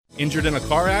Injured in a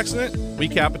car accident? We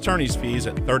cap attorney's fees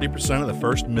at 30% of the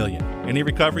first $1 million. Any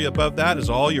recovery above that is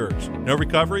all yours. No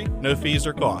recovery, no fees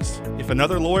or costs. If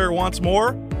another lawyer wants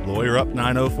more, Lawyer Up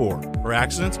 904. For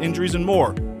accidents, injuries, and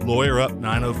more, Lawyer Up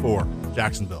 904.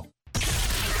 Jacksonville.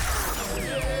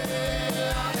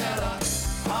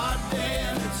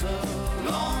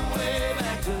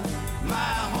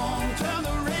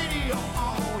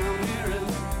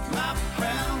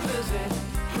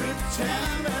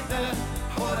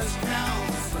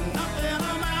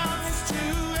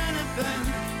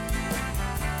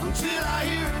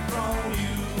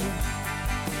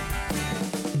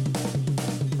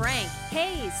 Frank,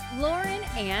 Hayes, Lauren,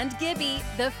 and Gibby.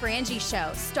 The Frangie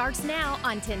Show starts now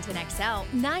on Tintin XL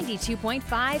 92.5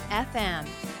 FM.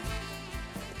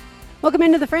 Welcome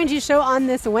into the Frangie Show on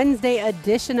this Wednesday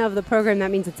edition of the program.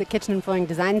 That means it's at Kitchen and Flooring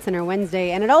Design Center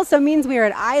Wednesday, and it also means we are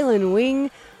at Island Wing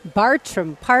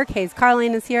Bartram Park. Hayes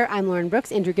Carline is here. I'm Lauren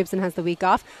Brooks. Andrew Gibson has the week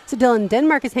off. So Dylan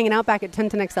Denmark is hanging out back at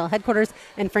Tintin XL headquarters,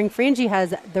 and Frank Frangie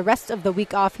has the rest of the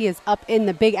week off. He is up in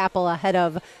the Big Apple ahead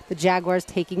of the Jaguars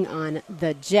taking on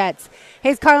the Jets.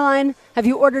 Hayes Carline, have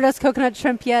you ordered us coconut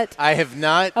shrimp yet? I have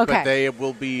not, Okay. but they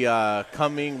will be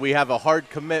coming. We have a hard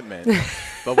commitment,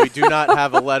 but we do not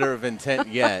have a letter of intent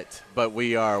yet. But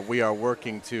we are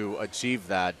working to achieve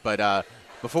that. But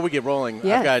before we get rolling,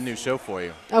 Yes. I've got a new show for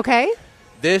you. Okay.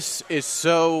 This is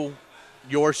so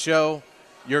your show.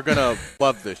 You're gonna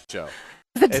love this show.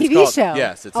 It's a TV called- show.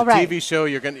 Yes, it's All a right. TV show.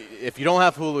 You're gonna if you don't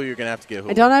have Hulu, you're gonna have to get Hulu.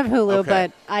 I don't have Hulu, Okay.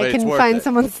 but I But it's can worth find it.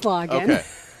 someone's login. Okay.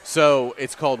 So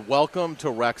it's called Welcome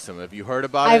to Wrexham. Have you heard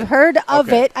about it? I've heard of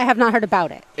Okay. it. I have not heard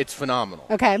about it. It's phenomenal.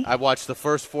 Okay. I watched the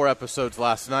first 4 episodes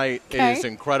last night. Okay. It is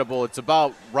incredible. It's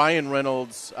about Ryan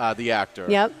Reynolds, the actor.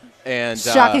 Yep. And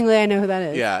Shockingly, I know who that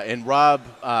is. yeah, and Rob,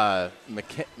 I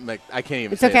can't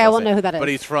even. It's say okay, his I last won't know name, who that is. But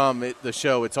he's from the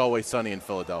show. It's Always Sunny in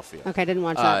Philadelphia. Okay, didn't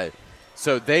watch that.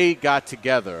 So they got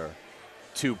together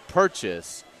to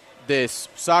purchase this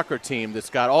soccer team that's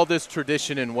got all this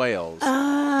tradition in Wales,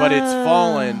 but it's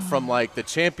fallen from like the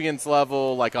champions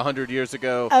level, like 100 years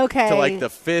ago, Okay. to like the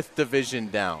 5th division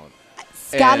down.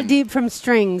 Scotty and- Deep from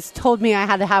Strings told me I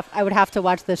would have to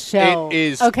watch this show. It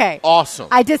is okay. awesome.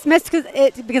 I dismissed because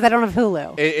I don't have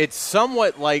Hulu. It's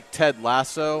somewhat like Ted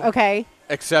Lasso, Okay.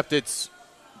 except it's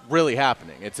really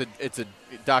happening. It's a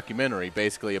documentary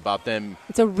basically about them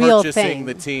It's a real purchasing thing.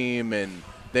 the team and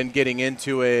then getting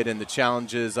into it and the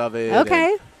challenges of it.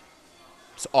 Okay. and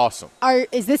It's awesome.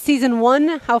 Is this season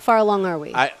 1? How far along are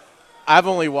we? I've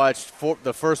only watched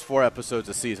the first 4 episodes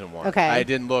of season 1. Okay. I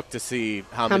didn't look to see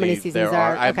how many many seasons there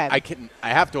are. are. Okay. I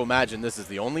have to imagine this is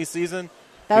the only season.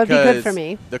 That would be good because for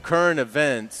me. The current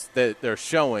events that they're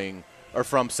showing are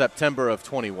from September of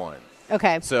 21.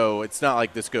 Okay. So it's not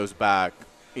like this goes back,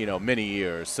 many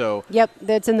years. So Yep,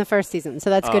 it's in the first season, so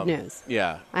that's good news.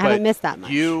 yeah, I haven't but missed that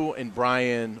much. You and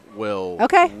Brian will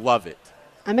Okay. love it.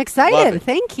 I'm Love excited. it.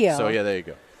 Thank you. So yeah, there you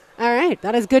go. All right.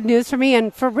 That is good news for me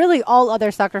and for really all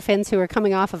other soccer fans who are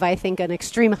coming off of, I think, an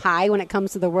extreme high when it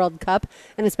comes to the World Cup,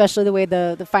 and especially the way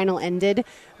the final ended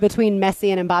between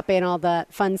Messi and Mbappe and all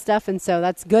that fun stuff. And so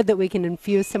that's good that we can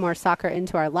infuse some more soccer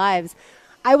into our lives.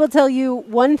 I will tell you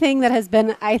one thing that has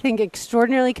been, I think,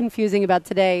 extraordinarily confusing about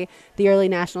today, the early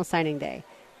National Signing Day.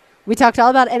 We talked all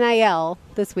about NIL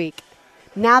this week.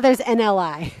 Now there's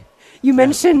NLI. You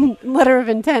mentioned letter of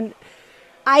intent.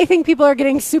 I think people are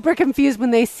getting super confused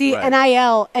when they see Right.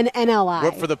 NIL and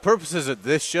NLI. For the purposes of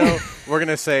this show, we're going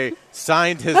to say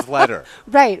signed his letter.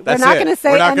 Right. That's We're not it. going to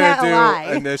say We're not NLI. going to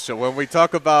do initial. When we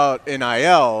talk about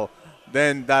NIL,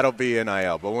 then that'll be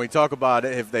NIL. But when we talk about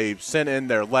it, if they sent in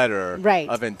their letter Right.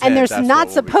 of intent, And there's that's not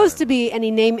what we'll be supposed to doing. be any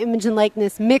name, image, and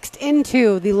likeness mixed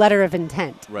into the letter of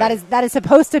intent. Right. That is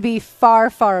supposed to be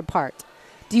far, far apart.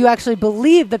 Do you actually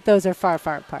believe that those are far,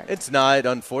 far apart? It's not,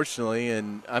 unfortunately,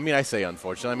 and I mean I say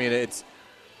unfortunately. I mean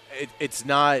it's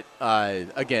not.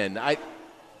 Again, I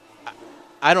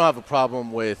don't have a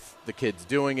problem with the kids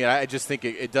doing it. I just think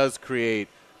it does create,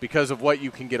 because of what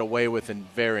you can get away with in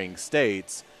varying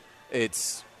states.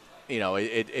 It's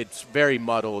it's very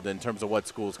muddled in terms of what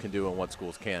schools can do and what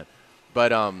schools can't.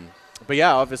 But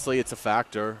yeah, obviously it's a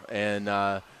factor, and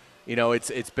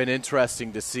it's been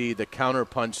interesting to see the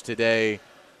counterpunch today.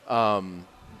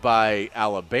 By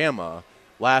Alabama.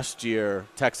 Last year,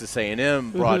 Texas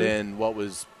A&M brought in what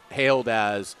was hailed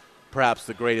as perhaps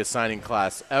the greatest signing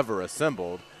class ever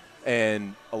assembled,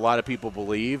 and a lot of people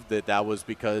believe that was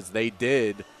because they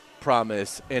did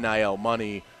promise NIL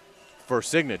money for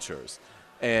signatures,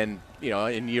 and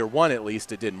in year 1 at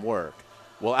least it didn't work.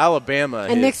 Well, Alabama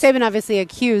and Nick Saban obviously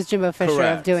accused Jimbo Fisher of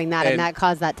Correct. doing that, and And- that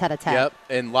caused that tete-a-tete. Yep,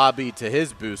 and lobbied to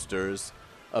his boosters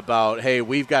about, hey,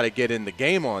 we've got to get in the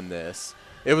game on this.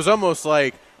 It was almost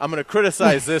like, I'm going to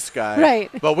criticize this guy,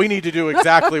 right. but we need to do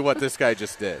exactly what this guy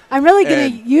just did. I'm really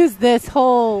going to use this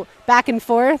whole back and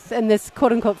forth and this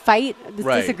quote-unquote fight, this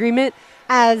disagreement,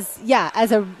 as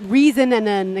a reason and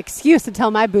an excuse to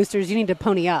tell my boosters you need to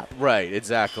pony up. Right,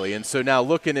 exactly. And so now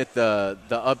looking at the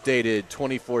updated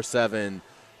 24/7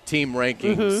 team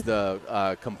rankings,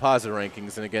 the composite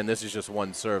rankings, and again, this is just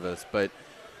one service, but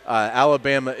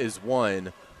Alabama is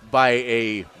one by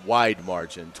a wide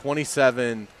margin.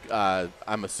 27,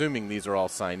 I'm assuming these are all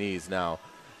signees now,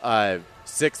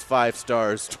 6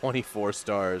 5-stars, 24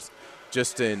 stars,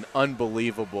 just an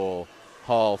unbelievable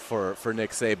haul for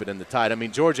Nick Saban and the Tide. I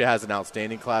mean, Georgia has an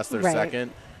outstanding class. They're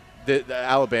second. The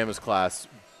Alabama's class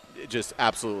just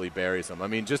absolutely buries them. I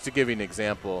mean, just to give you an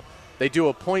example, they do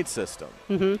a point system,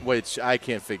 which I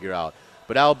can't figure out.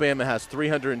 But Alabama has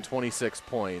 326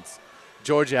 points.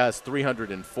 Georgia has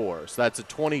 304. So that's a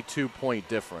 22-point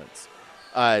difference.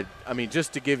 I mean,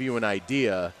 just to give you an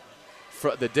idea,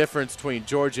 the difference between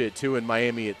Georgia at 2 and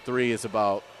Miami at 3 is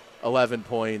about 11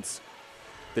 points.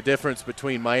 The difference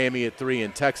between Miami at 3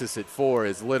 and Texas at 4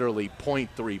 is literally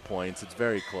 0.3 points. It's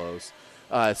very close.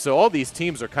 So all these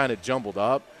teams are kind of jumbled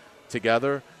up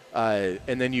together. And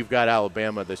then you've got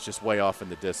Alabama that's just way off in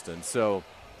the distance. So,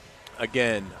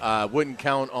 again, wouldn't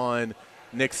count on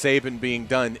Nick Saban being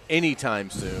done anytime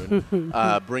soon.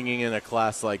 Bringing in a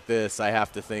class like this, I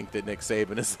have to think that Nick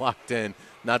Saban is locked in.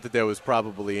 Not that there was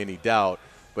probably any doubt,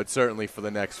 but certainly for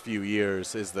the next few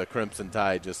years as the Crimson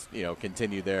Tide just,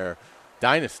 continue their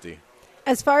dynasty.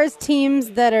 As far as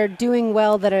teams that are doing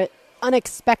well, that are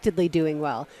unexpectedly doing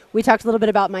well, we talked a little bit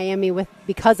about Miami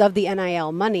because of the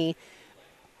NIL money.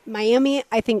 Miami,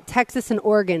 I think Texas and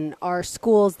Oregon are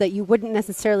schools that you wouldn't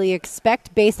necessarily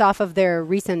expect based off of their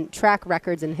recent track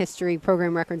records and history,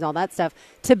 program records, all that stuff,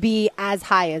 to be as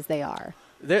high as they are.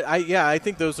 I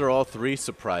think those are all three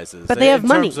surprises. But they have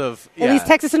money. At least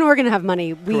Texas and Oregon have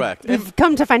money. Correct. We've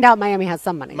come to find out Miami has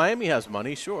some money. Miami has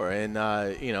money, sure. And,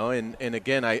 and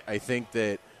again, I think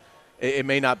that it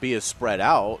may not be as spread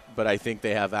out, but I think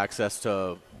they have access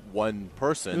to one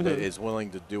person that is willing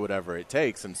to do whatever it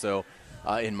takes. And so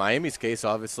in Miami's case,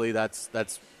 obviously,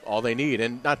 that's all they need.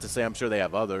 And not to say I'm sure they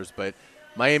have others, but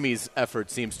Miami's effort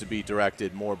seems to be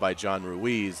directed more by John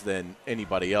Ruiz than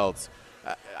anybody else.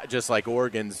 Just like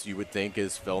Oregon's, you would think,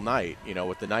 is Phil Knight,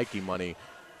 with the Nike money.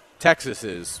 Texas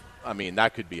is,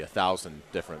 that could be 1,000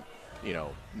 different,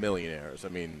 millionaires,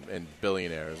 and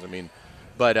billionaires.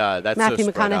 But that's Matthew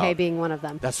so spread McConaughey out. being one of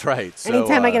them. That's right. So,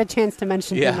 anytime I get a chance to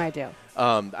mention him, I do.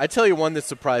 I tell you one that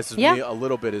surprises me a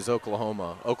little bit is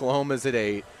Oklahoma. Oklahoma's at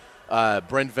 8.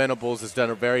 Brent Venables has done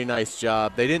a very nice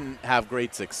job. They didn't have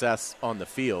great success on the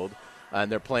field. And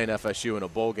they're playing FSU in a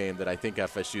bowl game that I think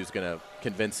FSU is going to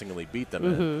convincingly beat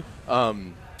them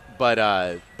in.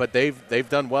 But they've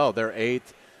done well. They're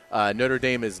 8th. Notre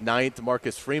Dame is 9th.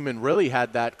 Marcus Freeman really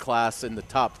had that class in the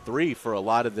top 3 for a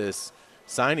lot of this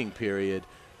signing period,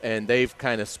 and they've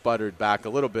kind of sputtered back a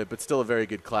little bit, but still a very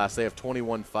good class. They have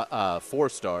 21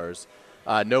 4-stars,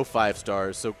 no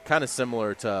 5-stars, so kind of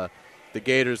similar to the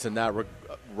Gators in that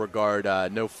regard.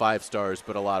 No 5-stars,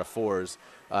 but a lot of 4s.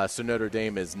 So Notre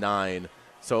Dame is 9.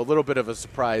 So a little bit of a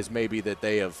surprise maybe that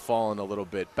they have fallen a little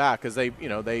bit back because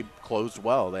they closed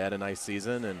well. They had a nice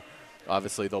season, and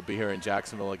obviously they'll be here in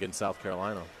Jacksonville against South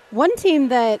Carolina. One team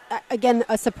that, again,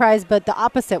 a surprise, but the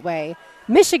opposite way.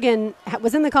 Michigan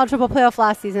was in the college football playoff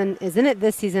last season, is in it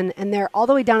this season, and they're all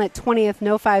the way down at 20th,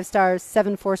 no 5-stars,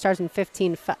 7 4-stars, and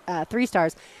 15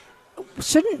 3-stars.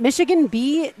 Shouldn't Michigan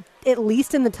be at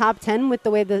least in the top 10 with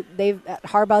the way that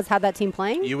Harbaugh's had that team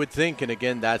playing? You would think, and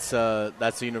again, that's a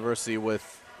university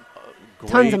with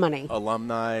great tons of money,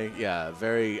 alumni,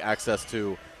 very access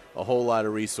to a whole lot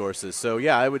of resources. So,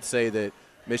 I would say that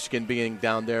Michigan being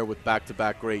down there with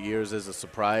back-to-back great years is a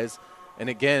surprise. And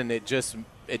again, it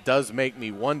does make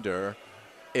me wonder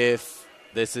if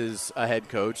this is a head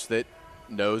coach that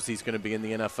knows he's going to be in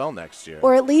the NFL next year.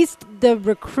 Or at least the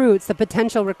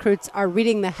potential recruits are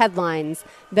reading the headlines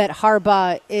that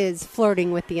Harbaugh is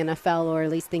flirting with the NFL or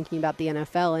at least thinking about the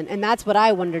NFL. And that's what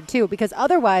I wondered too, because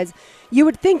otherwise you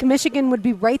would think Michigan would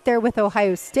be right there with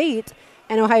Ohio State.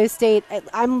 And Ohio State,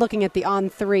 I'm looking at the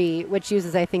On3, which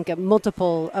uses, I think, a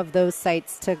multiple of those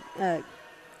sites to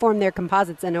form their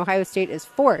composites. And Ohio State is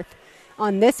 4th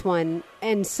on this one.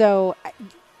 And so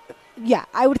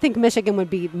I would think Michigan would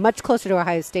be much closer to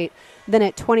Ohio State than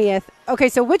at 20th. Okay,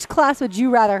 so which class would you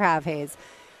rather have, Hayes?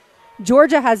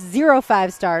 Georgia has 0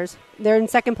 5-stars. They're in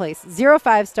second place. 0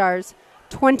 5-stars,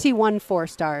 21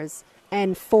 4-stars.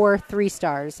 and 4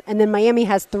 3-stars. And then Miami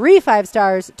has 3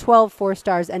 5-stars, 12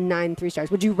 4-stars, and 9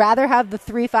 3-stars. Would you rather have the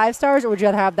 3 5-stars, or would you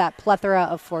rather have that plethora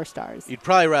of 4-stars? You'd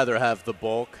probably rather have the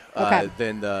bulk Okay.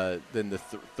 than the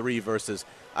three versus.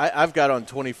 I've got on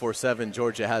 24/7.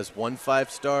 Georgia has 1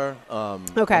 5-star.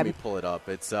 Okay. Let me pull it up.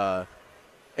 It's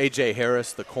A.J.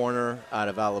 Harris, the corner out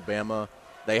of Alabama.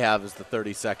 They have as the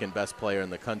 32nd best player in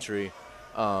the country.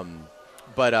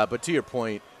 But to your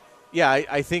point, yeah,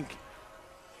 I think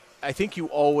you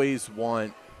always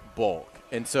want bulk.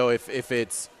 And so if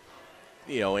it's,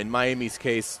 in Miami's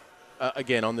case,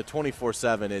 again, on the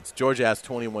 24/7, it's Georgia has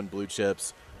 21 blue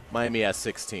chips, Miami has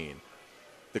 16.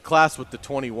 The class with the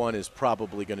 21 is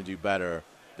probably going to do better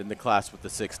than the class with the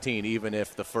 16, even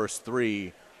if the first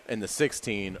 3 and the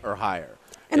 16 are higher.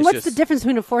 And what's the difference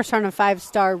between a 4-star and a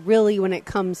 5-star really when it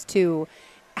comes to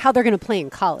how they're going to play in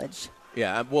college?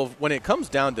 Yeah, well, when it comes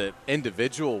down to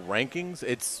individual rankings,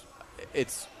 it's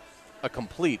a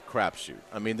complete crapshoot.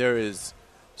 I mean, there is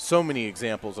so many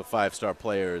examples of 5-star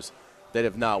players that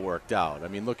have not worked out. I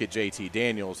mean, look at J.T.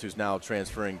 Daniels, who's now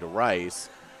transferring to Rice,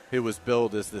 who was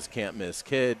billed as this can't-miss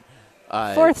kid.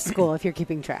 Fourth school, if you're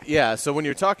keeping track. Yeah, so when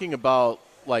you're talking about,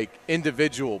 like,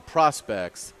 individual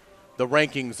prospects, the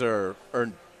rankings are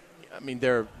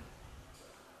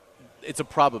it's a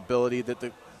probability that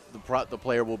the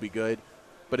player will be good,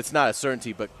 but it's not a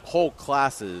certainty. But whole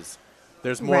classes,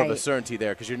 there's more of a certainty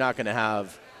there because you're not going to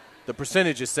have – the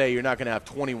percentages say you're not going to have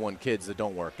 21 kids that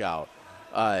don't work out.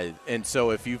 And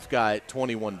so if you've got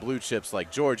 21 blue chips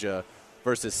like Georgia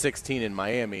versus 16 in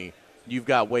Miami, you've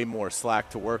got way more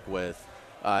slack to work with.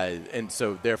 And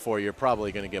so, therefore, you're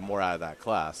probably going to get more out of that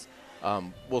class.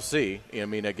 We'll see. I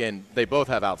mean, again, they both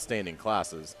have outstanding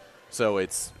classes. So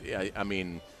it's – I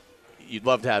mean, you'd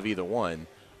love to have either one.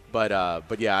 But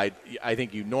yeah, I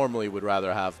think you normally would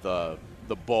rather have the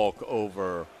bulk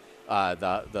over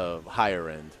the higher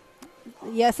end.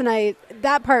 Yes, and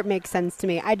that part makes sense to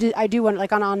me. I do want,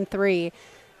 like, on 3,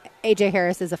 A.J.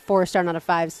 Harris is a 4-star, not a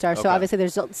 5-star. So obviously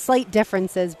there's slight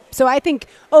differences. So I think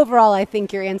overall, I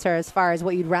think your answer as far as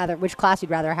which class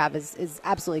you'd rather have is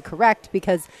absolutely correct,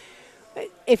 because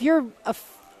if you're a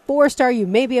 4-star, you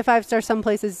may be a 5-star some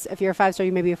places. If you're a 5-star,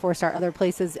 you may be a 4-star other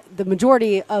places. The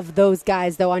majority of those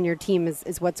guys, though, on your team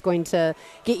is what's going to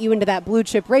get you into that blue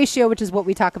chip ratio, which is what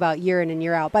we talk about year in and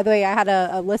year out. By the way, I had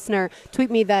a listener tweet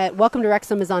me that Welcome to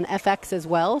Wrexham is on FX as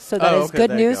well. So that is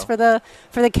good news for the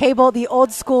cable, the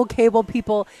old school cable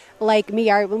people like me.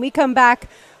 All right, when we come back,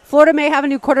 Florida may have a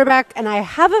new quarterback, and I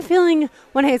have a feeling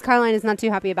one Hayes Carline is not too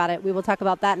happy about it. We will talk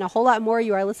about that and a whole lot more.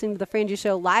 You are listening to The Frangie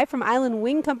Show live from Island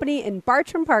Wing Company in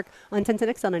Bartram Park on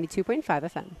 1010XL 92.5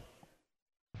 FM.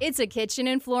 It's a Kitchen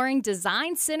and Flooring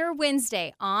Design Center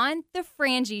Wednesday on The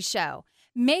Frangie Show.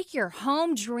 Make your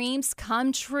home dreams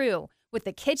come true with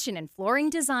the Kitchen and Flooring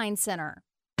Design Center.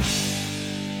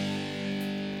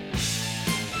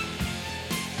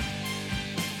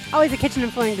 Always a Kitchen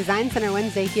and Flooring Design Center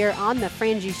Wednesday here on The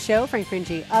Frangie Show. Frank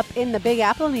Frangie up in the Big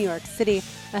Apple, New York City,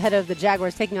 ahead of the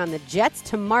Jaguars taking on the Jets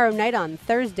tomorrow night on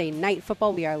Thursday Night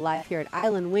Football. We are live here at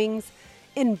Island Wings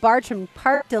in Bartram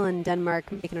Park, Dylan,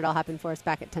 Denmark, making it all happen for us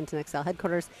back at 1010XL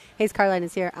headquarters. Hayes Carline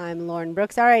is here. I'm Lauren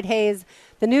Brooks. All right, Hayes,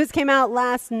 the news came out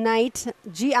last night.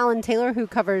 G. Allen Taylor, who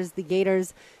covers the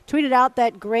Gators, tweeted out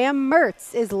that Graham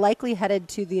Mertz is likely headed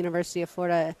to the University of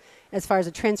Florida as far as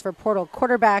a transfer portal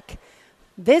quarterback.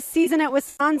 This season at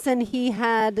Wisconsin, he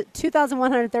had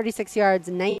 2,136 yards,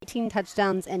 19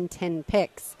 touchdowns, and 10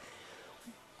 picks.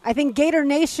 I think Gator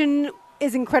Nation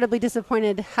is incredibly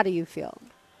disappointed. How do you feel?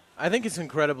 I think it's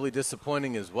incredibly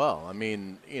disappointing as well. I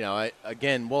mean,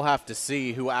 again, we'll have to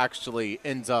see who actually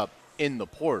ends up in the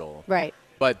portal. Right.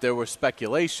 But there was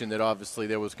speculation that obviously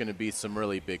there was going to be some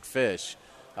really big fish.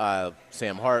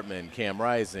 Sam Hartman, Cam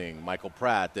Rising, Michael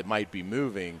Pratt that might be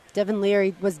moving. Devin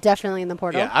Leary was definitely in the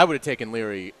portal. Yeah, I would have taken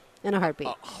Leary in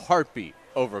a heartbeat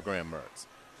over Graham Mertz.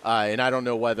 And I don't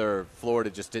know whether Florida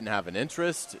just didn't have an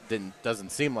interest.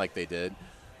 Doesn't seem like they did.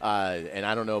 And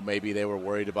I don't know, maybe they were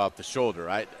worried about the shoulder.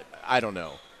 I don't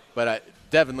know. But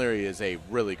Devin Leary is a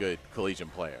really good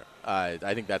collegiate player. I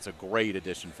think that's a great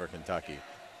addition for Kentucky.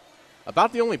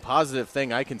 About the only positive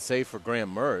thing I can say for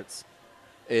Graham Mertz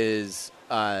is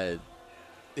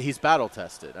he's battle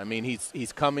tested. I mean,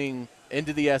 he's coming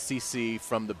into the SEC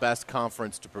from the best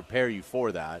conference to prepare you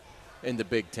for that in the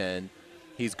Big Ten.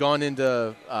 He's gone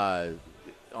into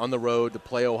on the road to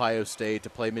play Ohio State, to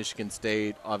play Michigan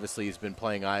State. Obviously, he's been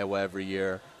playing Iowa every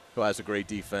year, who has a great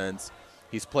defense.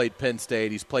 He's played Penn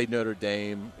State. He's played Notre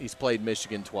Dame. He's played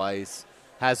Michigan twice.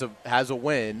 Has a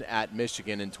win at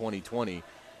Michigan in 2020.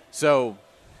 So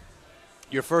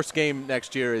your first game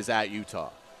next year is at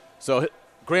Utah. So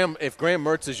if Graham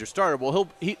Mertz is your starter, well,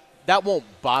 that won't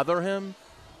bother him.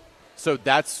 So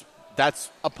that's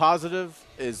a positive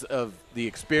is of the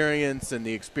experience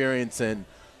in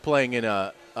playing in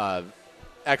a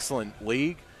excellent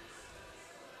league.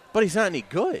 But he's not any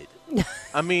good.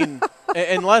 I mean,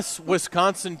 unless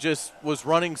Wisconsin just was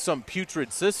running some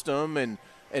putrid system, and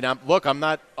I'm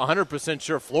not 100%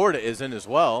 sure Florida isn't as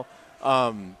well.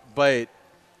 But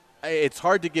it's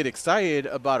hard to get excited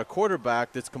about a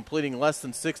quarterback that's completing less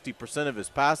than 60% of his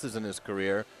passes in his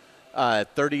career,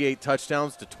 38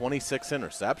 touchdowns to 26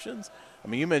 interceptions. I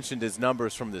mean, you mentioned his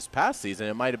numbers from this past season.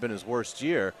 It might have been his worst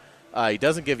year. He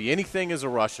doesn't give you anything as a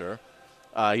rusher.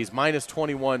 He's minus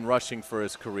 21 rushing for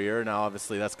his career. Now,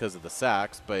 obviously, that's because of the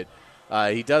sacks, but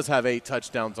he does have 8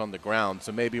 touchdowns on the ground.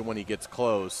 So maybe when he gets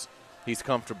close, he's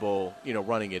comfortable,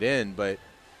 running it in. But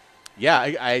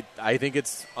yeah, I think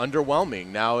it's underwhelming.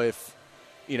 Now, if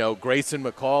Grayson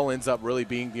McCall ends up really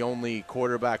being the only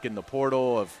quarterback in the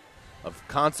portal of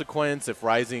consequence, if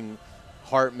Rising,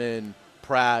 Hartman,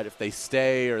 Pratt, if they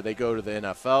stay or they go to the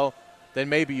NFL, then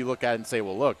maybe you look at it and say,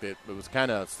 well, look, it was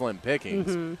kind of slim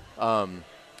pickings.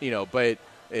 Mm-hmm. But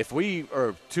if we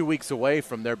are 2 weeks away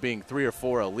from there being 3 or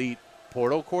 4 elite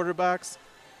portal quarterbacks,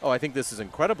 I think this is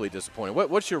incredibly disappointing.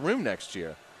 What's your room next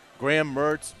year? Graham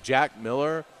Mertz, Jack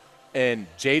Miller, and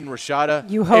Jaden Rashada.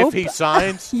 You hope. If he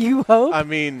signs. You hope. I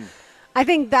mean. I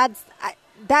think that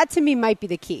to me might be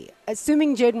the key.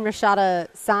 Assuming Jaden Rashada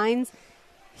signs,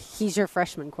 he's your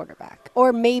freshman quarterback.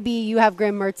 Or maybe you have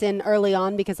Graham Mertz in early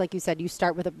on because, like you said, you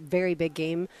start with a very big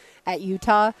game at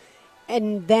Utah.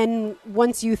 And then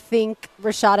once you think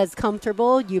Rashada is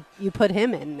comfortable, you put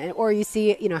him in. Or you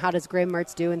see, how does Graham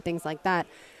Mertz do and things like that.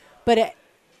 But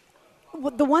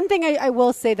the one thing I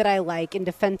will say that I like in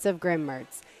defense of Graham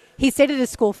Mertz, he stayed at his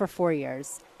school for 4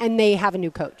 years, and they have a new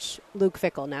coach. Luke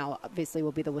Fickell now obviously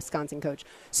will be the Wisconsin coach.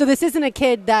 So this isn't a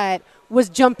kid that was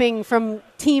jumping from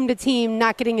team to team,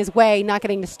 not getting his way, not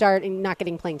getting to start, and not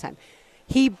getting playing time.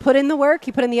 He put in the work,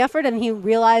 he put in the effort, and he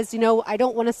realized, I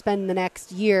don't want to spend the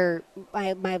next year,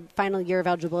 my final year of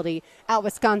eligibility at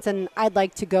Wisconsin. I'd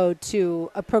like to go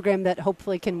to a program that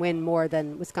hopefully can win more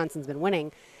than Wisconsin's been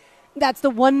winning. That's the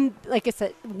one, like I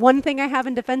said, one thing I have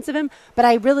in defense of him. But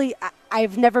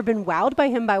I've never been wowed by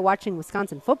him by watching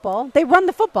Wisconsin football. They run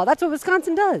the football. That's what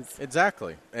Wisconsin does.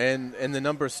 Exactly. And the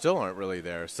numbers still aren't really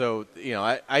there. So,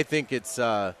 I think it's,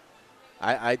 I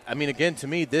mean, again, to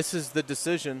me, this is the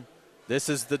decision. This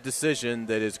is the decision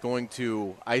that is going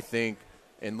to, I think,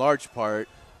 in large part,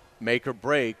 make or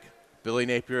break Billy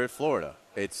Napier at Florida.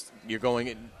 He's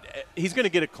going to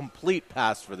get a complete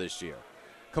pass for this year.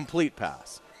 Complete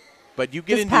pass. But you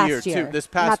get into year 2. This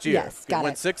past year. Yes, got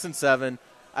went 6 and 7.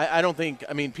 I don't think,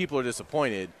 people are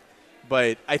disappointed,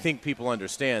 but I think people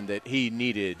understand that he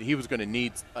was going to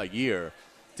need a year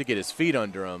to get his feet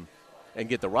under him and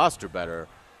get the roster better.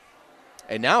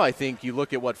 And now I think you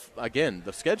look at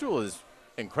the schedule is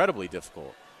incredibly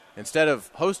difficult. Instead of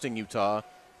hosting Utah,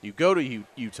 you go to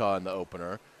Utah in the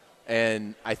opener,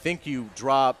 and I think you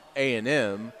drop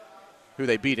A&M, who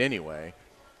they beat anyway.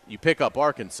 You pick up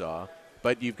Arkansas.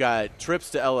 But you've got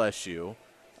trips to LSU.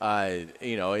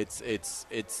 It's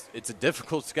a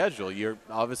difficult schedule.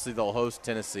 Obviously they'll host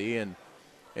Tennessee and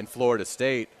Florida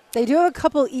State. They do have a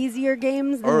couple easier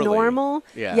games than normal.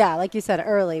 Yeah, like you said,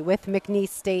 early with McNeese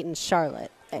State and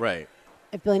Charlotte. Right.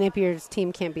 If Billy Napier's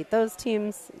team can't beat those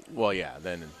teams, well, yeah,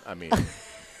 then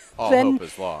all hope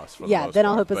is lost. For the most then part,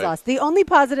 all hope is lost. The only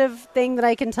positive thing that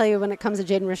I can tell you when it comes to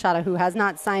Jaden Rashada, who has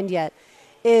not signed yet,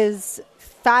 is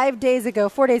 4 days ago,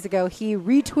 he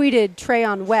retweeted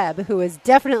Trayon Webb, who is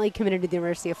definitely committed to the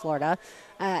University of Florida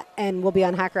and will be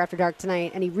on Hacker After Dark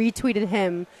tonight, and he retweeted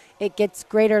him, "It gets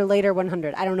greater later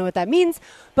 100." I don't know what that means,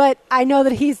 but I know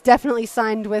that he's definitely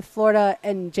signed with Florida,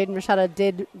 and Jaden Rashada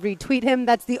did retweet him.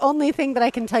 That's the only thing that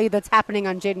I can tell you that's happening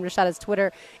on Jaden Rashada's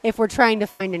Twitter if we're trying to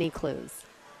find any clues.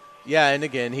 Yeah, and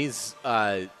again, he's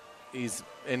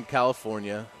in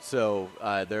California, so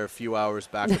they're a few hours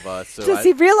back of us. So Does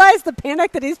he realize the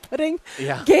panic that he's putting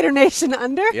Gator Nation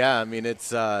under? Yeah,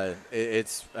 it's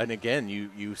and again,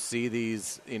 you see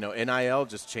these, NIL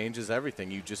just changes everything.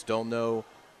 You just don't know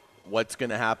what's going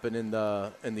to happen in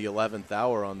the 11th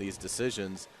hour on these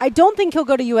decisions. I don't think he'll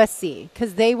go to USC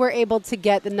because they were able to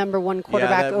get the number 1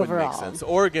 quarterback that overall. Would make sense.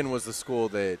 Oregon was the school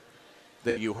that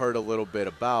you heard a little bit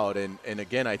about, and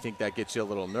again, I think that gets you a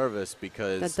little nervous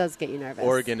because that does get you nervous.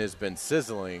 Oregon has been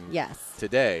sizzling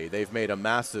today. They've made a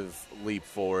massive leap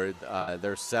forward.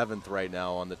 They're 7th right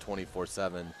now on the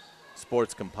 24/7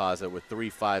 sports composite with 3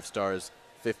 5-stars,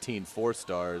 15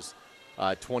 4-stars,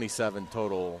 27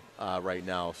 total right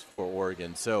now for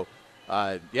Oregon. So,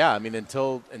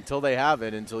 until they have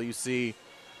it, until you see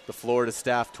the Florida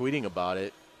staff tweeting about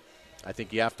it, I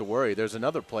think you have to worry. There's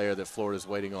another player that Florida's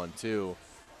waiting on too.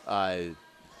 That's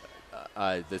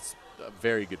a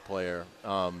very good player,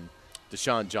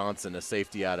 Deshaun Johnson, a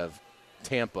safety out of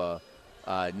Tampa,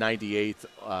 98th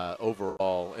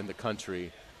overall in the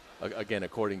country. Again,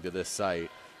 according to this site,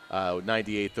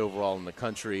 98th overall in the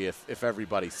country. If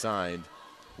everybody signed,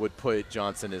 would put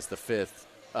Johnson as the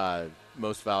 5th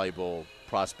most valuable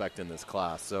prospect in this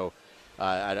class. So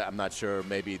I'm not sure.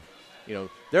 Maybe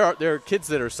there are kids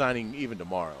that are signing even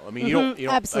tomorrow. I mean, you don't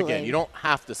absolutely. Again, you don't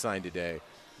have to sign today.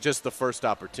 Just the first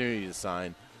opportunity to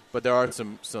sign. But there are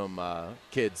some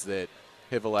kids that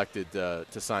have elected to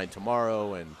sign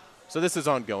tomorrow, and so this is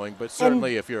ongoing. But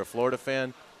certainly, if you're a Florida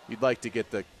fan, you'd like to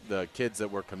get the kids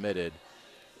that were committed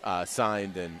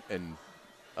signed and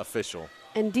official.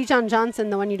 And Dijon Johnson,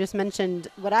 the one you just mentioned,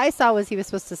 what I saw was he was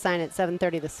supposed to sign at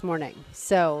 7:30 this morning.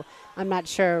 So I'm not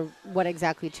sure what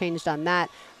exactly changed on that.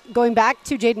 Going back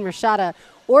to Jaden Rashada,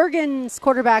 Oregon's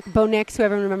quarterback, Bo Nix, who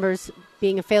everyone remembers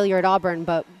being a failure at Auburn,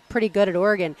 but pretty good at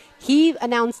Oregon. He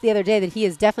announced the other day that he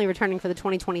is definitely returning for the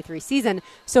 2023 season.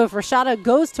 So if Rashada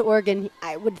goes to Oregon,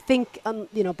 I would think,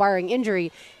 barring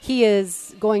injury, he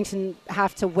is going to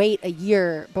have to wait a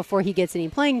year before he gets any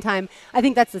playing time. I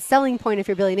think that's the selling point if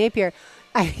you're Billy Napier.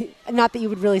 Not that you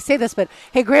would really say this, but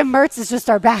hey, Graham Mertz is just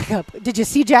our backup. Did you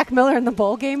see Jack Miller in the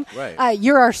bowl game? Right.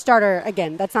 You're our starter.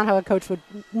 Again, that's not how a coach would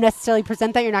necessarily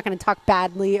present that. You're not going to talk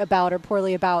badly about or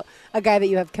poorly about a guy that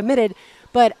you have committed.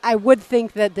 But I would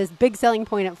think that this big selling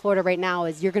point at Florida right now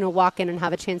is you're going to walk in and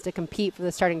have a chance to compete for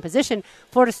the starting position.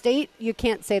 Florida State, you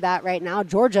can't say that right now.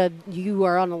 Georgia, you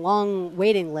are on a long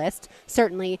waiting list,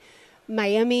 certainly.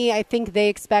 Miami, I think they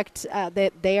expect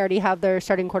that they already have their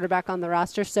starting quarterback on the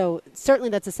roster. So certainly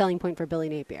that's a selling point for Billy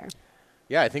Napier.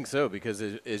 Yeah, I think so, because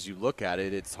as you look at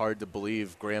it, it's hard to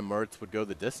believe Graham Mertz would go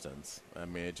the distance. I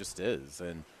mean, it just is.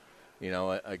 And,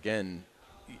 again,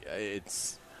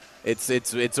 it's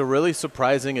a really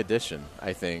surprising addition,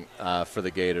 I think, for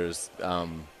the Gators.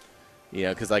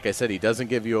 Because like I said, he doesn't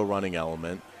give you a running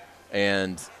element,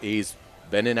 and he's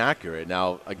been inaccurate.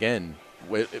 Now, again,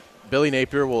 Billy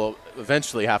Napier will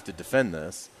eventually have to defend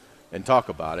this and talk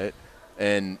about it,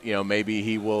 and maybe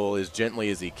he will, as gently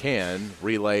as he can,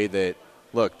 relay that.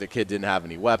 Look, the kid didn't have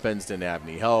any weapons, didn't have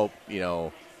any help. He's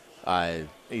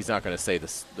not going to say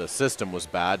the system was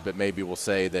bad, but maybe we'll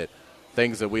say that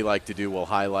things that we like to do will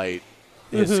highlight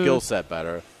his skill set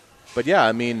better. But, yeah,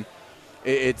 I mean,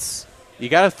 it's you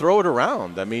got to throw it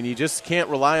around. I mean, you just can't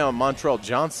rely on Montrell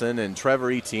Johnson and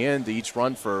Trevor Etienne to each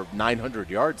run for 900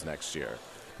 yards next year.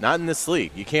 Not in this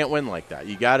league. You can't win like that.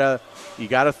 You gotta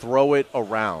throw it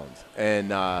around.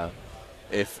 And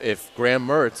if Graham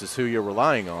Mertz is who you're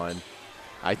relying on,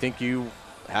 I think you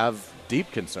have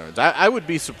deep concerns. I would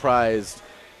be surprised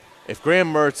if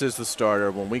Graham Mertz is the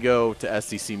starter when we go to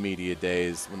SEC Media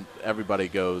Days, when everybody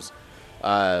goes.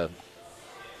 I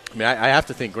have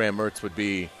to think Graham Mertz would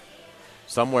be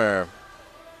somewhere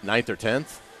 9th or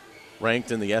 10th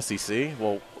ranked in the SEC.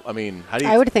 Well, I mean,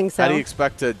 I would think so. How do you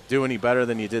expect to do any better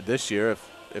than you did this year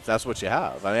if that's what you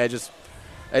have? I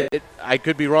mean, I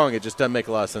could be wrong. It just doesn't make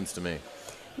a lot of sense to me.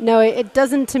 No, it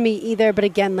doesn't to me either. But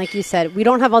again, like you said, we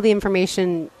don't have all the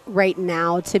information right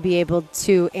now to be able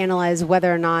to analyze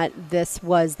whether or not this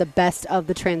was the best of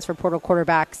the transfer portal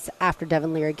quarterbacks after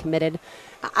Devin Leary committed.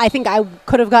 I think I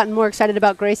could have gotten more excited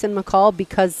about Grayson McCall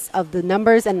because of the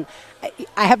numbers. And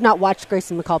I have not watched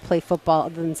Grayson McCall play football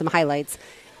other than some highlights.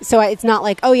 So it's not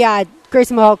like, oh, yeah,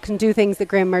 Grayson McCall can do things that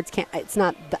Graham Mertz can't. It's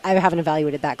not. I haven't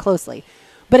evaluated that closely.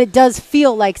 But it does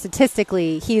feel like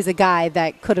statistically he's a guy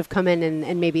that could have come in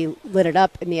and maybe lit it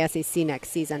up in the SEC next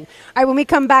season. All right, when we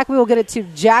come back, we will get it to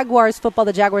Jaguars football.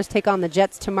 The Jaguars take on the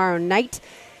Jets tomorrow night.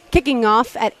 Kicking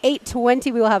off at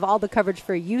 8:20, we will have all the coverage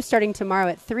for you starting tomorrow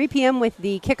at 3 p.m. with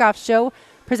the kickoff show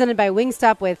presented by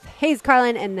Wingstop with Hayes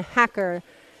Carlin and Hacker.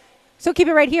 So keep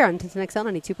it right here on Tinson XL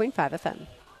 92.5 FM.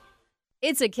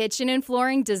 It's a Kitchen and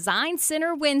Flooring Design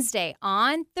Center Wednesday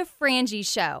on The Frangie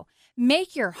Show.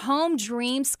 Make your home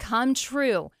dreams come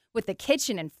true with the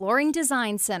Kitchen and Flooring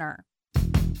Design Center.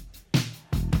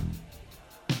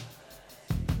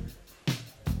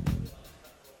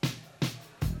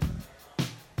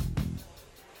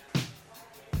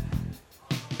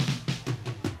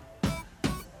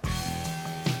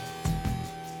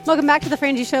 Welcome back to the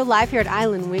Frangie Show, live here at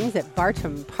Island Wings at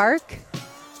Bartram Park.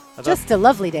 Just a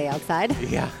lovely day outside.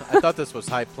 Yeah, I thought this was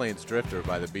High Plains Drifter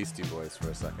by the Beastie Boys for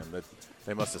a second.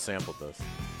 They must have sampled this.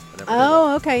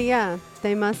 Oh, okay, yeah.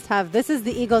 They must have. This is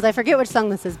the Eagles. I forget which song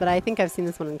this is, but I think I've seen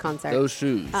this one in concert. Those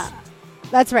shoes.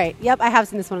 That's right. Yep, I have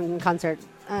seen this one in concert.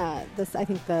 I've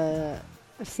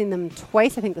seen them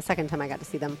twice. I think the second time I got to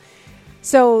see them.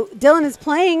 So Dylan is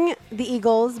playing the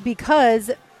Eagles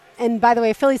because, and by the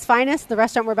way, Philly's Finest, the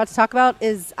restaurant we're about to talk about,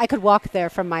 I could walk there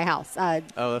from my house.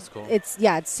 Oh, that's cool. It's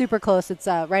super close. It's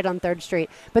right on 3rd Street.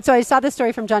 But so I saw this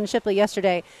story from John Shipley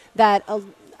yesterday that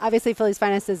obviously Philly's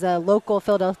Finest is a local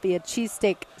Philadelphia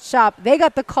cheesesteak shop. They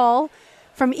got the call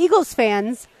from Eagles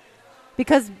fans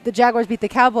because the Jaguars beat the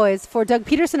Cowboys for Doug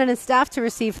Peterson and his staff to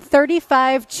receive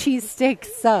 35 cheesesteak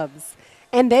subs.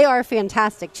 And they are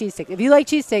fantastic cheesesteaks. If you like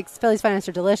cheesesteaks, Philly's Finest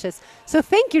are delicious. So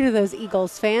thank you to those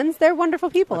Eagles fans. They're wonderful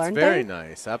people, aren't they? Very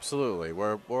nice. Absolutely.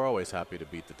 We're always happy to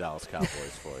beat the Dallas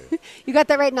Cowboys for you. You got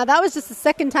that right. Now, that was just the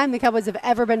second time the Cowboys have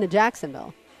ever been to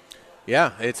Jacksonville.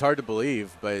 Yeah, it's hard to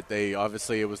believe, but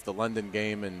it was the London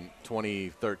game in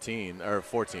 2013 or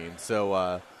 14.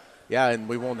 So, and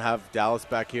we won't have Dallas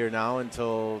back here now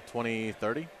until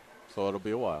 2030. So it'll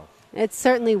be a while. It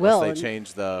certainly will. Unless they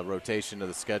change the rotation of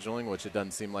the scheduling, which it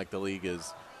doesn't seem like the league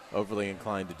is overly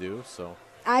inclined to do. So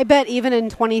I bet even in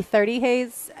 2030,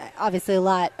 Hayes, obviously a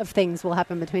lot of things will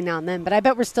happen between now and then, but I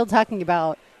bet we're still talking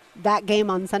about that game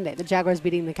on Sunday, the Jaguars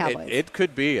beating the Cowboys. It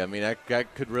could be. I mean,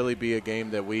 that could really be a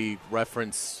game that we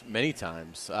reference many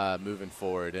times moving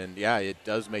forward. And, yeah, it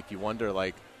does make you wonder,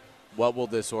 like, what will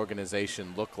this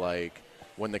organization look like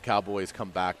when the Cowboys come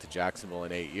back to Jacksonville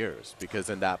in 8 years? Because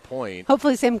in that point,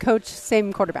 hopefully same coach,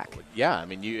 same quarterback. Yeah, I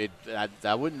mean,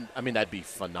 that'd be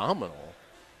phenomenal.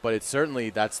 But it's certainly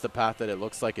that's the path that it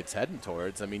looks like it's heading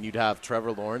towards. I mean, you'd have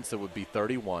Trevor Lawrence that would be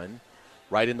 31,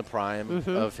 right in the prime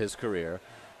of his career,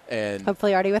 and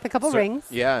hopefully already with a couple rings.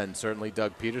 Yeah, and certainly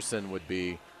Doug Peterson would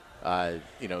be,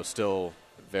 still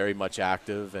very much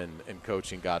active and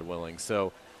coaching, God willing.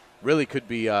 So. Really could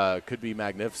be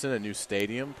magnificent. A new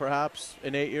stadium, perhaps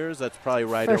in 8 years. That's probably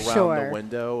right around the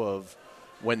window of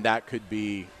when that could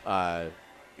be, up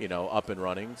and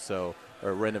running. So, or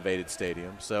a renovated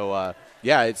stadium. So,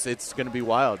 it's going to be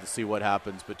wild to see what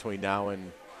happens between now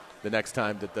and the next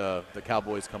time that the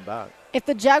Cowboys come back. If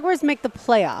the Jaguars make the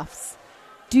playoffs,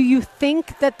 do you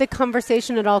think that the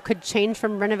conversation at all could change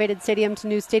from renovated stadium to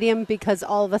new stadium because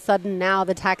all of a sudden now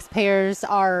the taxpayers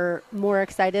are more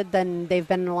excited than they've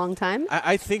been in a long time?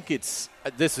 I think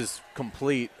this is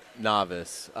complete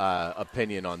novice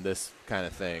opinion on this kind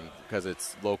of thing because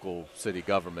it's local city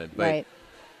government. But right.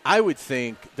 I would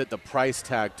think that the price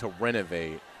tag to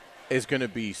renovate is going to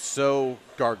be so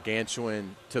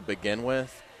gargantuan to begin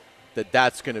with that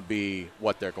that's going to be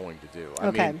what they're going to do.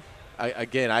 Okay. I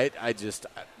mean, I just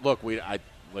look.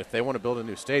 If they want to build a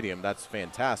new stadium, that's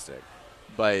fantastic.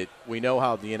 But we know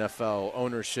how the NFL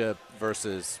ownership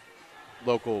versus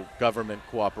local government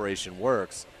cooperation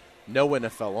works. No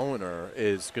NFL owner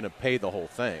is going to pay the whole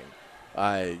thing.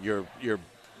 You're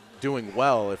doing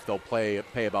well if they'll pay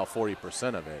about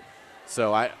 40% of it.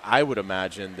 So I would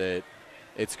imagine that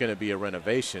it's going to be a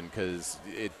renovation because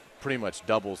it pretty much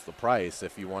doubles the price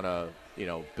if you want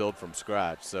to build from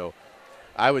scratch. So.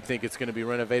 I would think it's going to be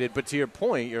renovated. But to your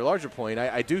point, your larger point,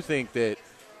 I do think that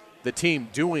the team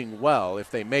doing well,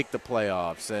 if they make the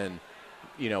playoffs and,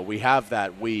 we have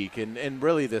that week and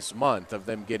really this month of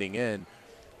them getting in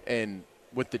and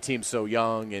with the team so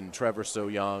young and Trevor so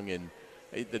young and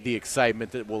the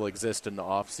excitement that will exist in the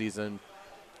offseason,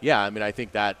 yeah, I mean, I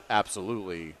think that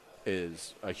absolutely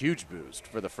is a huge boost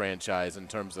for the franchise in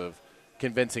terms of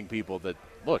convincing people that,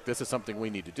 look, this is something we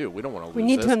need to do. We don't want to lose We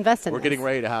need this. to invest in We're this. getting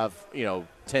ready to have,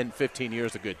 10, 15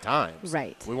 years of good times.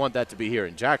 Right. We want that to be here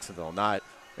in Jacksonville, not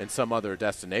in some other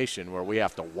destination where we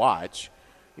have to watch,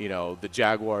 the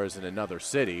Jaguars in another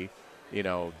city,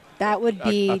 that would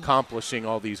be accomplishing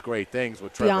all these great things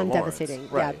with Trevor beyond Lawrence. devastating.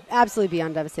 Right. Yeah, absolutely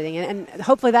beyond devastating. And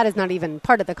hopefully that is not even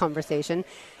part of the conversation.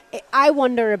 I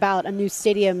wonder about a new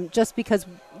stadium just because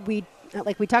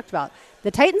like we talked about,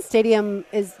 the Titans Stadium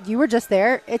you were just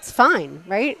there. It's fine,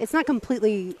 right? It's not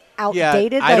completely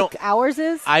outdated like ours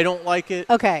is. I don't like it.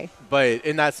 Okay.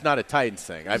 And that's not a Titans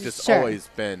thing. I've just always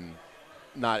been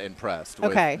not impressed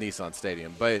with Nissan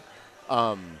Stadium. But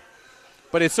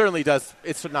it certainly does.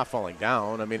 It's not falling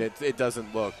down. I mean, it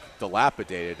doesn't look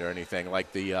dilapidated or anything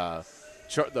like the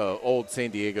old San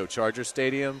Diego Chargers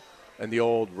Stadium and the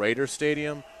old Raiders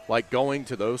Stadium. Like going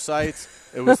to those sites,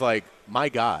 it was like, my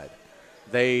God.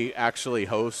 They actually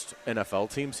host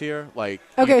NFL teams here. So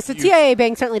TIAA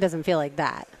Bank certainly doesn't feel like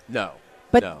that. No.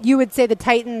 But no. You would say the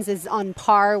Titans is on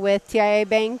par with TIAA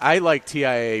Bank? I like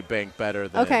TIAA Bank better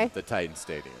than the Titans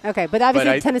Stadium. Okay, but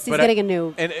obviously Tennessee's getting a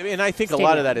new And I think stadium. A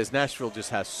lot of that is Nashville just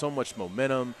has so much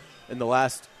momentum in the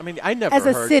last – I mean, I never As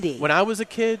a heard – city. When I was a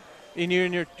kid and you're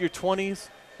in your 20s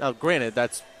 – now, granted,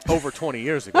 that's over 20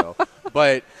 years ago.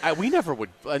 But we never would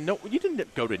you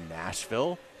didn't go to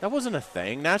Nashville. That wasn't a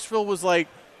thing. Nashville was like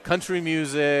country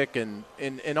music, and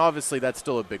obviously that's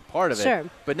still a big part of it. Sure.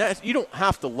 But you don't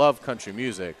have to love country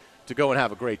music to go and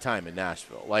have a great time in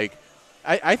Nashville. Like,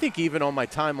 I think even on my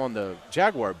time on the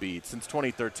Jaguar beat since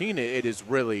 2013, it has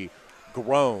really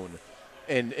grown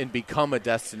and become a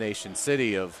destination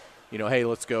city of, hey,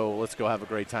 let's go have a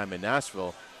great time in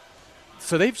Nashville.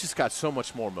 So they've just got so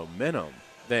much more momentum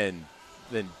than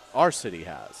our city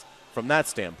has from that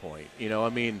standpoint. We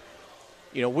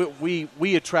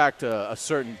attract a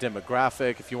certain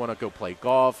demographic. If you want to go play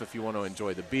golf, if you want to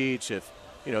enjoy the beach, if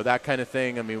that kind of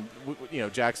thing. I mean,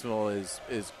 Jacksonville is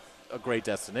a great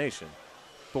destination,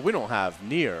 but we don't have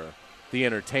near the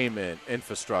entertainment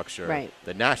infrastructure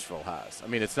that Nashville has. I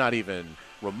mean, it's not even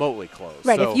remotely close.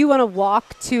 Right. So, if you want to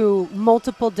walk to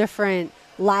multiple different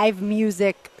live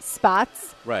music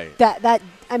spots, right. That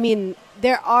I mean,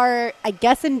 there are, I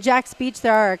guess in Jack's Beach,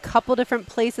 there are a couple different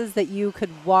places that you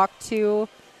could walk to.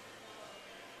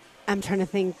 I'm trying to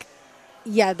think.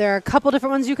 Yeah, there are a couple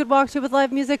different ones you could walk to with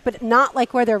live music, but not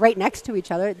like where they're right next to each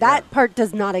other. That part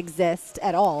does not exist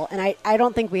at all. And I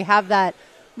don't think we have that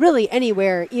really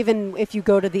anywhere, even if you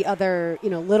go to the other,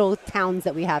 little towns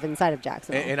that we have inside of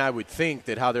Jacksonville. And I would think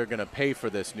that how they're going to pay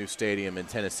for this new stadium in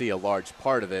Tennessee, a large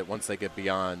part of it, once they get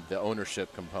beyond the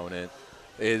ownership component,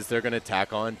 is they're going to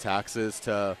tack on taxes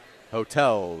to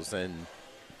hotels and,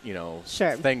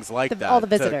 things like that. All the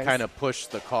visitors. To kind of push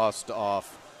the cost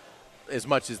off as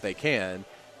much as they can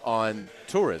on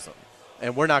tourism.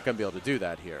 And we're not going to be able to do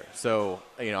that here. So,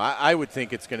 I would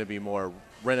think it's going to be more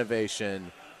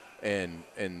renovation and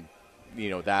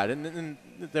that. And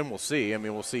then we'll see. I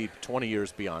mean, we'll see 20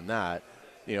 years beyond that.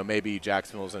 Maybe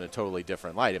Jacksonville's in a totally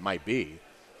different light. It might be.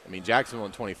 I mean, Jacksonville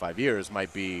in 25 years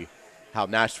might be how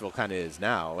Nashville kind of is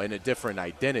now, in a different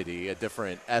identity, a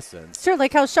different essence. Sure,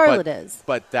 like how Charlotte is.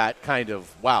 But that kind of,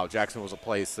 wow, Jacksonville's a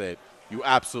place that you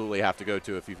absolutely have to go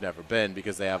to if you've never been,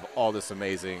 because they have all this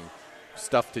amazing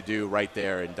stuff to do right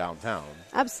there in downtown.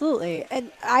 Absolutely.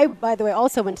 And I, by the way,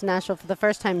 also went to Nashville for the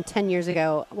first time 10 years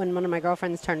ago when one of my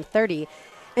girlfriends turned 30.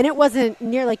 And it wasn't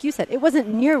near, like you said, it wasn't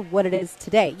near what it is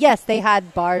today. Yes, they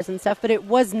had bars and stuff, but it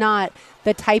was not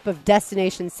the type of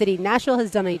destination city. Nashville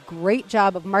has done a great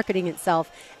job of marketing itself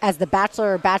as the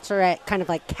bachelor or bachelorette kind of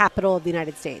like capital of the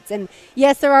United States. And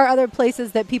yes, there are other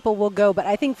places that people will go, but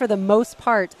I think for the most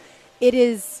part, it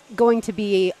is going to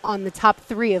be on the top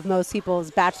 3 of most people's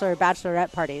bachelor or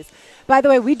bachelorette parties. By the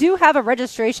way, we do have a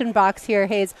registration box here,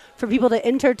 Hayes, for people to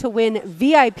enter to win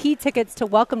VIP tickets to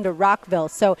Welcome to Rockville.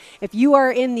 So if you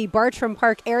are in the Bartram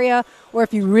Park area, or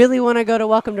if you really want to go to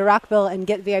Welcome to Rockville and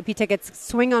get VIP tickets,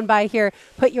 swing on by here,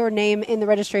 put your name in the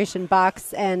registration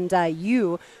box, and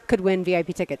you could win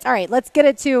VIP tickets. All right, let's get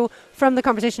it from the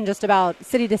conversation just about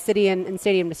city to city and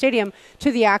stadium to stadium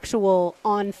to the actual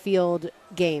on-field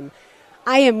game.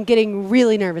 I am getting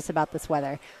really nervous about this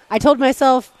weather. I told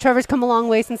myself, Trevor's come a long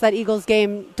way since that Eagles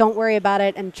game. Don't worry about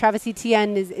it. And Travis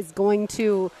Etienne is going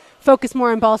to focus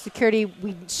more on ball security.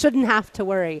 We shouldn't have to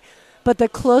worry. But the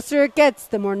closer it gets,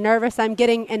 the more nervous I'm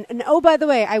getting. And oh, by the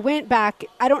way, I went back.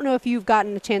 I don't know if you've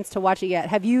gotten a chance to watch it yet.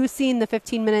 Have you seen the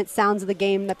 15-minute sounds of the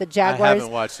game that the Jaguars? I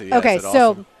haven't watched it yet. Okay, Is it so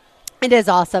awesome? It is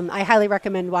awesome. I highly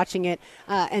recommend watching it.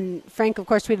 And Frank, of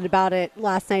course, tweeted about it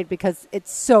last night because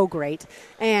it's so great.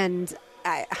 And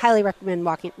I highly recommend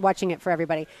watching it for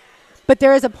everybody. But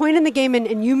there is a point in the game,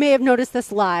 and you may have noticed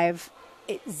this live,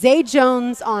 Zay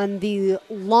Jones on the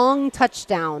long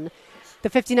touchdown, the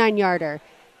 59-yarder.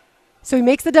 So he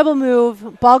makes the double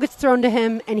move, ball gets thrown to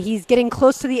him, and he's getting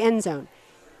close to the end zone.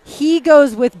 He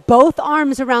goes with both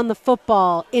arms around the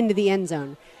football into the end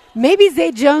zone. Maybe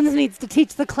Zay Jones needs to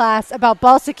teach the class about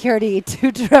ball security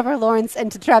to Trevor Lawrence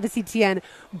and to Travis Etienne.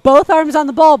 Both arms on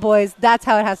the ball, boys. That's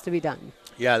how it has to be done.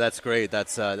 Yeah, that's great.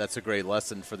 That's a great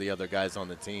lesson for the other guys on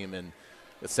the team, and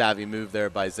a savvy move there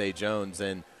by Zay Jones.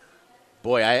 And,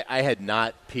 boy, I had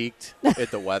not peeked at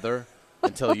the weather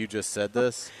until you just said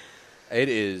this. It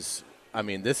is,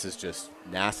 this is just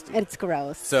nasty. It's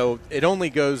gross. So it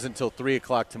only goes until 3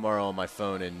 o'clock tomorrow on my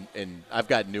phone, and I've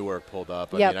got Newark pulled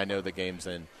up. I know the game's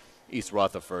in East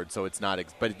Rutherford, so it's not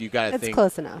but you got to think. It's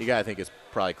close enough. You got to think it's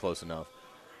probably close enough.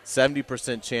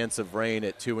 70% chance of rain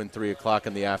at 2 and 3 o'clock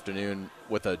in the afternoon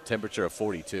with a temperature of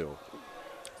 42.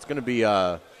 It's going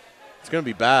to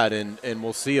be bad, and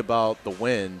we'll see about the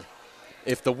wind.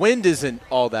 If the wind isn't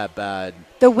all that bad,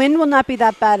 the wind will not be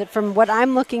that bad from what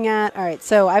I'm looking at. All right,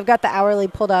 so I've got the hourly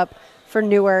pulled up for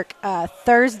Newark.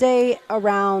 Thursday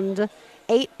around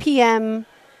 8 p.m.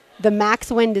 The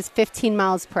max wind is 15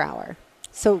 miles per hour.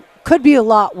 So could be a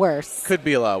lot worse. Could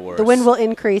be a lot worse. The wind will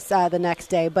increase the next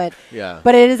day, but yeah.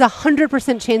 But it is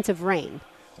 100% chance of rain.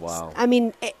 Wow.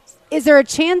 Is there a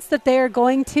chance that they are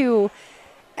going to?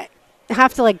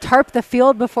 have to tarp the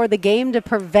field before the game to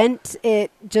prevent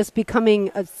it just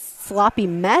becoming a sloppy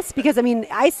mess? Because,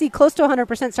 I see close to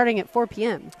 100% starting at 4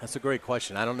 p.m. That's a great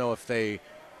question. I don't know if they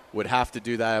would have to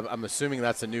do that. I'm assuming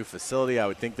that's a new facility. I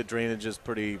would think the drainage is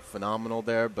pretty phenomenal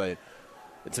there, but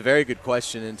it's a very good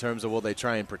question in terms of will they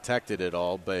try and protect it at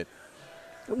all. But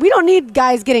we don't need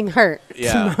guys getting hurt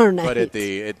tomorrow night.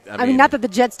 But not that the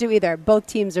Jets do either. Both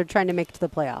teams are trying to make it to the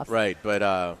playoffs. Right,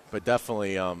 but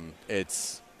definitely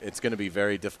it's going to be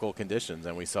very difficult conditions,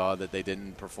 and we saw that they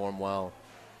didn't perform well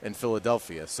in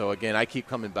Philadelphia. So, again, I keep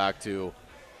coming back to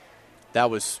that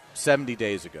was 70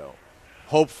 days ago.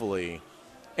 Hopefully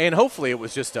it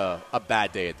was just a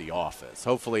bad day at the office.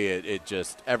 Hopefully it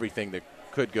just everything that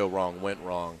could go wrong went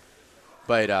wrong.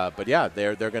 But yeah,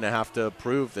 they're going to have to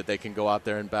prove that they can go out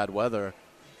there in bad weather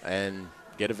and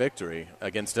get a victory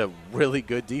against a really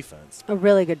good defense. A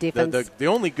really good defense. The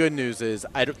only good news is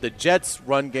the Jets'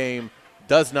 run game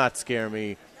does not scare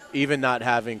me, even not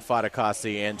having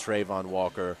Fatukasi and Trayvon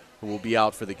Walker, who will be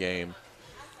out for the game.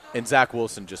 And Zach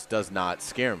Wilson just does not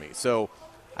scare me. So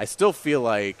I still feel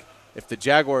like if the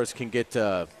Jaguars can get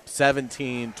to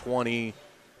 17, 20,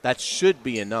 that should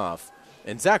be enough.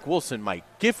 And Zach Wilson might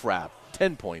gift wrap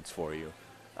 10 points for you.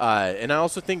 And I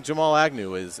also think Jamal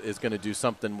Agnew is going to do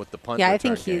something with the punt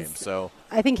return game. So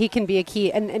I think he can be a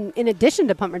key. And in addition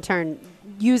to punt return,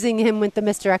 using him with the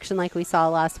misdirection like we saw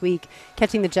last week,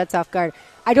 catching the Jets off guard.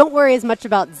 I don't worry as much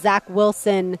about Zach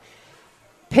Wilson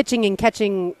pitching and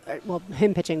catching, well,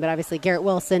 him pitching, but obviously Garrett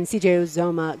Wilson, CJ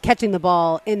Uzomah catching the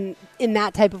ball in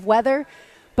that type of weather.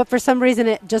 But for some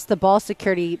reason, the ball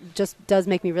security just does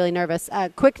make me really nervous.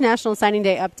 Quick National Signing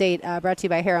Day update brought to you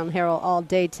by Harrell & Harrell all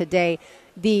day today.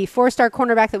 The 4-star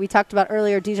cornerback that we talked about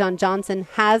earlier, Dijon Johnson,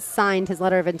 has signed his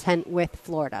letter of intent with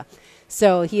Florida.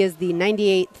 So he is the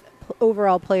 98th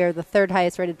overall player, the third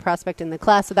highest rated prospect in the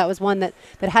class. So that was one that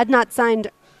had not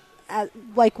signed as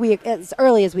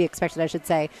early as we expected, I should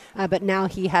say. But now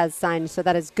he has signed. So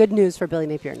that is good news for Billy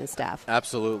Napier and his staff.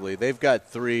 Absolutely. They've got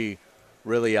 3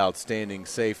 really outstanding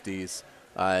safeties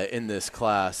in this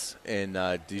class, and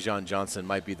Dijon Johnson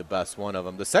might be the best one of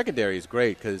them. The secondary is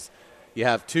great because you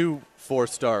have 2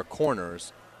 4-star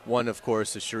corners. One, of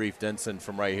course, is Sharif Denson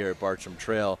from right here at Bartram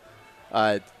Trail.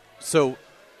 So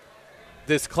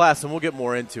this class, and we'll get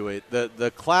more into it,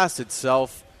 the class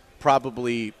itself,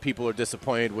 probably people are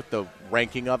disappointed with the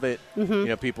ranking of it.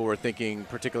 Mm-hmm. People were thinking,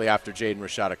 particularly after Jaden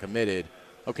Rashada committed,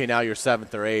 okay, now you're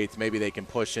 7th or 8th, maybe they can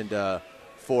push into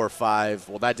 4 or 5.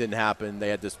 Well, that didn't happen. They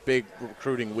had this big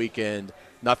recruiting weekend.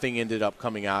 Nothing ended up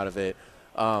coming out of it.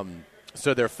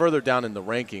 So they're further down in the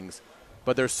rankings.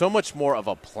 But there's so much more of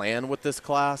a plan with this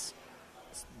class.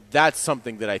 That's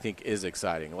something that I think is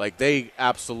exciting. They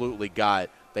absolutely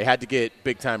they had to get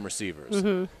big-time receivers.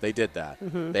 Mm-hmm. They did that.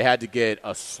 Mm-hmm. They had to get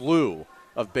a slew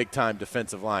of big-time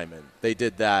defensive linemen. They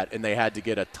did that. And they had to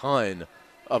get a ton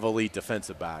of elite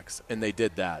defensive backs. And they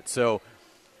did that. So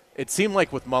it seemed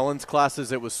like with Mullen's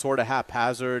classes, it was sort of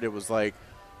haphazard. It was like,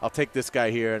 I'll take this guy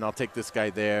here and I'll take this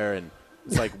guy there. And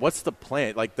it's like, what's the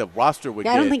plan? The roster would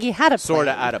I don't think he had a plan. Sort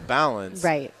of out of balance.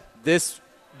 Right. This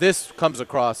comes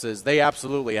across as they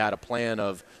absolutely had a plan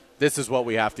of this is what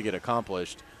we have to get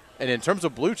accomplished. And in terms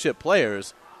of blue-chip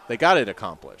players, they got it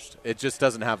accomplished. It just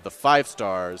doesn't have the 5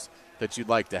 stars that you'd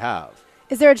like to have.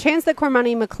 Is there a chance that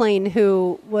Cormani McClain,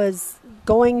 who was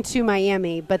going to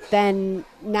Miami, but then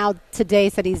now today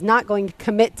said he's not going to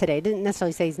commit today, didn't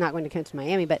necessarily say he's not going to commit to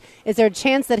Miami, but is there a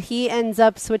chance that he ends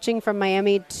up switching from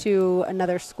Miami to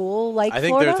another school like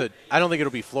Florida? I don't think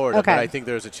it'll be Florida, okay. But I think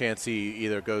there's a chance he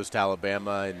either goes to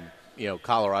Alabama and,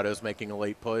 Colorado's making a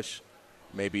late push.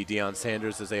 Maybe Deion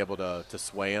Sanders is able to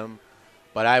sway him.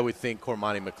 But I would think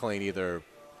Cormani McClain either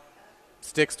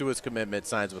sticks to his commitment,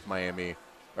 signs with Miami,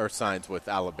 or signs with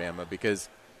Alabama because,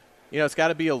 it's got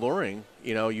to be alluring.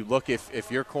 You look if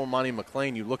you're Cormani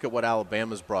McClain, you look at what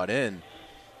Alabama's brought in.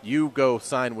 You go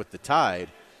sign with the Tide.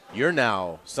 You're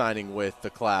now signing with the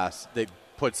class that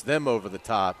puts them over the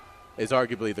top is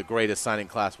arguably the greatest signing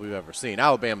class we've ever seen.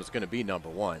 Alabama's going to be number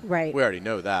 1. Right. We already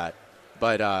know that.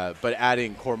 But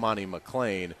adding Cormani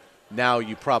McClain, now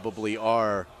you probably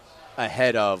are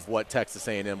ahead of what Texas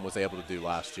A&M was able to do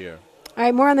last year. All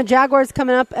right, more on the Jaguars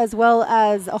coming up, as well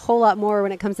as a whole lot more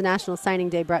when it comes to National Signing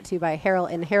Day, brought to you by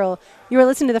Harrell & Harrell. You are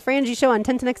listening to The Frangie Show on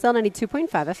 1010XL 92.5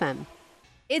 FM.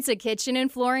 It's a Kitchen and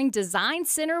Flooring Design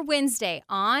Center Wednesday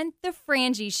on The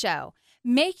Frangie Show.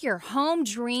 Make your home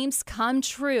dreams come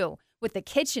true with the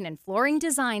Kitchen and Flooring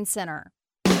Design Center.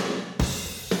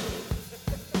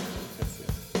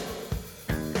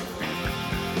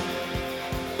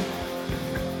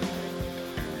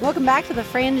 Welcome back to the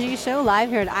Frangie Show, live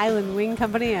here at Island Wing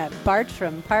Company at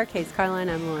Bartram Park. Hayes Carline,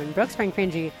 I'm Lauren Brooks. Frank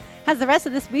Frangie has the rest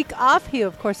of this week off. He,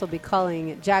 of course, will be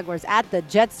calling Jaguars at the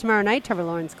Jets tomorrow night. Trevor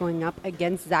Lawrence going up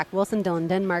against Zach Wilson. Dylan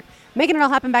Denmark making it all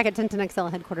happen back at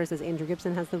 1010XL headquarters as Andrew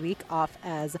Gibson has the week off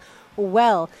as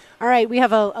well. All right, we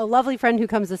have a lovely friend who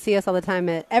comes to see us all the time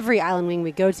at every Island Wing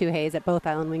we go to, Hayes, at both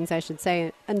Island Wings, I should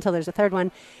say, until there's a third one.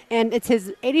 And it's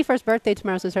his 81st birthday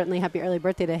tomorrow, so certainly happy early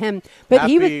birthday to him. But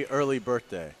happy early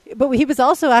birthday. But he was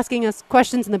also asking us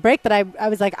questions in the break that I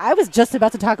was like, I was just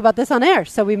about to talk about this on air,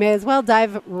 so we may as well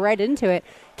dive right into it.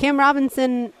 Cam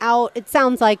Robinson out, it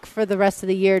sounds like, for the rest of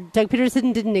the year. Doug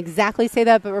Peterson didn't exactly say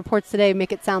that, but reports today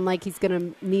make it sound like he's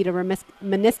going to need a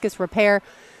meniscus repair.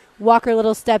 Walker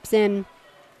Little steps in.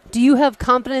 Do you have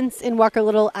confidence in Walker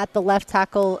Little at the left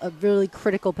tackle, a really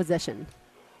critical position?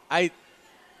 I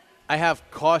have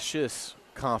cautious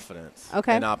confidence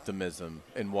and optimism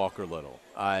in Walker Little.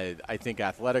 I think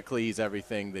athletically he's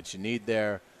everything that you need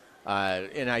there.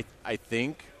 And I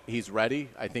think he's ready.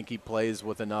 I think he plays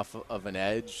with enough of an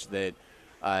edge that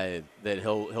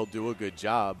he'll do a good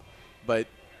job. But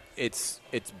it's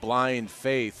blind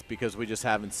faith because we just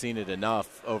haven't seen it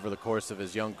enough over the course of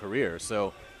his young career.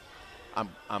 So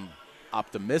I'm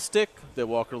optimistic that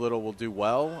Walker Little will do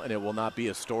well and it will not be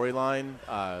a storyline,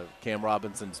 Cam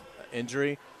Robinson's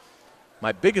injury.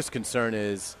 My biggest concern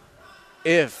is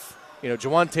if,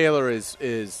 Jawan Taylor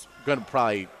is going to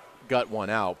probably gut one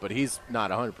out, but he's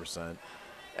not 100%.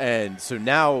 And so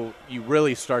now you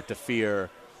really start to fear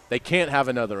they can't have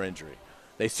another injury.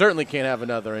 They certainly can't have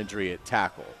another injury at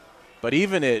tackle. But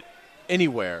even at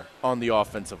anywhere on the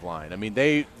offensive line, I mean,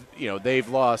 they've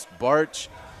lost Barch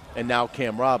and now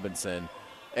Cam Robinson.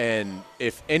 And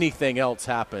if anything else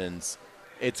happens,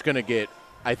 it's going to get,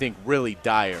 I think, really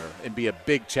dire and be a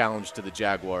big challenge to the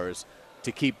Jaguars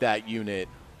to keep that unit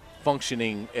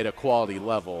functioning at a quality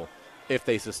level if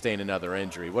they sustain another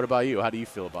injury. What about you? How do you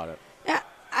feel about it? Yeah,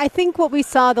 I think what we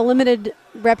saw, the limited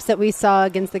reps that we saw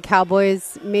against the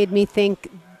Cowboys, made me think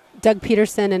Doug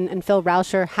Peterson and Phil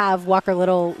Rauscher have Walker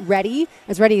Little ready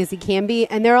as he can be.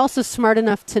 And they're also smart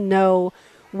enough to know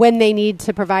when they need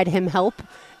to provide him help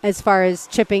as far as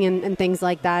chipping and things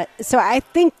like that. So I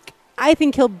think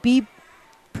he'll be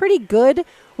pretty good.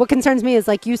 What concerns me is,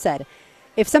 like you said,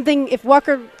 if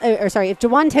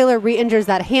Jawan Taylor re-injures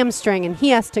that hamstring and he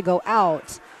has to go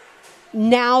out,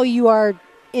 now you are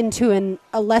into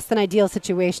a less than ideal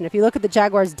situation. If you look at the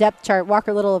Jaguars depth chart,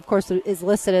 Walker Little, of course, is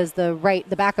listed as the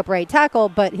backup right tackle,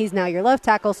 but he's now your left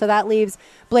tackle. So that leaves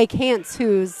Blake Hance,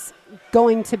 who's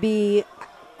going to be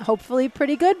hopefully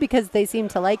pretty good because they seem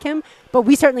to like him. But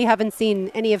we certainly haven't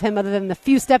seen any of him other than the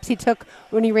few steps he took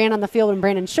when he ran on the field when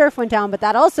Brandon Scherf went down. But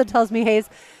that also tells me, Hayes,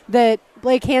 that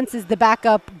Blake Hance is the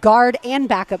backup guard and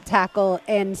backup tackle.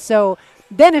 And so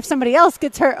then if somebody else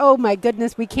gets hurt, oh my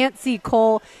goodness, we can't see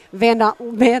Cole Van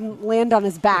land on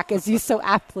his back, as you so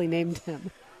aptly named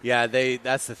him. Yeah,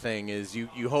 that's the thing is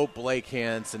you hope Blake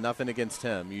Hance, and nothing against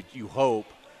him, you hope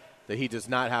that he does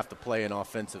not have to play an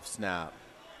offensive snap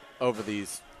over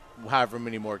these however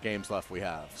many more games left we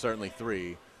have. Certainly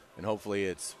 3, and hopefully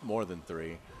it's more than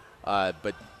 3.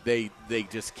 But they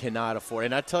just cannot afford.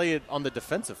 And I tell you, on the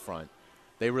defensive front,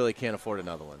 they really can't afford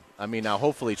another one. I mean, now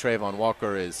hopefully Trayvon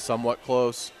Walker is somewhat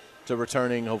close to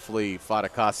returning. Hopefully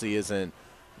Fatukasi isn't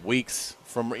weeks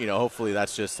from, hopefully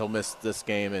that's just he'll miss this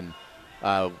game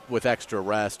and with extra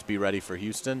rest be ready for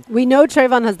Houston. We know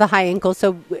Trayvon has the high ankle,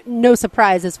 so no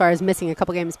surprise as far as missing a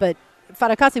couple games. But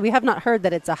Fatukasi, we have not heard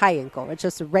that it's a high ankle. It's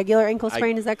just a regular ankle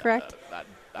sprain. Is that correct?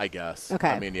 I guess. Okay.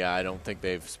 I mean, yeah, I don't think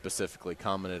they've specifically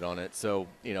commented on it. So,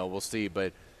 we'll see.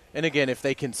 But, and again, if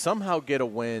they can somehow get a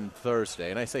win Thursday,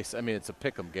 and it's a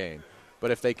pick'em game,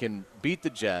 but if they can beat the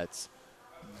Jets,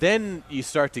 then you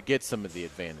start to get some of the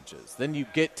advantages. Then you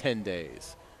get 10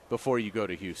 days before you go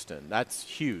to Houston. That's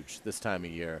huge this time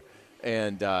of year.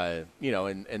 And,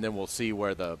 and then we'll see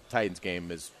where the Titans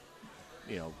game is,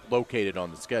 located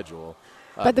on the schedule.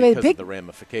 But because of the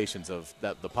ramifications of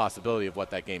the possibility of what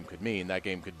that game could mean. That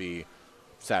game could be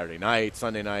Saturday night,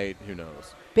 Sunday night, who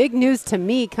knows. Big news to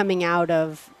me coming out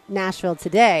of Nashville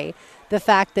today, the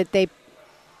fact that they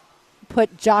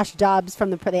put Josh Dobbs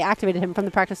they activated him from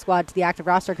the practice squad to the active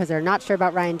roster because they're not sure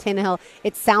about Ryan Tannehill.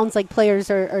 It sounds like players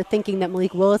are thinking that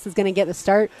Malik Willis is going to get the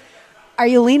start. Are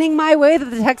you leaning my way that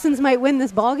the Texans might win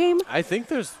this ball game? I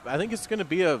think it's going to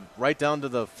be a right down to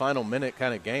the final minute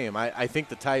kind of game. I think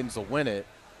the Titans will win it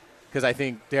because I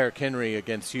think Derrick Henry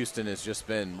against Houston has just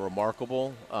been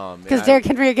remarkable. Because Derrick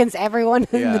Henry against everyone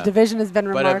in the division has been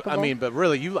remarkable. But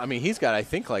really, he's got I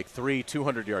think like 3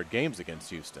 200-yard games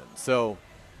against Houston. So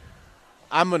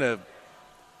I'm going to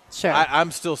Sure.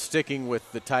 I'm still sticking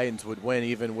with the Titans would win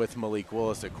even with Malik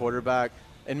Willis at quarterback.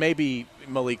 And maybe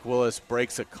Malik Willis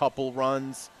breaks a couple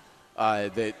runs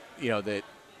that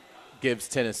gives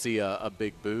Tennessee a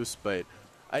big boost. But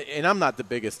I'm not the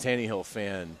biggest Tannehill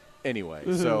fan anyway.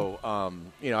 Mm-hmm. So,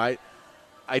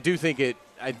 I do think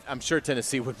I'm sure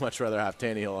Tennessee would much rather have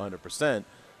Tannehill 100%.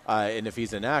 And if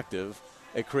he's inactive,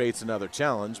 it creates another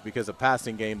challenge because a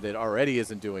passing game that already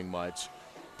isn't doing much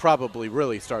probably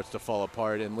really starts to fall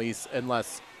apart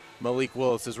unless Malik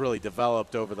Willis has really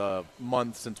developed over the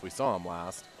month since we saw him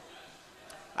last.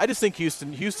 I just think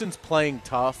Houston's playing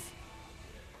tough,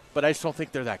 but I just don't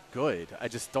think they're that good. I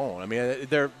just don't.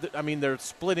 I mean, they're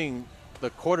splitting the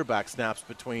quarterback snaps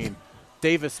between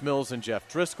Davis Mills and Jeff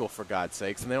Driscoll, for God's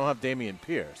sakes, and they don't have Dameon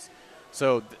Pierce.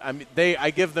 So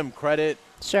I give them credit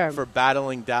for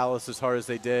battling Dallas as hard as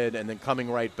they did and then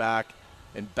coming right back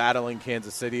and battling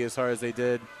Kansas City as hard as they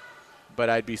did. But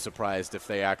I'd be surprised if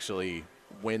they actually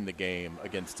win the game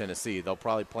against Tennessee. They'll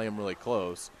probably play them really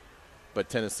close, but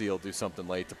Tennessee will do something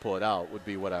late to pull it out would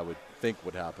be what I would think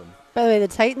would happen. By the way, the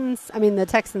Texans,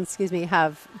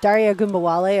 have Daria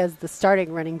Gumbawale as the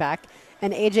starting running back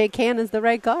and A.J. Cann as the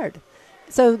right guard.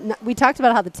 So we talked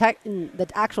about how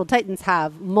the actual Titans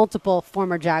have multiple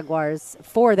former Jaguars,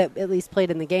 4 that at least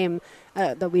played in the game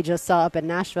that we just saw up in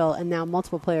Nashville, and now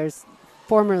multiple players,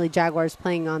 formerly Jaguars,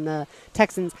 playing on the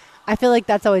Texans. I feel like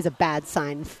that's always a bad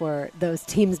sign for those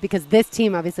teams because this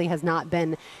team obviously has not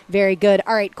been very good.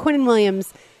 All right, Quinnen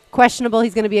Williams, questionable.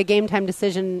 He's going to be a game-time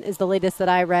decision is the latest that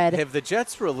I read. Have the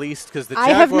Jets released, because the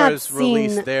Jaguars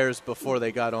released theirs before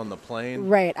they got on the plane?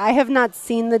 Right. I have not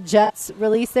seen the Jets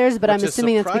release theirs, but I'm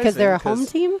assuming it's because they're a home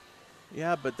team?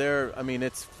 Yeah, but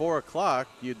it's 4 o'clock.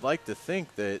 You'd like to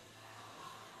think that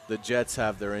the Jets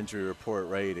have their injury report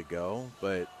ready to go,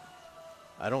 but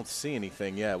I don't see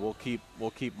anything yet. We'll keep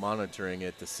monitoring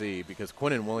it to see because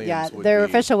Quinnen Williams. Yeah, their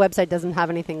official website doesn't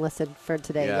have anything listed for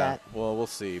today yet. Well, we'll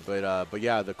see. But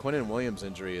yeah, the Quinnen Williams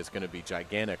injury is going to be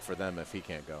gigantic for them if he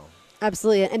can't go.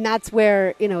 Absolutely, and that's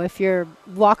where if you're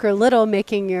Walker Little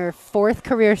making your 4th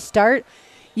career start,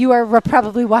 you are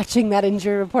probably watching that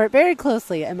injury report very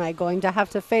closely. Am I going to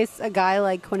have to face a guy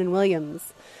like Quinnen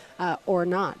Williams or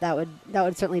not? That would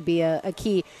certainly be a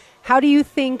key. How do you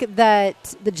think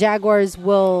that the Jaguars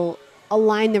will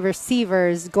align the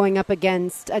receivers going up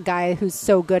against a guy who's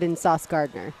so good in Sauce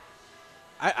Gardner?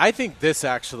 I think this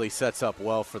actually sets up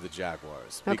well for the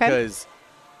Jaguars because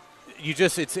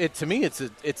to me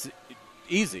it's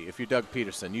easy if you're Doug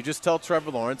Peterson. You just tell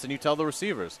Trevor Lawrence and you tell the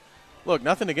receivers, look,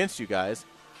 nothing against you guys,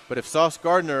 but if Sauce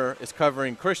Gardner is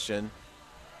covering Christian,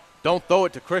 don't throw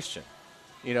it to Christian.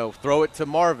 Throw it to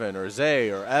Marvin or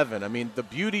Zay or Evan. I mean, the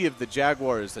beauty of the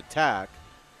Jaguars' attack,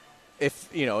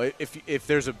 if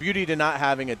there's a beauty to not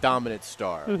having a dominant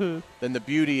star, then the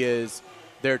beauty is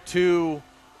their 2,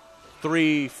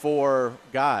 3, 4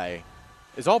 guy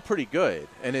is all pretty good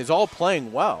and is all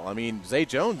playing well. I mean, Zay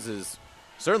Jones has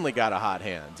certainly got a hot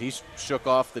hand. He shook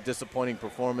off the disappointing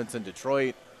performance in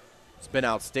Detroit. It's been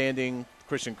outstanding.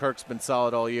 Christian Kirk's been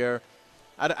solid all year.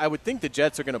 I would think the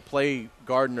Jets are going to play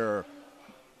Gardner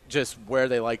just where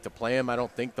they like to play him. I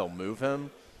don't think they'll move him.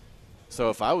 So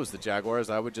if I was the Jaguars,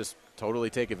 I would just totally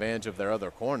take advantage of their other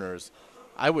corners.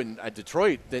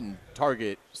 Detroit didn't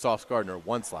target Sauce Gardner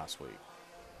once last week.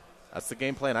 That's the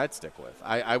game plan I'd stick with.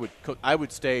 I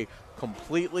would stay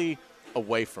completely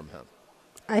away from him.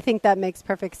 I think that makes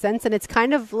perfect sense, and it's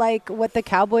kind of like what the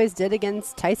Cowboys did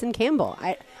against Tyson Campbell.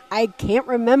 I can't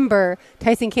remember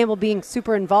Tyson Campbell being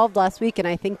super involved last week, and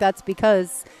I think that's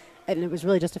because – and it was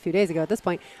really just a few days ago at this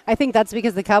point, I think that's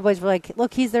because the Cowboys were like,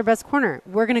 look, he's their best corner.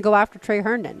 We're going to go after Trey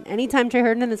Herndon. Anytime Trey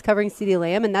Herndon is covering CeeDee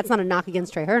Lamb, and that's not a knock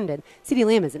against Trey Herndon, CeeDee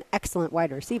Lamb is an excellent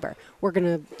wide receiver. We're going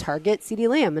to target CeeDee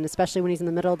Lamb, and especially when he's in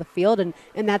the middle of the field, and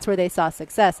that's where they saw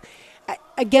success.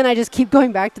 Again, I just keep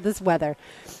going back to this weather.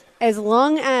 As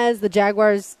long as the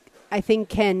Jaguars, I think,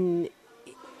 can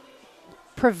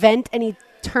prevent any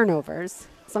turnovers,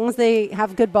 as long as they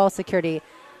have good ball security,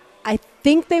 I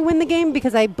think they win the game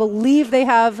because I believe they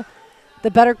have they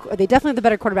definitely have the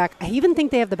better quarterback. I even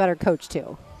think they have the better coach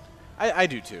too. I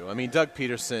do too. I mean, Doug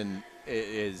Peterson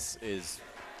is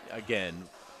again,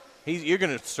 you're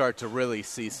going to start to really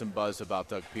see some buzz about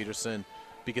Doug Peterson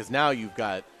because now you've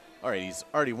got, all right, he's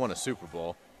already won a Super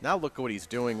Bowl. Now look at what he's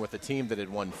doing with a team that had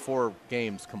won 4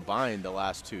 games combined the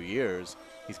last 2 years.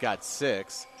 He's got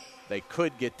 6. They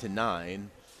could get to 9.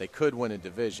 They could win a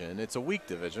division. It's a weak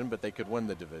division, but they could win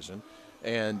the division.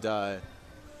 And, I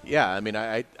mean,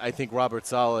 I think Robert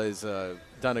Saleh has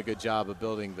done a good job of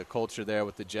building the culture there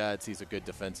with the Jets. He's a good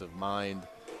defensive mind.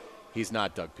 He's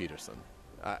not Doug Peterson,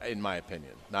 in my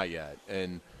opinion, not yet.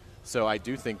 And So I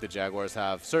do think the Jaguars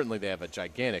certainly they have a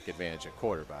gigantic advantage at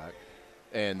quarterback,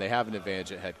 and they have an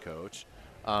advantage at head coach.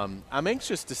 I'm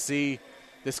anxious to see.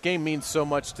 This game means so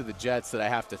much to the Jets that I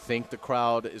have to think the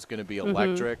crowd is going to be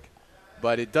electric.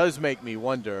 But it does make me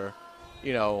wonder,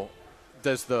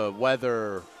 does the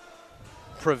weather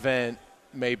prevent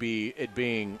maybe it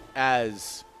being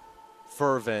as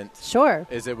fervent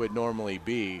as it would normally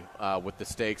be with the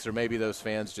stakes? Or maybe those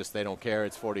fans they don't care.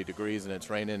 It's 40 degrees and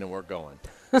it's raining and we're going.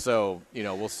 So,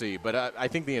 we'll see. But I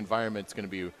think the environment's going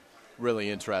to be really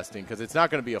interesting because it's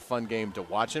not going to be a fun game to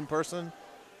watch in person.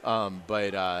 So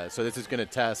this is going to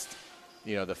test,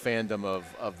 the fandom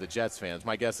of the Jets fans.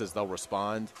 My guess is they'll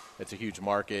respond. It's a huge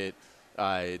market.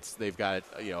 They've got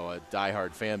a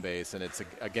diehard fan base, and they're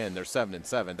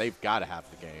 7-7. They've got to have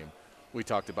the game. We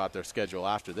talked about their schedule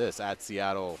after this: at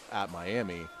Seattle, at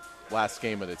Miami, last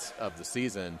game of the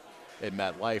season at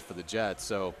MetLife for the Jets.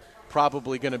 So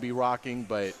probably going to be rocking,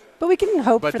 but we can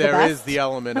hope. But for the best. There is the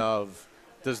element of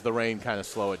does the rain kind of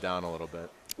slow it down a little bit?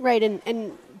 Right,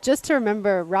 and just to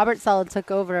remember, Robert Saleh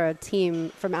took over a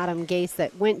team from Adam Gase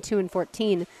that went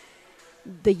 2-14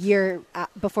 the year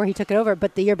before he took it over.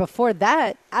 But the year before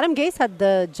that, Adam Gase had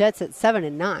the Jets at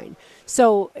 7-9.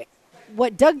 So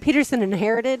what Doug Peterson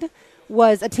inherited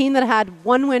was a team that had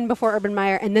one win before Urban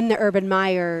Meyer, and then the Urban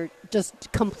Meyer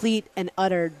just complete and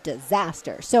utter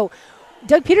disaster. So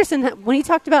Doug Peterson, when he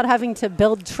talked about having to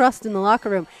build trust in the locker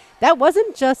room, that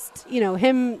wasn't just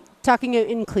him talking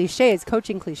in cliches,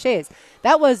 coaching cliches.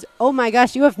 That was, oh my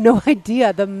gosh, you have no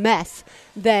idea the mess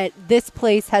that this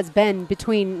place has been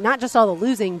between not just all the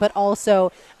losing, but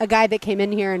also a guy that came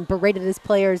in here and berated his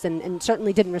players and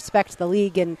certainly didn't respect the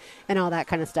league and all that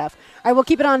kind of stuff. All right, we'll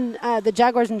keep it on the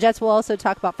Jaguars and Jets. We'll also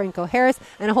talk about Franco Harris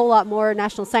and a whole lot more.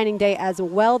 National Signing Day as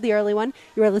well, the early one.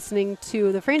 You are listening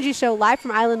to The Frangie Show live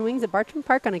from Island Wings at Bartram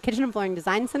Park on a Kitchen and Flooring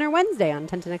Design Center Wednesday on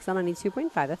 1010XL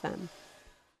 92.5 FM.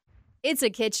 It's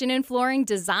a Kitchen and Flooring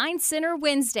Design Center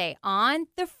Wednesday on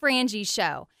The Frangie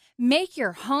Show. Make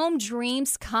your home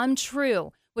dreams come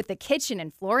true with the Kitchen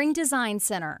and Flooring Design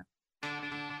Center.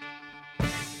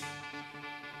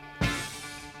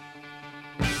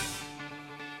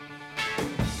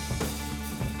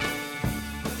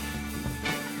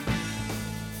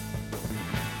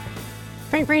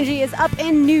 Frank Frangie is up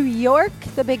in New York,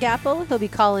 the Big Apple. He'll be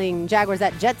calling Jaguars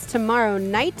at Jets tomorrow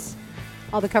night.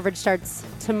 All the coverage starts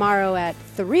tomorrow at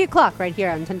 3 o'clock right here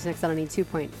on 1010XL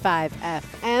 92.5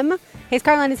 FM. Hayes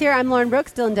Carline is here. I'm Lauren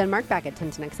Brooks, still in Denmark, back at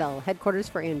 1010XL headquarters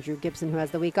for Andrew Gibson, who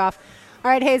has the week off.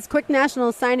 All right, Hayes, quick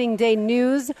National Signing Day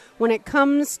news. When it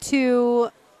comes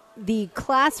to the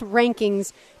class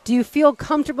rankings, do you feel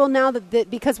comfortable now that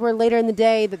because we're later in the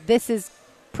day, that this is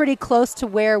pretty close to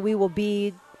where we will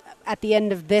be at the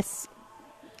end of this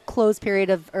closed period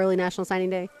of early National Signing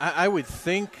Day? I would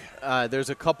think there's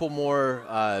a couple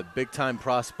more big-time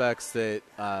prospects that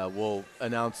we'll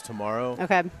announce tomorrow.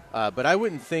 Okay. But I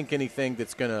wouldn't think anything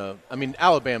that's going to – I mean,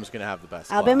 Alabama's going to have the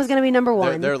best Alabama's going to be number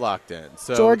one. They're locked in.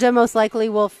 So Georgia most likely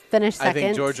will finish second. I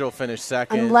think Georgia will finish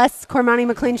second. Unless Cormani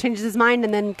McLean changes his mind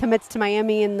and then commits to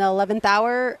Miami in the 11th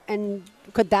hour. And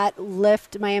could that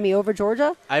lift Miami over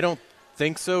Georgia? I don't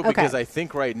think so because I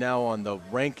think right now on the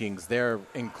rankings they're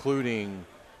including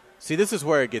 – see, this is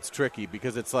where it gets tricky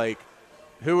because it's like,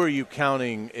 who are you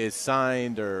counting is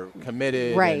signed or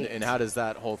committed, right? And how does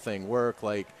that whole thing work?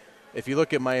 Like, if you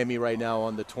look at Miami right now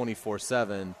on the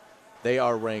 24/7, they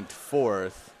are ranked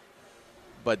 4th,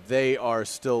 but they are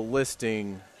still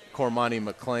listing Cormani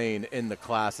McLean in the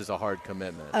class as a hard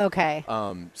commitment. Okay.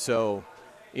 So,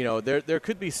 there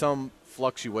could be some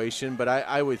fluctuation, but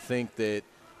I would think that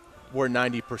we're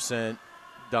 90%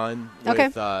 done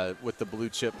with the blue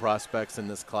chip prospects in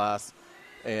this class,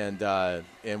 and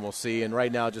we'll see. And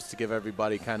right now, just to give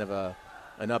everybody kind of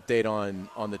an update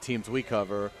on the teams we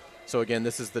cover. So again,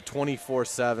 this is the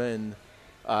 24/7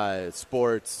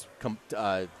 sports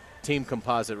team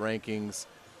composite rankings.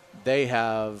 They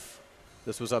have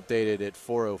this was updated at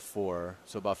 4:04,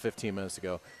 so about 15 minutes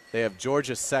ago. They have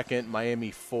Georgia 2nd,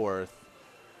 Miami 4th,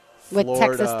 with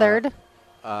Florida, Texas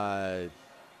 3rd.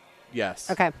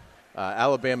 Yes. Okay.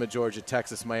 Alabama, Georgia,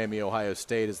 Texas, Miami, Ohio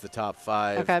State is the top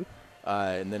 5. Okay.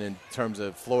 And then in terms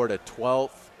of Florida,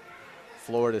 12th,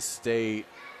 Florida State,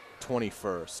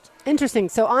 21st. Interesting.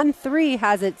 So on 3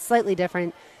 has it slightly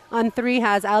different. On 3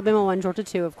 has Alabama 1, Georgia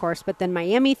 2, of course, but then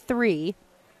Miami 3,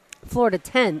 Florida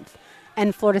 10th,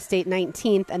 and Florida State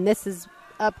 19th, and this is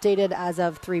updated as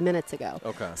of 3 minutes ago.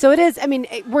 Okay. So it is, I mean,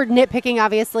 we're nitpicking,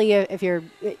 obviously, if you're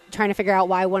trying to figure out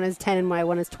why one is 10 and why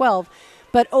one is 12.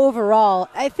 But overall,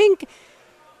 I think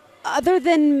other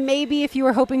than maybe if you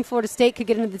were hoping Florida State could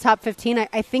get into the top 15,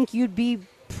 I think you'd be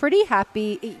pretty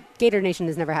happy. Gator Nation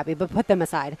is never happy, but put them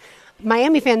aside.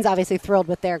 Miami fans obviously thrilled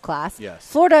with their class. Yes.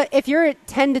 Florida, if you're at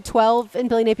 10 to 12 in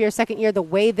Billy Napier's second year, the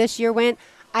way this year went,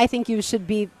 I think you should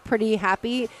be pretty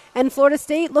happy. And Florida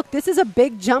State, look, this is a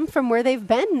big jump from where they've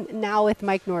been now with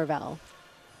Mike Norvell.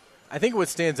 I think what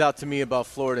stands out to me about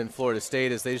Florida and Florida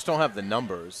State is they just don't have the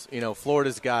numbers. You know,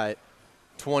 Florida's got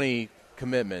 20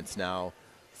 commitments now.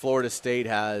 Florida State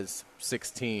has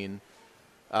 16.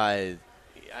 I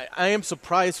am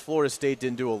surprised Florida State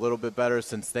didn't do a little bit better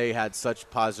since they had such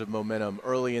positive momentum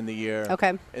early in the year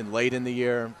and late in the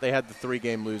year. They had the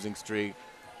 3-game losing streak.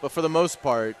 But for the most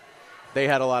part, they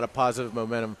had a lot of positive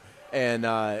momentum. And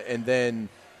then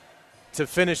to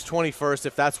finish 21st,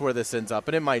 if that's where this ends up,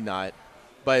 and it might not,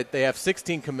 but they have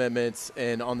 16 commitments,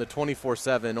 and on the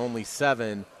 24/7, only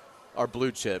 7 are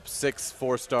blue chips, 6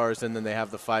 4-stars, and then they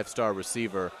have the 5-star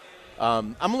receiver.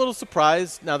 I'm a little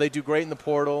surprised. Now, they do great in the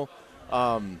portal.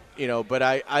 But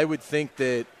I would think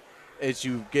that as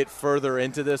you get further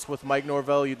into this with Mike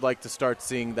Norvell, you'd like to start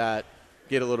seeing that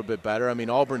get a little bit better. I mean,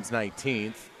 Auburn's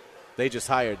 19th. They just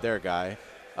hired their guy.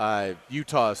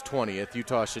 Utah is 20th.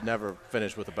 Utah should never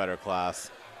finish with a better class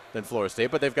than Florida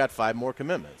State, but they've got 5 more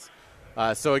commitments.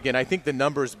 So, again, I think the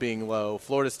numbers being low,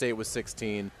 Florida State with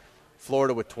 16,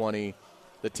 Florida with 20.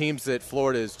 The teams that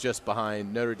Florida is just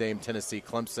behind, Notre Dame, Tennessee,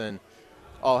 Clemson,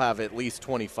 all have at least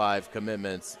 25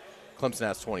 commitments. Clemson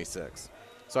has 26.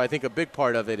 So I think a big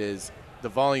part of it is the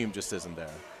volume just isn't there.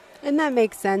 And that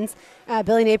makes sense.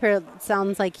 Billy Napier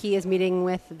sounds like he is meeting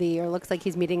with looks like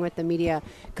he's meeting with the media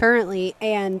currently.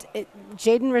 And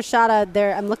Jaden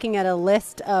Rashada, I'm looking at a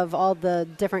list of all the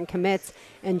different commits,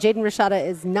 and Jaden Rashada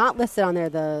is not listed on there,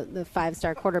 the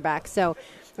 5-star quarterback,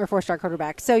 or 4-star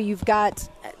quarterback. So you've got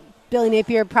Billy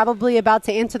Napier probably about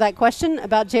to answer that question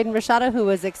about Jaden Rashada, who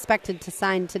was expected to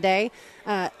sign today.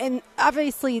 And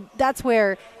obviously that's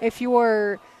where, if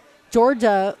you're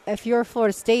Georgia, if you're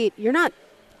Florida State, you're not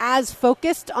as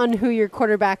focused on who your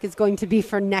quarterback is going to be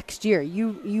for next year.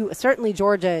 You certainly,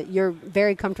 Georgia, you're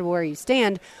very comfortable where you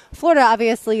stand. Florida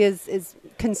obviously is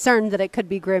concerned that it could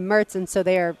be Graham Mertz, and so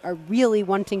they are really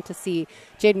wanting to see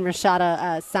Jaden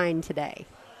Rashada sign today.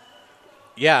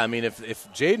 Yeah, I mean, if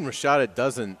Jaden Rashada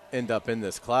doesn't end up in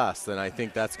this class, then I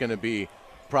think that's going to be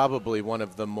probably one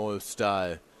of the most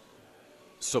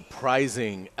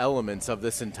surprising elements of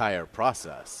this entire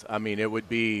process. I mean, it would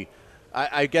be,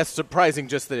 I guess, surprising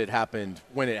just that it happened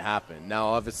when it happened. Now,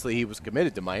 obviously, he was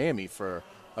committed to Miami for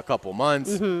a couple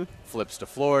months, flips to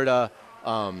Florida,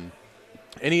 and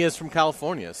he is from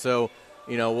California. So,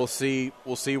 we'll see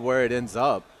where it ends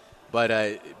up. But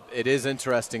it is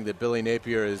interesting that Billy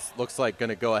Napier looks like going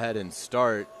to go ahead and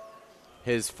start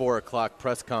his 4 o'clock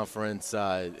press conference.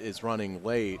 Is running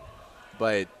late,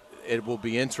 but it will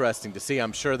be interesting to see.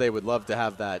 I'm sure they would love to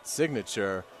have that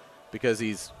signature because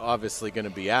he's obviously going to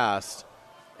be asked,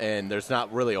 and there's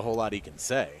not really a whole lot he can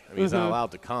say. I mean, he's not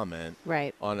allowed to comment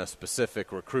on a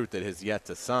specific recruit that has yet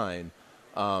to sign.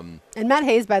 And Matt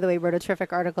Hayes, by the way, wrote a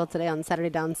terrific article today on Saturday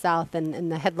Down South, and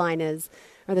the headline is,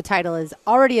 or the title is,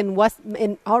 already in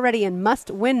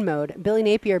must-win mode. Billy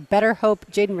Napier better hope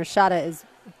Jaden Rashada is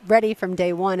ready from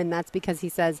day one, and that's because he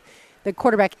says the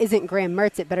quarterback isn't Graham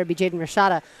Mertz, it better be Jaden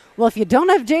Rashada. Well, if you don't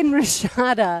have Jaden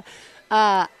Rashada,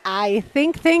 I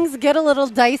think things get a little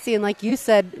dicey, and like you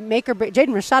said, make or break.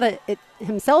 Jaden Rashada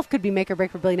himself could be make or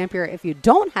break for Billy Napier. If you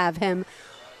don't have him,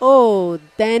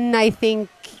 then I think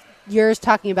you're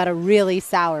talking about a really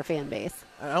sour fan base.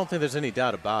 I don't think there's any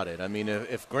doubt about it. I mean,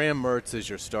 if Graham Mertz is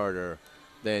your starter,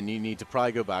 then you need to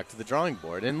probably go back to the drawing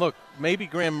board. And look, maybe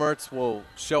Graham Mertz will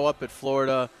show up at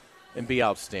Florida and be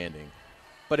outstanding.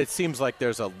 But it seems like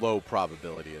there's a low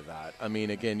probability of that. I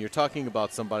mean, again, you're talking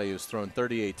about somebody who's thrown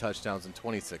 38 touchdowns and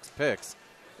 26 picks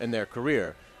in their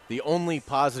career. The only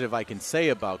positive I can say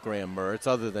about Graham Mertz,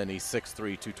 other than he's 6'3",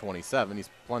 227, he's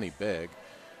plenty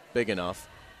big enough,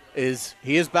 is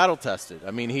he is battle tested.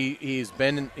 I mean, he's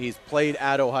played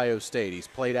at Ohio State, he's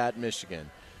played at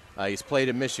Michigan, he's played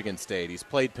at Michigan State, he's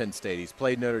played Penn State, he's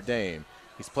played Notre Dame,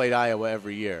 he's played Iowa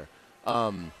every year.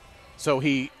 So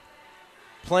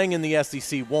playing in the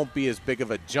SEC won't be as big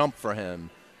of a jump for him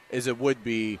as it would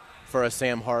be for a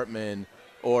Sam Hartman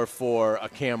or for a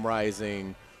Cam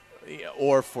Rising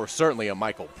or for certainly a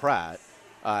Michael Pratt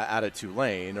out of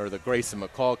Tulane, or the Grayson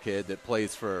McCall kid that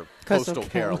plays for Coastal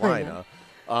Carolina.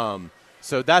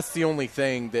 So that's the only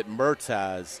thing that Mertz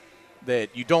has,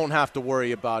 that you don't have to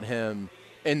worry about him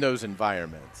in those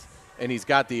environments. And he's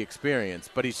got the experience,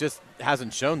 but he just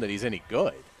hasn't shown that he's any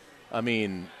good. I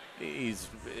mean,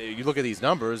 you look at these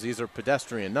numbers, these are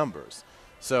pedestrian numbers.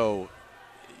 So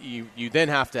you then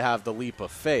have to have the leap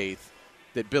of faith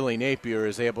that Billy Napier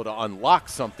is able to unlock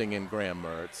something in Graham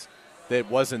Mertz that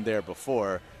wasn't there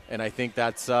before. And I think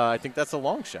that's a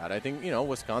long shot. I think,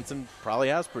 Wisconsin probably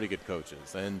has pretty good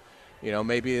coaches. And,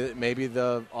 maybe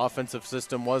the offensive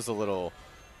system was a little,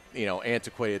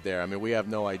 antiquated there. I mean, we have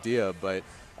no idea. But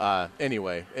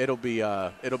anyway, it'll be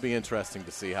interesting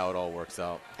to see how it all works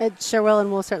out. It sure will,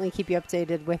 and we'll certainly keep you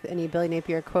updated with any Billy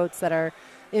Napier quotes that are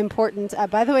important.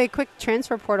 By the way, quick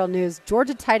transfer portal news.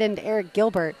 Georgia tight end Eric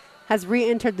Gilbert has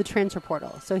re-entered the transfer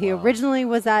portal. So he originally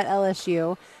was at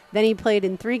LSU. Then he played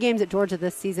in 3 games at Georgia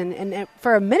this season. And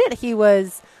for a minute, he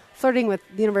was flirting with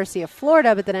the University of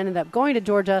Florida, but then ended up going to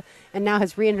Georgia and now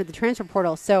has re-entered the transfer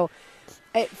portal. So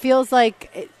it feels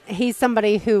like he's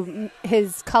somebody who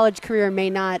his college career may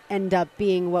not end up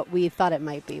being what we thought it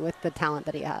might be with the talent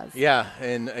that he has. Yeah,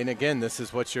 and again, this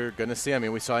is what you're going to see. I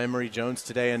mean, we saw Emory Jones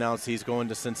today announce he's going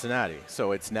to Cincinnati.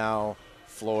 So it's now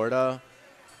Florida,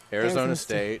 Arizona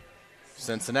State,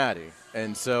 Cincinnati.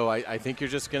 And so I think you're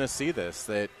just going to see this,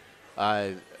 that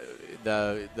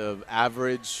the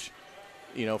average,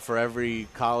 for every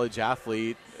college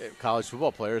athlete, college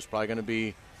football player is probably going to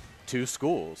be 2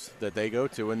 schools that they go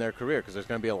to in their career, because there's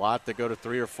going to be a lot that go to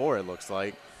 3 or 4, it looks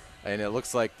like. And it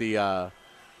looks like the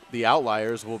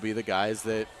outliers will be the guys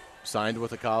that signed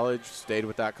with a college, stayed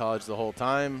with that college the whole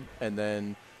time, and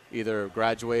then either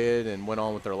graduated and went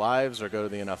on with their lives or go to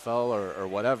the NFL or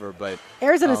whatever. But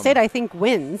Arizona State, I think,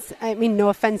 wins. I mean, no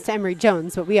offense to Emory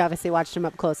Jones, but we obviously watched him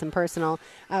up close and personal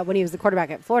when he was the quarterback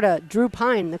at Florida. Drew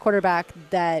Pine, the quarterback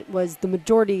that was the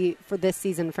majority for this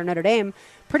season for Notre Dame,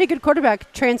 pretty good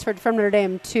quarterback, transferred from Notre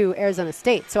Dame to Arizona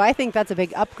State. So I think that's a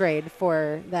big upgrade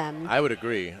for them. I would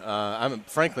agree.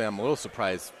 Frankly, I'm a little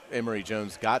surprised Emory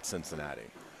Jones got Cincinnati.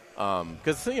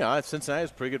 Because, Cincinnati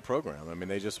is a pretty good program. I mean,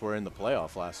 they just were in the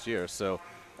playoff last year. So,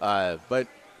 but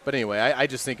anyway, I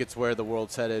just think it's where the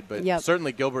world's headed. But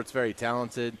certainly Gilbert's very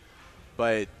talented.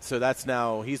 But so that's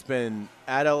now he's been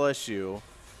at LSU,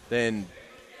 then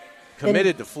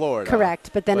committed to Florida. Correct,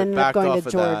 but then ended up going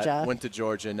to Georgia. Went to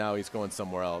Georgia, and now he's going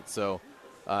somewhere else. So,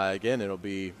 again, it'll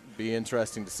be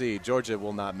interesting to see. Georgia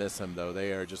will not miss him, though.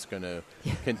 They are just going to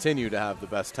continue to have the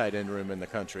best tight end room in the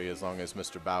country as long as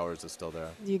Mr. Bowers is still there.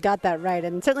 You got that right.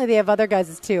 And certainly they have other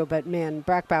guys too, but man,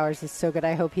 Brock Bowers is so good.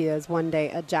 I hope he is one day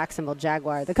a Jacksonville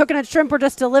Jaguar. The coconut shrimp were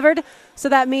just delivered, so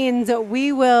that means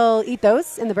we will eat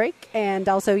those in the break. And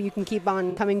also you can keep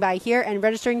on coming by here and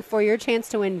registering for your chance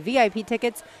to win VIP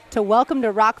tickets to Welcome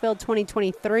to Rockville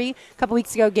 2023. A couple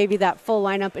weeks ago gave you that full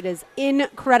lineup. It is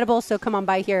incredible, so come on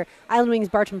by here, Island Wings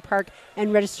Bartram Park,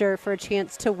 and register for a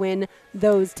chance to win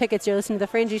those tickets. You're listening to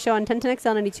The Frangie Show on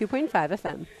 1010XL 92.5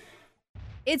 FM.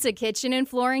 It's a Kitchen and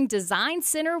Flooring Design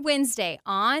Center Wednesday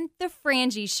on The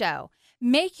Frangie Show.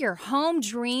 Make your home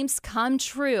dreams come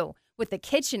true with the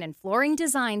Kitchen and Flooring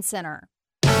Design Center.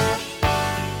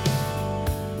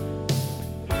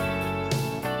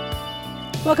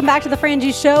 Welcome back to The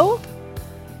Frangie Show.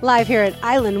 Live here at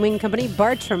Island Wing Company,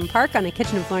 Bartram Park on a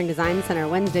Kitchen and Flooring Design Center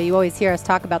Wednesday. You always hear us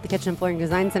talk about the Kitchen and Flooring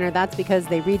Design Center. That's because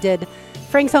they redid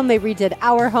Frank's home, they redid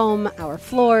our home, our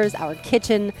floors, our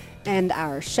kitchen, and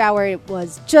our shower. It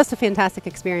was just a fantastic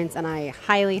experience, and I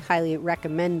highly, highly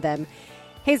recommend them.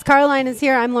 Hayes Carline is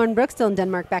here. I'm Lauren Brooks, still in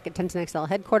Denmark, back at 1010XL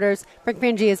headquarters. Frank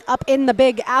Frangie is up in the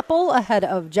Big Apple ahead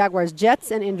of Jaguars Jets,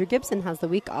 and Andrew Gibson has the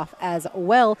week off as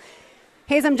well.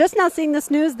 Hayes, I'm just now seeing this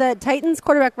news that Titans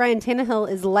quarterback Ryan Tannehill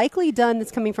is likely done.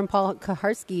 It's coming from Paul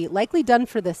Kaharski, likely done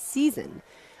for the season.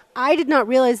 I did not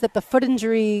realize that the foot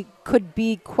injury could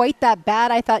be quite that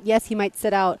bad. I thought, yes, he might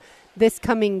sit out this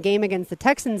coming game against the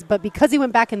Texans, but because he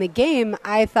went back in the game,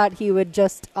 I thought he would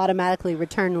just automatically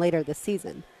return later this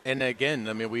season. And again,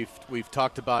 I mean, we've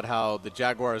talked about how the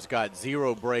Jaguars got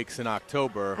 0 breaks in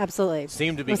October. Absolutely.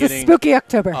 Seemed to be getting a spooky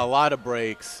October. A lot of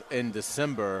breaks in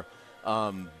December.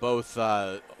 Both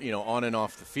on and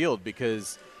off the field,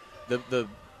 because the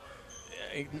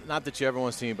not that you ever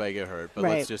want to see anybody get hurt, but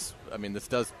right. This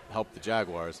does help the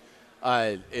Jaguars.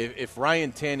 If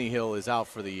Ryan Tannehill is out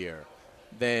for the year,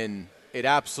 then it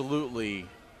absolutely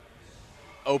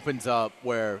opens up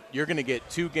where you're going to get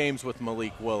 2 games with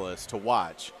Malik Willis to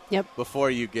watch before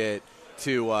you get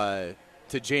to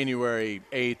January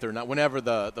 8th or not, whenever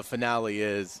the finale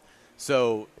is.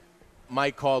 So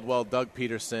Mike Caldwell, Doug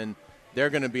Peterson, they're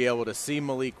going to be able to see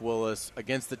Malik Willis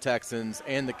against the Texans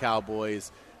and the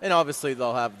Cowboys. And obviously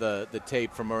they'll have the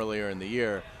tape from earlier in the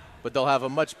year, but they'll have a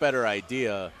much better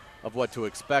idea of what to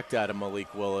expect out of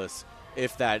Malik Willis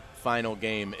if that final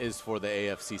game is for the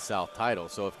AFC South title.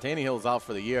 So if Tannehill's out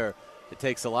for the year, it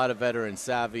takes a lot of veteran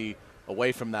savvy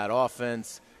away from that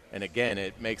offense. And again,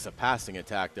 it makes a passing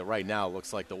attack that right now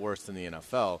looks like the worst in the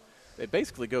NFL. it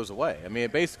basically goes away. I mean,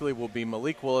 it basically will be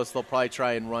Malik Willis. They'll probably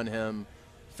try and run him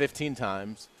 15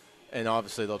 times, and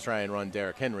obviously they'll try and run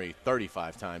Derrick Henry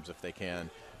 35 times if they can,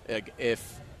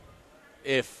 if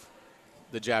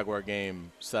the Jaguar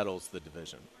game settles the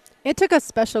division. It took a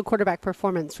special quarterback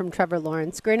performance from Trevor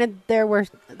Lawrence. Granted, there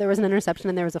was an interception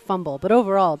and there was a fumble, but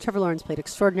overall, Trevor Lawrence played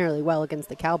extraordinarily well against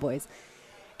the Cowboys.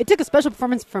 It took a special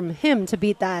performance from him to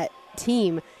beat that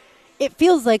team. It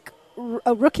feels like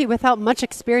a rookie without much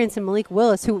experience in Malik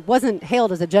Willis, who wasn't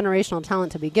hailed as a generational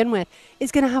talent to begin with,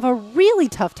 is going to have a really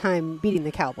tough time beating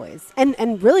the Cowboys.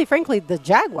 And really, frankly, the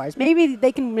Jaguars. Maybe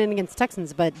they can win against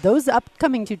Texans, but those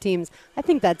upcoming two teams, I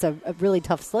think that's a really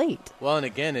tough slate. Well, and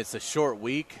again, it's a short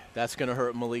week. That's going to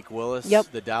hurt Malik Willis. Yep.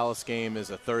 The Dallas game is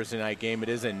a Thursday night game. It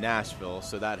is in Nashville,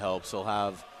 so that helps. He'll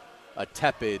have a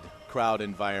tepid crowd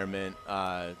environment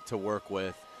to work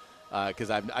with. Because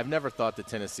I've never thought the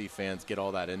Tennessee fans get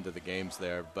all that into the games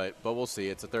there, but we'll see.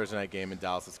 It's a Thursday night game, and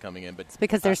Dallas is coming in. But it's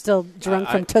because they're still drunk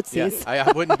from Tootsies. Yeah,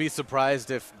 I wouldn't be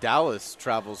surprised if Dallas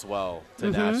travels well to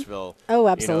Nashville. Oh,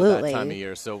 absolutely. That time of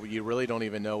year. So you really don't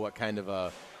even know what kind of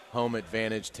a home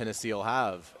advantage Tennessee will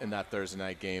have in that Thursday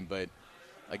night game. But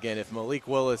again, if Malik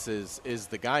Willis is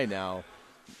the guy now,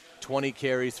 20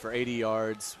 carries for 80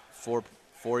 yards,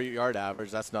 4-yard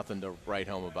average. That's nothing to write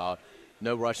home about.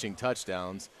 No rushing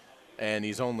touchdowns. And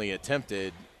he's only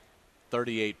attempted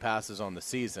 38 passes on the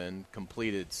season,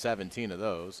 completed 17 of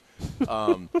those,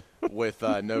 with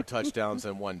no touchdowns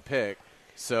and one pick.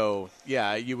 So,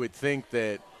 yeah, you would think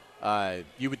that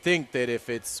if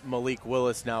it's Malik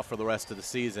Willis now for the rest of the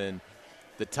season,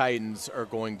 the Titans are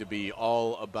going to be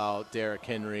all about Derrick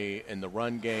Henry in the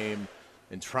run game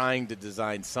and trying to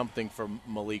design something for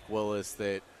Malik Willis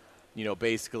that,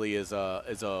 basically is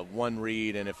a one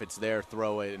read, and if it's there,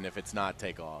 throw it, and if it's not,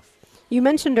 take off. You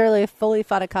mentioned earlier Foley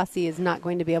Fatukasi is not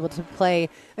going to be able to play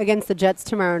against the Jets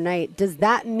tomorrow night. Does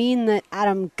that mean that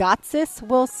Adam Gotsis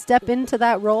will step into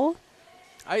that role?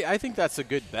 I think that's a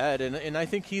good bet, and I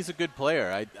think he's a good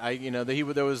player.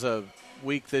 There was a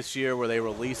week this year where they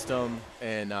released him,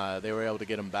 and they were able to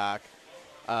get him back.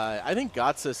 I think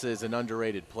Gotsis is an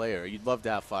underrated player. You'd love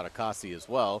to have Fatukasi as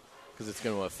well because it's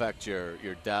going to affect your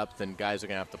depth, and guys are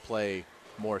going to have to play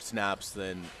more snaps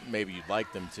than maybe you'd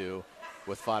like them to,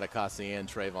 with Fatukasi and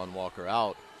Trayvon Walker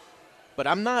out. But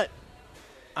I'm not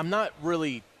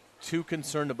really too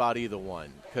concerned about either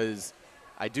one because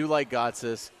I do like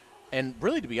Gotsis. And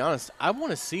really, to be honest, I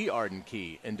want to see Arden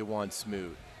Key and DeJuan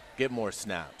Smoot get more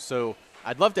snaps. So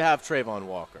I'd love to have Trayvon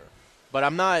Walker. But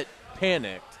I'm not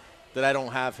panicked that I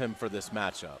don't have him for this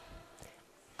matchup.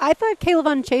 I thought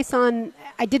Kayvon Chaisson,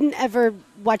 I didn't ever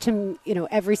watch him,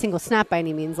 every single snap by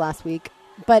any means last week.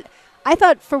 But I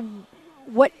thought for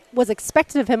what was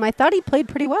expected of him, I thought he played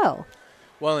pretty well.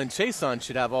 Well, and Chaisson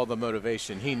should have all the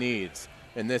motivation he needs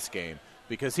in this game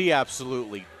because he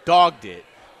absolutely dogged it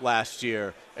last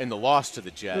year in the loss to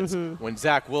the Jets when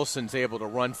Zach Wilson's able to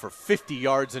run for 50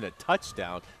 yards and a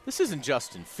touchdown. This isn't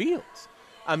Justin Fields.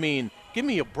 I mean, give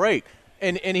me a break.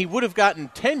 And he would have gotten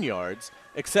 10 yards,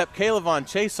 except Kayvon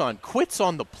Chaisson quits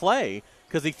on the play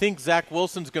because he thinks Zach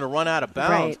Wilson's going to run out of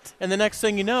bounds. Right. And the next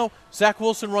thing you know, Zach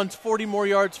Wilson runs 40 more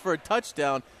yards for a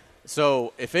touchdown.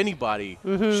 So if anybody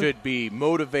should be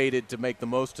motivated to make the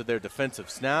most of their defensive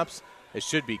snaps, it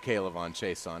should be Kayvon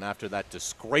Chaisson after that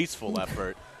disgraceful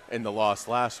effort in the loss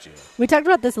last year. We talked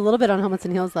about this a little bit on Helmets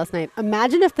and Heels last night.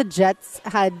 Imagine if the Jets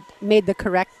had made the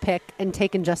correct pick and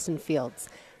taken Justin Fields.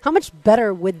 How much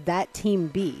better would that team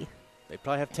be? They'd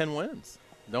probably have 10 wins.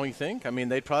 Don't you think? I mean,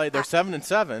 they're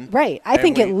 7-7. Right. I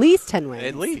think at least 10 wins.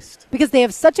 At least. Because they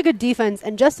have such a good defense,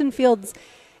 and Justin Fields,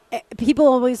 people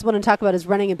always want to talk about his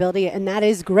running ability, and that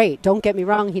is great. Don't get me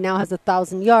wrong. He now has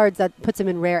 1,000 yards. That puts him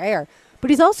in rare air. But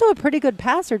he's also a pretty good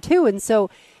passer, too. And so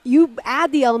you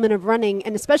add the element of running,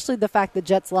 and especially the fact that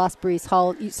Jets lost Breece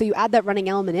Hall, so you add that running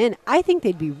element in, I think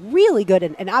they'd be really good.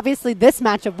 And obviously this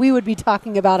matchup, we would be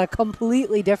talking about a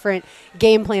completely different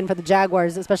game plan for the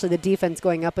Jaguars, especially the defense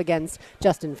going up against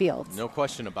Justin Fields. No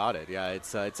question about it. Yeah,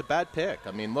 it's a bad pick.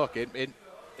 I mean, look,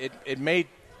 it may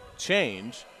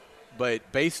change,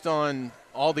 but based on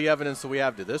all the evidence that we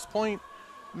have to this point,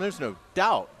 there's no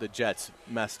doubt the Jets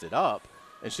messed it up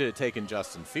and should have taken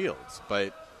Justin Fields.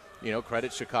 But,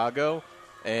 credit Chicago.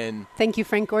 And thank you,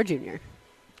 Frank Gore Jr.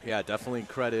 Yeah, definitely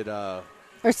credit. Or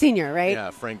senior, right? Yeah,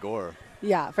 Frank Gore.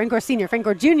 Yeah, Frank Gore Sr. Frank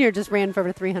Gore Jr. just ran for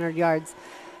over 300 yards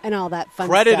and all that fun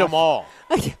credit stuff. Them all.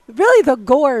 Really, the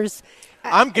Gores.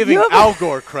 I'm giving Al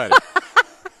Gore credit.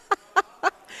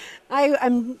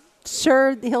 I'm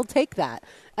sure he'll take that.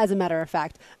 As a matter of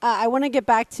fact, I want to get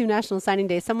back to National Signing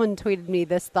Day. Someone tweeted me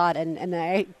this thought, and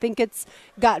I think it's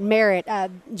got merit.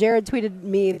 Jared tweeted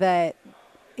me that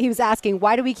he was asking,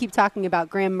 why do we keep talking about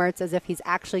Graham Mertz as if he's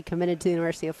actually committed to the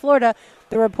University of Florida?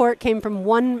 The report came from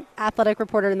one athletic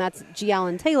reporter, and that's G.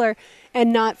 Allen Taylor,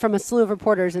 and not from a slew of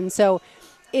reporters. And so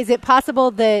is it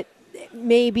possible that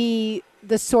maybe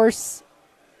the source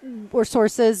or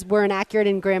sources were inaccurate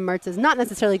and Graham Mertz is not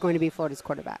necessarily going to be Florida's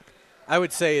quarterback? I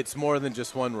would say it's more than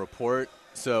just one report.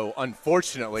 So,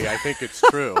 unfortunately, I think it's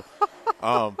true.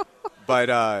 But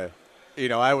I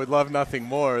would love nothing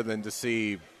more than to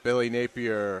see Billy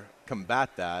Napier combat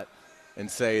that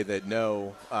and say that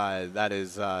no, that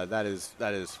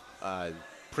is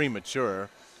premature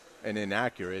and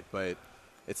inaccurate. But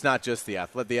it's not just the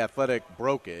Athletic. The Athletic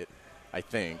broke it, I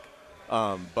think.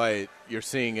 But you're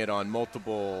seeing it on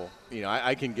multiple.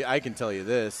 I can tell you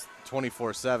this: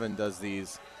 24/7 does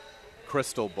these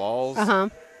crystal balls,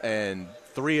 and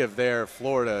 3 of their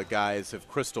Florida guys have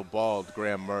crystal balled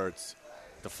Graham Mertz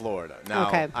to Florida.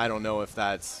 Now, I don't know if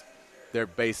they're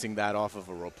basing that off of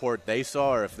a report they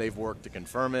saw or if they've worked to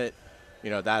confirm it.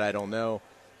 That I don't know.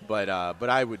 But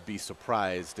I would be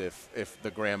surprised if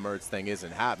the Graham Mertz thing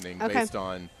isn't happening based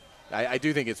on – I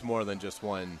do think it's more than just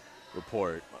one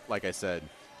report. Like I said,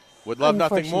 would love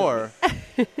nothing more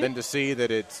than to see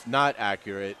that it's not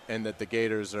accurate and that the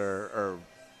Gators are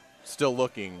still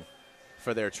looking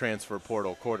for their transfer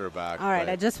portal quarterback. All right,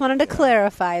 I just wanted to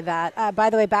clarify that. By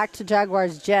the way, back to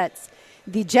Jaguars-Jets.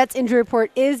 The Jets injury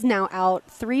report is now out.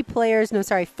 4 players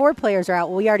are out.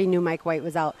 Well, we already knew Mike White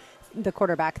was out, the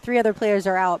quarterback. 3 other players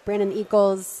are out. Brandon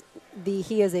Eakles,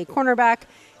 he is a cornerback.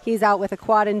 He's out with a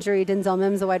quad injury. Denzel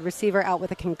Mims, a wide receiver, out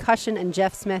with a concussion. And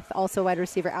Jeff Smith, also a wide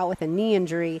receiver, out with a knee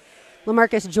injury.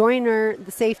 LaMarcus Joyner,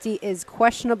 the safety, is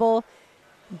questionable.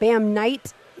 Bam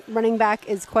Knight, running back,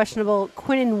 is questionable.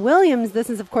 Quinnen Williams, this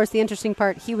is, of course, the interesting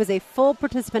part. He was a full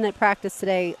participant at practice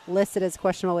today, listed as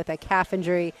questionable with a calf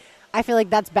injury. I feel like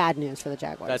that's bad news for the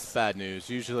Jaguars. That's bad news.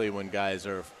 Usually when guys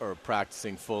are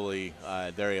practicing fully,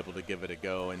 they're able to give it a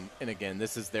go. And again,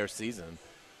 this is their season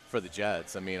for the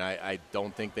Jets. I mean, I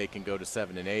don't think they can go to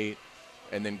 7-8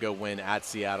 and then go win at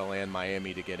Seattle and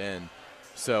Miami to get in.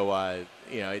 So,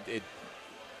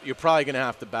 you're probably going to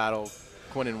have to battle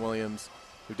Quinnen Williams,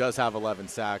 who does have 11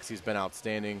 sacks. He's been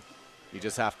outstanding. You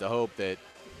just have to hope that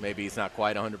maybe he's not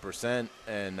quite 100%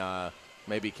 and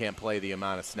maybe can't play the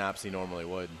amount of snaps he normally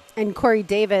would. And Corey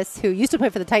Davis, who used to play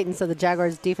for the Titans, so the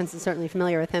Jaguars defense is certainly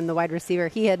familiar with him, the wide receiver.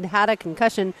 He had a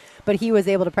concussion, but he was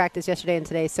able to practice yesterday and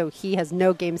today, so he has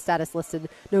no game status listed,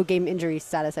 no game injury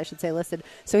status, I should say, listed.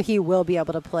 So he will be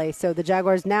able to play. So the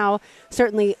Jaguars now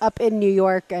certainly up in New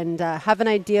York and have an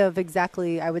idea of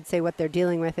exactly, I would say, what they're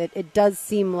dealing with. It does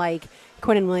seem like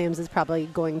Quinnen Williams is probably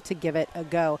going to give it a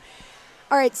go.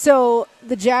 All right, so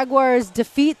the Jaguars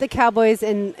defeat the Cowboys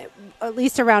in, at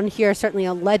least around here, certainly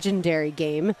a legendary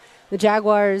game. The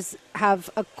Jaguars have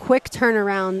a quick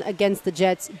turnaround against the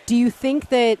Jets. Do you think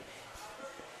that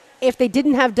if they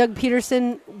didn't have Doug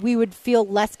Peterson, we would feel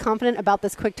less confident about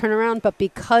this quick turnaround? But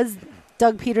because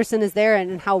Doug Peterson is there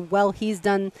and how well he's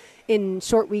done in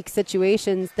short week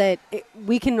situations, that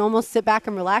we can almost sit back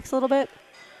and relax a little bit?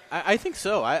 I think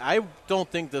so. I don't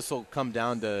think this will come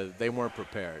down to they weren't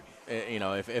prepared.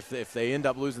 If they end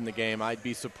up losing the game, I'd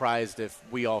be surprised if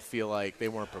we all feel like they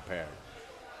weren't prepared.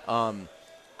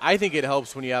 I think it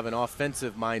helps when you have an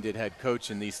offensive-minded head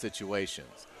coach in these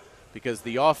situations, because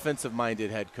the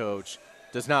offensive-minded head coach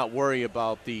does not worry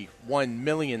about the 1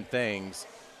 million things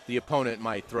the opponent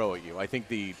might throw at you. I think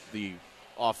the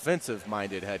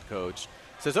offensive-minded head coach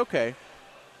says, okay,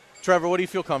 Trevor, what do you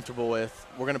feel comfortable with?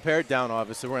 We're going to pare it down,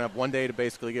 obviously. We're going to have one day to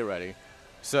basically get ready.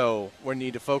 So we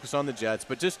need to focus on the Jets.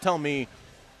 But just tell me,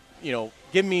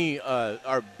 give me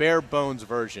our bare bones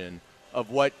version of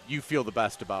what you feel the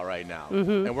best about right now.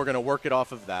 Mm-hmm. And we're going to work it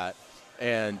off of that.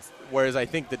 And whereas I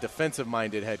think the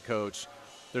defensive-minded head coach,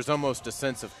 there's almost a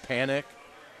sense of panic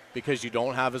because you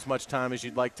don't have as much time as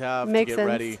you'd like to have to get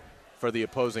ready for the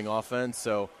opposing offense.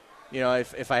 So,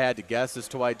 if I had to guess as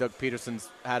to why Doug Peterson's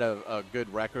had a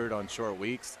good record on short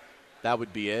weeks, that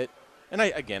would be it. And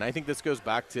I think this goes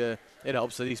back to it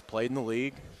helps that he's played in the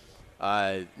league.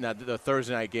 Now, the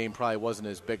Thursday night game probably wasn't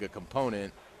as big a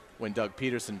component when Doug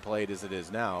Peterson played as it is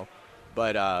now.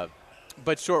 But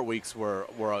short weeks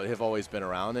have always been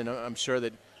around, and I'm sure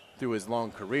that through his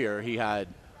long career he had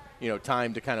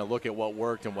time to kind of look at what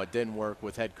worked and what didn't work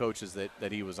with head coaches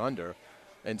that he was under.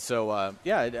 And so,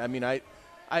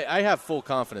 I have full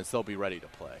confidence they'll be ready to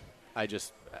play. I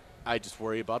just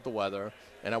worry about the weather,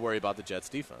 and I worry about the Jets'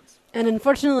 defense. And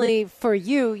unfortunately for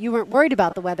you, you weren't worried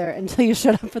about the weather until you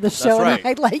showed up for the show. That's right. And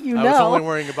I'd let you know. I was only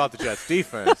worrying about the Jets'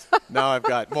 defense. Now I've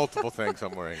got multiple things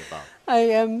I'm worrying about. I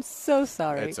am so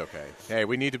sorry. It's okay. Hey,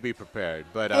 we need to be prepared.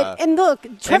 But and look,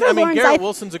 Trevor Lawrence. Garrett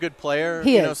Wilson's a good player.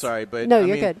 He is. Sorry, but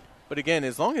you're good. But again,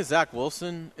 as long as Zach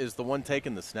Wilson is the one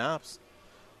taking the snaps,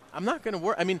 I'm not going to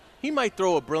worry. I mean, he might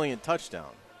throw a brilliant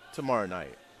touchdown tomorrow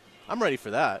night. I'm ready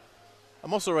for that.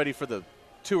 I'm also ready for the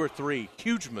 2 or 3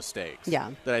 huge mistakes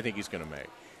that I think he's going to make.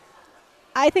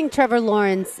 I think Trevor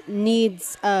Lawrence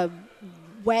needs a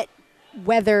wet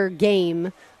weather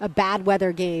game, a bad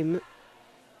weather game,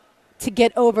 to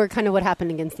get over kind of what happened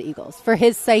against the Eagles. For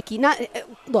his psyche,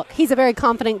 look, he's a very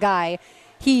confident guy.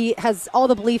 He has all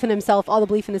the belief in himself, all the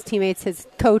belief in his teammates, his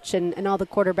coach, and all the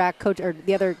quarterback coach or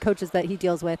the other coaches that he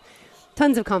deals with.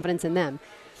 Tons of confidence in them.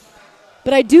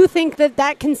 But I do think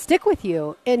that can stick with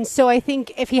you. And so I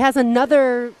think if he has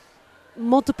another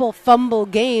multiple fumble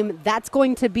game, that's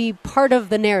going to be part of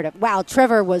the narrative. Wow,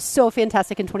 Trevor was so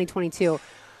fantastic in 2022.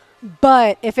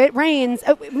 But if it rains,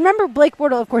 remember Blake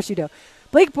Bortles? Of course you do.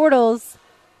 Blake Bortles,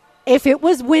 if it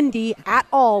was windy at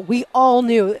all, we all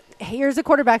knew, here's a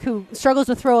quarterback who struggles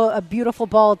to throw a beautiful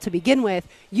ball to begin with.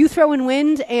 You throw in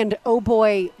wind, and oh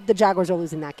boy, the Jaguars are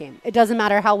losing that game. It doesn't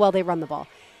matter how well they run the ball.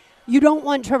 You don't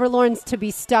want Trevor Lawrence to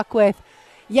be stuck with,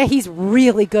 he's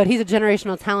really good. He's a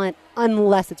generational talent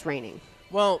unless it's raining.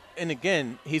 Well, and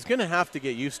again, he's going to have to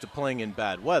get used to playing in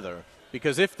bad weather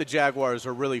because if the Jaguars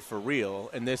are really for real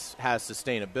and this has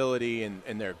sustainability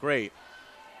and they're great,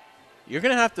 you're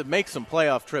going to have to make some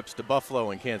playoff trips to Buffalo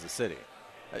and Kansas City.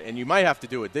 And you might have to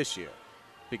do it this year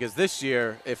because this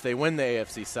year, if they win the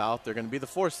AFC South, they're going to be the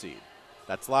 4th seed.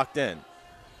 That's locked in.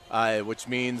 Which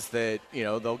means that,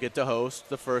 they'll get to host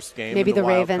the first game maybe in the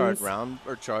wild Ravens. Card round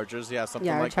or Chargers.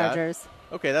 Something like Chargers.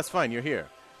 that. Okay, that's fine. You're here.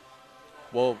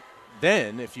 Well,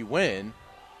 then if you win,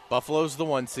 Buffalo's the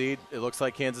 1 seed. It looks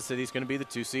like Kansas City's going to be the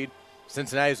 2 seed.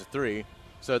 Cincinnati's a 3.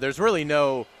 So there's really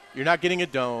you're not getting a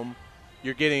dome.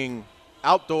 You're getting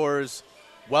outdoors,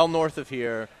 well north of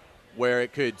here, where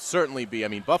it could certainly be. I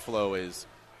mean, Buffalo it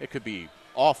could be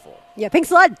awful. Yeah, thanks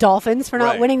a lot, Dolphins, for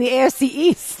not winning the AFC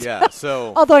East. Yeah,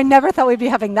 so although I never thought we'd be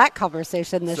having that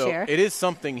conversation this year. It is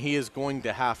something he is going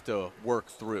to have to work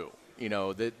through.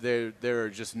 There are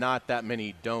just not that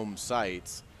many dome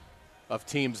sites of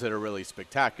teams that are really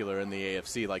spectacular in the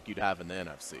AFC like you'd have in the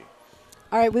NFC.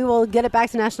 All right, we will get it back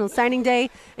to National Signing Day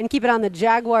and keep it on the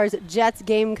Jaguars-Jets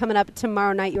game coming up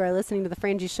tomorrow night. You are listening to The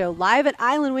Frangie Show live at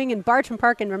Island Wing in Bartram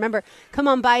Park. And remember, come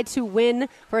on by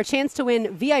for a chance to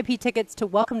win VIP tickets to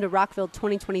Welcome to Rockville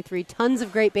 2023. Tons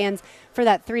of great bands for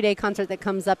that 3-day concert that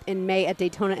comes up in May at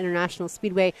Daytona International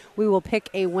Speedway. We will pick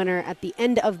a winner at the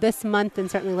end of this month and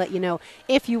certainly let you know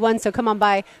if you won. So come on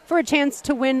by for a chance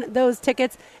to win those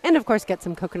tickets and, of course, get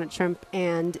some coconut shrimp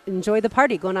and enjoy the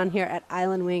party going on here at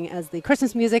Island Wing as the Christmas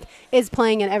music is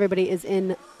playing and everybody is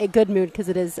in a good mood because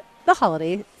it is the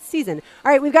holiday season.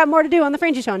 All right, we've got more to do on The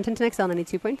Frangie Show on Tintin XL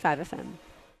 92.5 FM.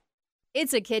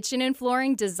 It's a Kitchen and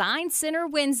Flooring Design Center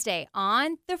Wednesday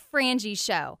on The Frangie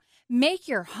Show. Make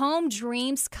your home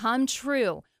dreams come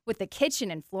true with the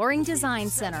Kitchen and Flooring Design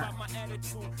Center.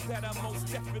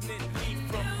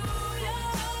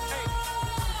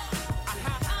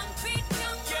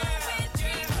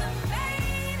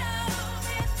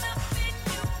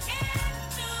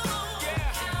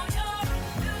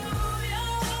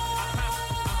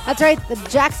 That's right. The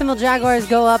Jacksonville Jaguars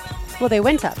they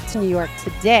went up to New York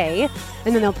today,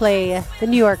 and then they'll play the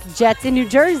New York Jets in New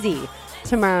Jersey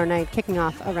tomorrow night, kicking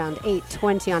off around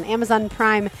 8:20 on Amazon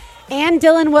Prime. And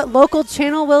Dylan, what local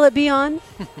channel will it be on?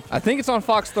 I think it's on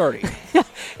Fox 30.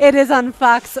 It is on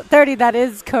Fox 30. That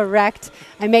is correct.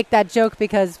 I make that joke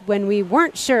because when we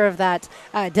weren't sure of that,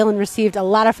 Dylan received a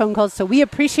lot of phone calls. So we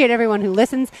appreciate everyone who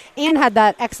listens and had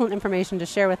that excellent information to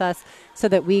share with us so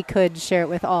that we could share it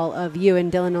with all of you.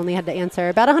 And Dylan only had to answer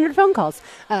about 100 phone calls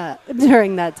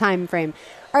during that time frame.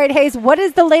 All right, Hayes, what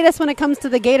is the latest when it comes to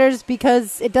the Gators?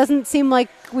 Because it doesn't seem like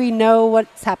we know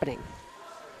what's happening.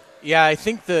 Yeah, I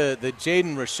think the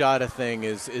Jaden Rashada thing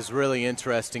is really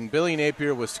interesting. Billy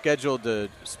Napier was scheduled to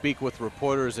speak with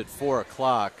reporters at 4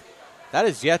 o'clock. That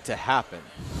is yet to happen,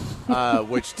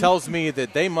 which tells me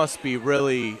that they must be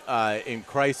really in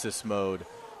crisis mode.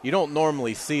 You don't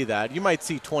normally see that. You might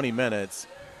see 20 minutes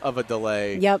of a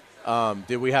delay. Yep.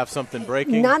 Did we have something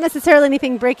breaking? Not necessarily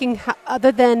anything breaking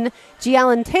other than G.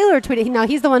 Allen Taylor tweeted. Now,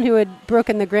 he's the one who had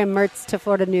broken the Graham Mertz to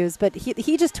Florida News, but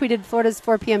he just tweeted Florida's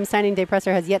 4 p.m. signing day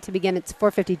presser has yet to begin. It's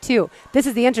 4:52. This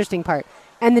is the interesting part.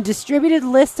 And the distributed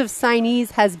list of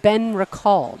signees has been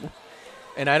recalled.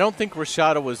 And I don't think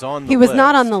Rashada was on the list. He was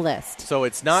not on the list. So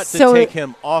it's not to take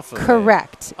him off of it.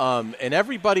 Correct. And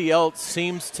everybody else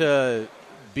seems to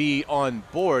be on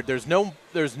board. There's no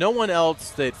one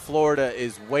else that Florida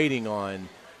is waiting on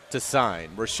to sign.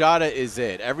 Rashada is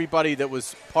it. Everybody that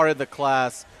was part of the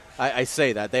class, I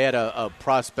say that. They had a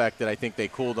prospect that I think they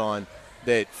cooled on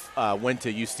that went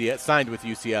to UCF, signed with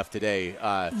UCF today.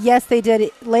 Yes, they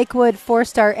did. Lakewood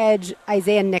 4-star edge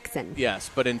Isaiah Nixon. Yes,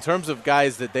 but in terms of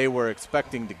guys that they were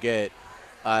expecting to get,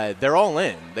 they're all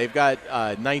in. They've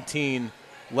got 19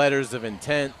 letters of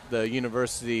intent. The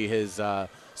university has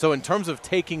so in terms of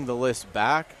taking the list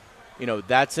back,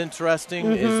 that's interesting.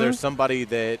 Mm-hmm. Is there somebody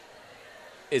that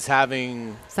is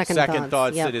having second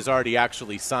thoughts yep. that has already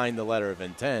actually signed the letter of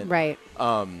intent? Right.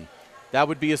 That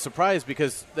would be a surprise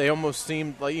because they almost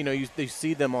seem like, they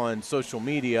see them on social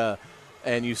media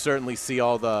and you certainly see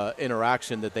all the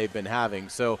interaction that they've been having.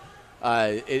 So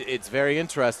it's very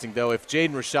interesting, though. If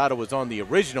Jaden Rashada was on the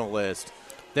original list,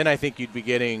 then I think you'd be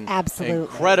getting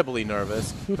incredibly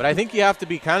nervous. But I think you have to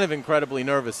be kind of incredibly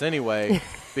nervous anyway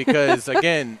because,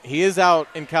 again, he is out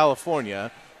in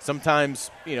California.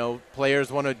 Sometimes, players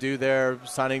want to do their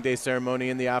signing day ceremony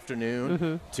in the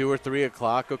afternoon, 2 or 3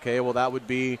 o'clock. Okay, well, that would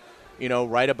be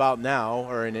right about now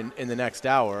or in the next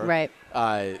hour, right?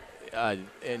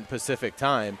 In Pacific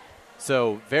time.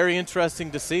 So very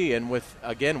interesting to see. And with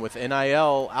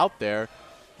NIL out there,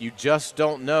 you just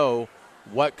don't know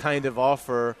what kind of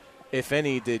offer, if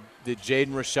any, did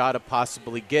Jaden Rashada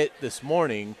possibly get this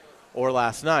morning or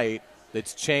last night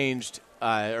that's changed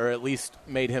or at least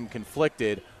made him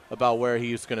conflicted about where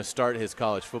he was going to start his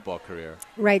college football career.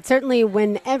 Right. Certainly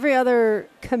when every other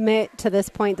commit to this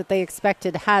point that they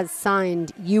expected has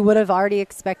signed, you would have already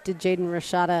expected Jaden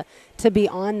Rashada to be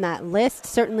on that list.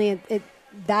 Certainly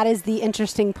that is the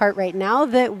interesting part right now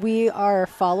that we are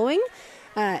following.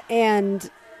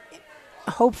 And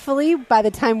hopefully by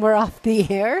the time we're off the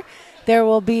air, there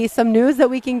will be some news that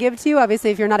we can give to you.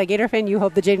 Obviously, if you're not a Gator fan, you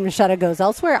hope that Jaden Rashada goes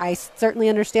elsewhere. I certainly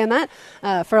understand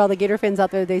that. For all the Gator fans out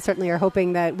there, they certainly are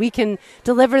hoping that we can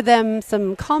deliver them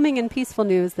some calming and peaceful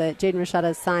news that Jaden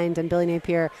Rashada is signed, and Billy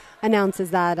Napier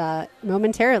announces that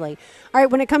momentarily. All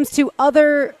right, when it comes to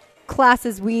other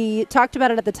classes, we talked about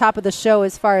it at the top of the show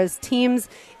as far as teams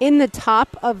in the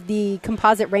top of the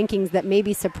composite rankings that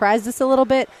maybe surprised us a little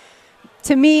bit.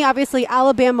 To me, obviously,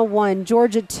 Alabama 1,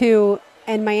 Georgia 2,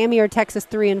 and Miami or Texas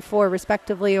 3 and 4,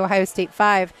 respectively, Ohio State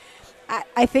 5.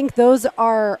 I think those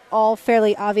are all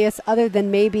fairly obvious other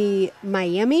than maybe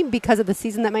Miami because of the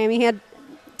season that Miami had.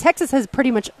 Texas has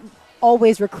pretty much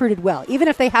always recruited well. Even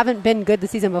if they haven't been good the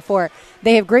season before,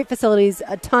 they have great facilities,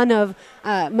 a ton of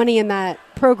money in that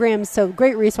program, so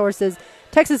great resources.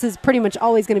 Texas is pretty much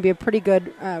always going to be a pretty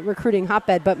good recruiting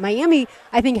hotbed. But Miami,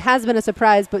 I think, has been a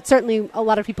surprise, but certainly a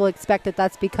lot of people expect that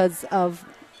that's because of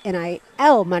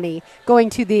NIL money going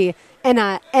to the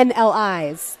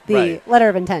NLIs, the letter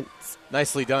of intents.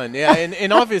 Nicely done. Yeah,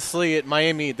 and obviously at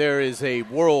Miami there is a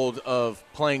world of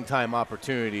playing time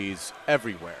opportunities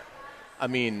everywhere. I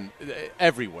mean,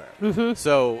 everywhere. Mm-hmm.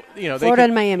 So, Florida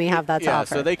and Miami have that to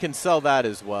offer. So they can sell that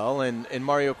as well. And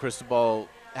Mario Cristobal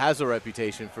has a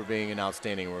reputation for being an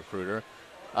outstanding recruiter.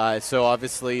 So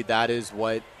obviously that is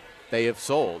what they have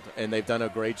sold, and they've done a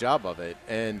great job of it.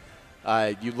 And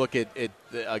you look at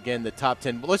again, the top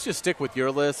 10. Let's just stick with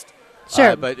your list.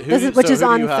 Sure. But which is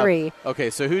on 3. Okay,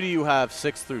 so who do you have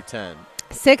 6 through 10?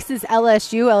 6 is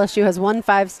LSU. LSU has 1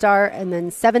 5-star and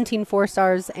then 17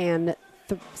 4-stars and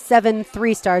 7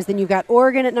 3-stars. Then you've got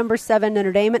Oregon at number 7,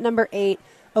 Notre Dame at number 8,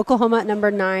 Oklahoma at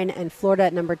number 9, and Florida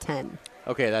at number 10.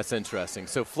 Okay, that's interesting.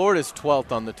 So Florida's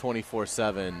 12th on the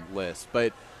 24/7 list.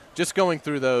 But just going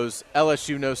through those,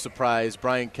 LSU, no surprise.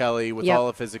 Brian Kelly, with all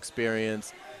of his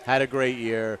experience, had a great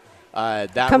year.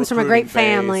 That comes from a great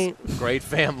family. Great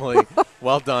family.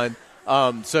 Well done.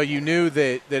 So you knew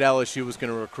that LSU was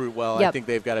going to recruit well. Yep. I think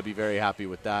they've got to be very happy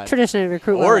with that. Traditionally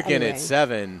recruit well. Oregon anyway. at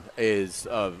 7 is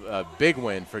a big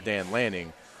win for Dan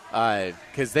Lanning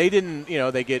because they didn't,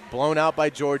 they get blown out by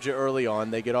Georgia early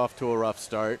on. They get off to a rough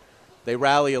start. They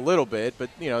rally a little bit, but,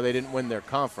 they didn't win their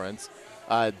conference.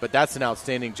 But that's an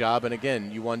outstanding job. And,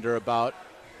 again, you wonder about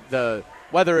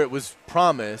whether it was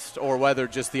promised or whether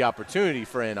just the opportunity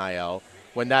for NIL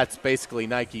when that's basically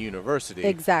Nike University.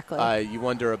 Exactly. You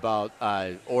wonder about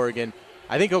Oregon.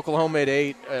 I think Oklahoma at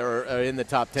 8 or in the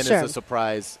top 10 Sure. is a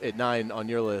surprise at 9 on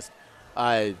your list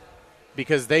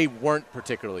because they weren't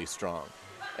particularly strong.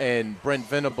 And Brent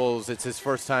Venables, it's his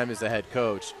first time as a head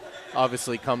coach,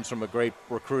 obviously comes from a great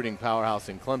recruiting powerhouse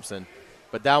in Clemson.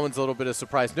 But that one's a little bit of a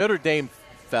surprise. Notre Dame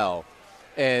fell.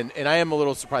 And I am a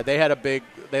little surprised.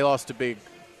 They lost a big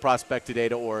prospect today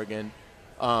to Oregon.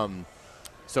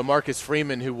 So Marcus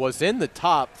Freeman, who was in the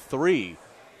top 3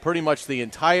 pretty much the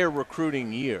entire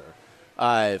recruiting year,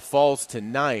 falls to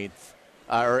 9th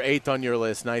or 8th on your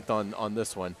list, 9th on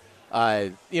this one.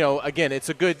 Again, it's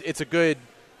a good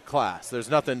class. There's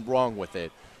nothing wrong with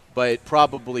it, but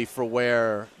probably for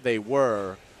where they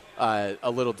were,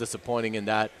 a little disappointing in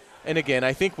that. And again,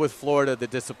 I think with Florida, the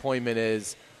disappointment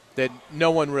is that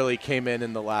no one really came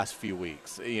in the last few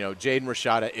weeks. Jaden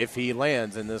Rashada, if he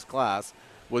lands in this class,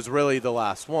 was really the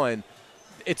last one.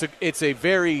 It's a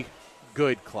very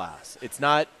good class. It's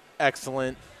not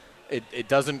excellent. It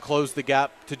doesn't close the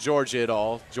gap to Georgia at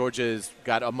all. Georgia's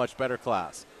got a much better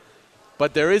class.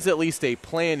 But there is at least a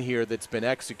plan here that's been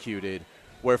executed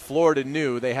where Florida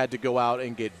knew they had to go out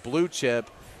and get blue chip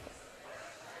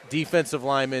defensive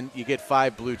linemen. You get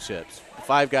 5 blue chips,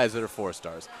 5 guys that are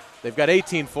 4-stars. They've got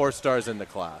 18 4-stars in the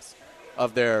class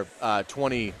of their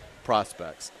 20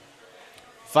 prospects.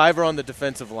 5 are on the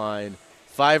defensive line,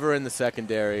 5 are in the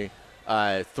secondary,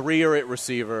 3 are at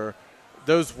receiver.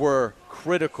 Those were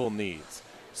critical needs.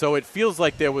 So it feels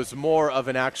like there was more of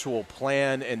an actual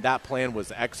plan, and that plan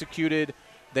was executed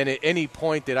than at any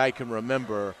point that I can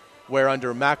remember where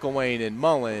under McElwain and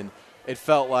Mullen, it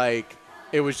felt like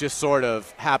it was just sort of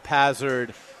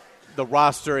haphazard. The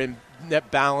roster and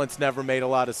net balance never made a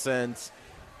lot of sense.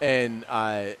 And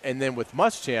then with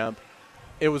Muschamp,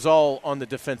 it was all on the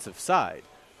defensive side.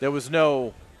 There was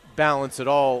no balance at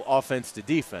all, offense to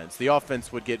defense. The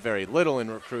offense would get very little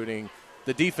in recruiting.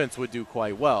 The defense would do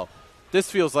quite well. This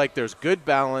feels like there's good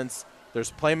balance.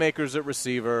 There's playmakers at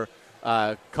receiver,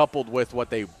 coupled with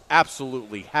what they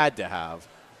absolutely had to have,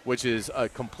 which is a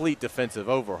complete defensive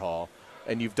overhaul.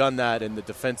 And you've done that in the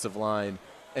defensive line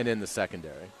and in the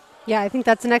secondary. Yeah, I think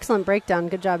that's an excellent breakdown.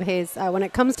 Good job, Hayes. When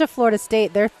it comes to Florida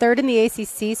State, they're 3rd in the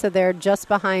ACC, so they're just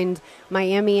behind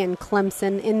Miami and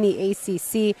Clemson in the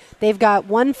ACC. They've got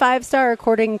 1 5-star,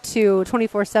 according to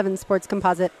 24/7 Sports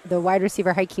Composite, the wide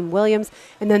receiver Hakeem Williams.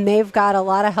 And then they've got a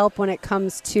lot of help when it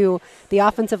comes to the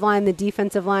offensive line, the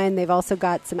defensive line. They've also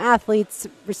got some athletes,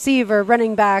 receiver,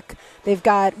 running back. They've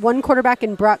got 1 quarterback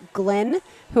in Brock Glenn,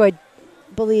 who I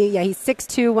believe, he's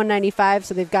 6'2", 195,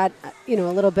 so they've got, a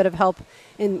little bit of help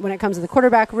when it comes to the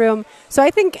quarterback room. So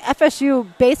I think FSU,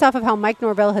 based off of how Mike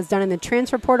Norvell has done in the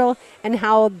transfer portal and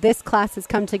how this class has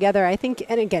come together, I think,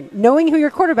 and again, knowing who your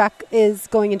quarterback is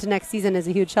going into next season is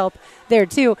a huge help there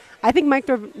too. I think Mike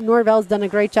Norvell's done a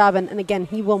great job, and again,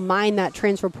 he will mine that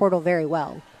transfer portal very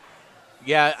well.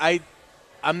 Yeah,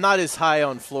 I'm not as high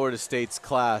on Florida State's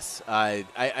class.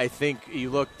 I think you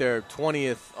look, they're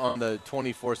 20th on the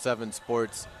 24/7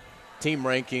 Sports team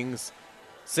rankings,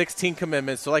 16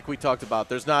 commitments. So like we talked about,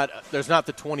 there's not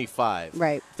the 25.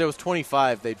 Right. If there was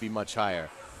 25, they'd be much higher.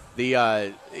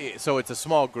 So it's a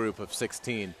small group of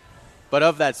 16. But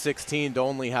of that 16, to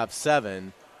only have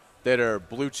 7 that are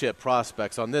blue chip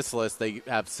prospects on this list, they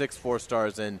have 6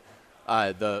 4-stars and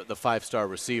the 5-star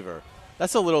receiver.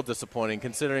 That's a little disappointing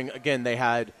considering, again, they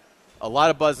had a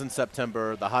lot of buzz in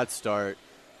September, the hot start,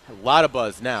 a lot of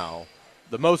buzz now.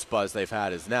 The most buzz they've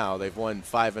had is now. They've won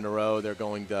 5 in a row. They're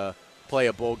going to play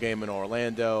a bowl game in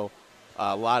Orlando.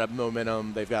 A lot of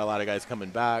momentum. They've got a lot of guys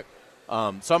coming back.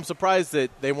 So I'm surprised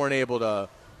that they weren't able to,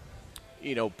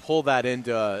 pull that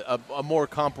into a more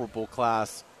comparable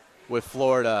class with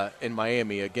Florida and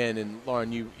Miami. Again, and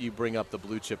Lauren, you bring up the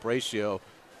blue chip ratio,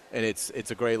 and it's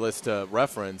a great list to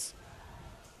reference.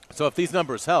 So if these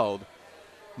numbers held,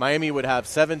 Miami would have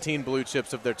 17 blue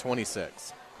chips of their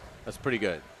 26. That's pretty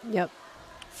good. Yep.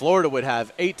 Florida would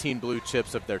have 18 blue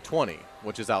chips of their 20,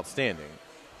 which is outstanding.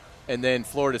 And then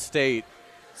Florida State,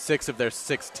 6 of their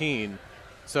 16.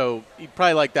 So you'd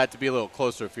probably like that to be a little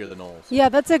closer if you're the Noles. Yeah,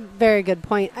 that's a very good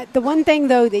point. The one thing,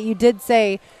 though, that you did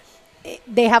say,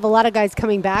 they have a lot of guys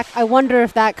coming back. I wonder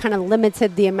if that kind of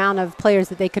limited the amount of players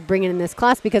that they could bring in this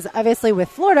class, because obviously with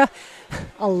Florida,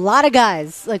 a lot of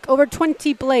guys, like over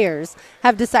 20 players,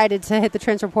 have decided to hit the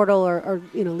transfer portal or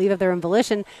leave of their own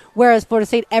volition, whereas Florida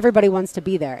State, everybody wants to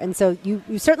be there. And so you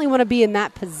certainly want to be in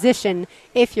that position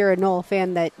if you're a Nole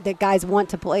fan, that guys want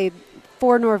to play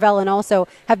for Norvell and also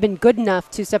have been good enough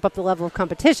to step up the level of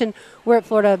competition, where at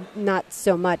Florida, not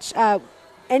so much.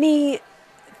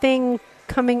 Anything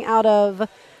coming out of...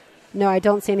 No, I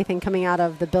don't see anything coming out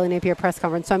of the Billy Napier press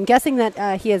conference. So I'm guessing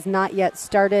that he has not yet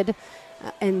started.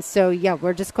 And so,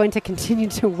 we're just going to continue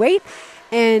to wait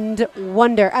and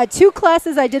wonder. 2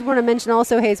 classes I did want to mention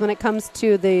also, Hayes, when it comes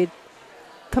to the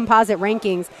composite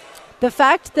rankings. The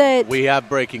fact that... We have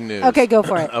breaking news. Okay, go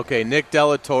for it. Okay, Nick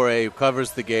Delatorre, who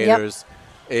covers the Gators,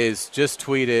 is just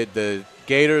tweeted the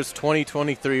Gators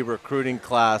 2023 recruiting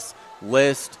class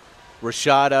list.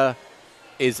 Rashada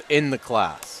is in the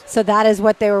class. So that is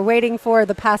what they were waiting for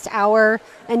the past hour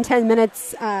and 10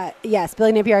 minutes. Yes,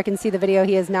 Billy Napier, I can see the video.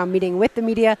 He is now meeting with the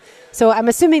media. So I'm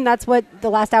assuming that's what the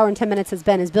last hour and 10 minutes has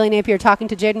been, is Billy Napier talking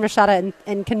to Jaden Rashada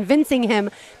and convincing him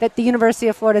that the University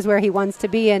of Florida is where he wants to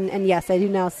be. And yes, I do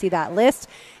now see that list.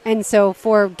 And so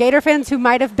for Gator fans who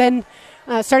might have been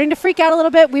starting to freak out a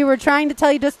little bit, we were trying to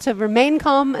tell you just to remain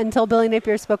calm until Billy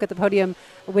Napier spoke at the podium,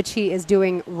 which he is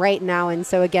doing right now. And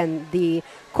so, again, the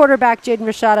quarterback, Jaden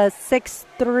Rashada,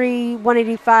 6'3",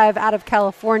 185 out of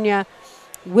California,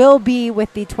 will be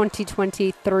with the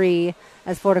 2023,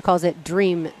 as Florida calls it,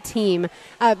 Dream Team.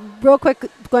 Real quick,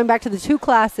 going back to the two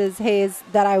classes, Hayes,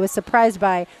 that I was surprised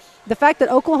by, the fact that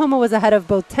Oklahoma was ahead of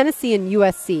both Tennessee and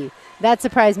USC. That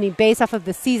surprised me based off of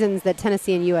the seasons that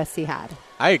Tennessee and USC had.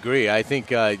 I agree. I think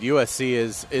USC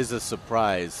is a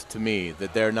surprise to me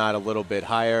that they're not a little bit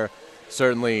higher.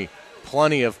 Certainly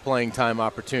plenty of playing time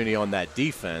opportunity on that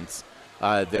defense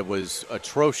that was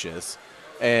atrocious.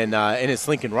 And it's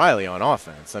Lincoln Riley on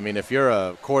offense. I mean, if you're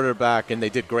a quarterback, and they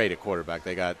did great at quarterback,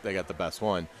 they got the best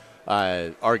one,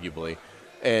 arguably.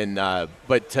 And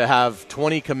but to have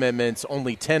 20 commitments,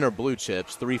 only 10 are blue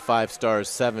chips, 3 5-stars,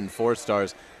 7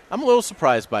 4-stars. I'm a little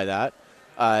surprised by that.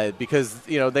 Because,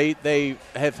 they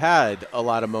have had a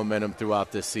lot of momentum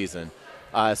throughout this season.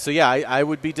 I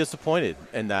would be disappointed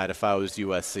in that if I was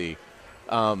USC.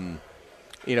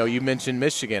 You mentioned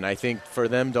Michigan. I think for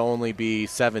them to only be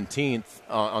 17th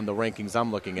on the rankings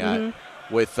I'm looking at,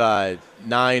 with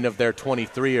 9 of their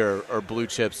 23 are blue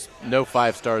chips, no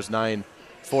 5-stars, 9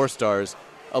 4-stars,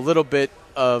 a little bit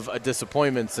of a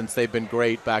disappointment since they've been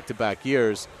great back-to-back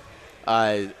years.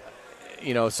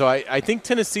 So I think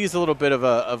Tennessee is a little bit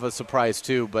of a surprise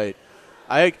too, but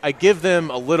I give them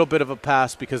a little bit of a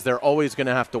pass because they're always going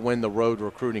to have to win the road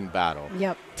recruiting battle.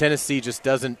 Yep. Tennessee just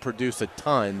doesn't produce a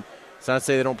ton. It's not to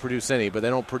say they don't produce any, but they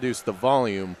don't produce the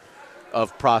volume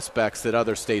of prospects that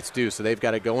other states do. So they've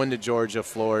got to go into Georgia,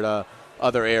 Florida,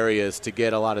 other areas to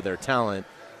get a lot of their talent.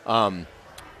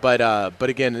 But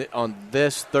again, on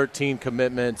this 13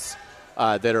 commitments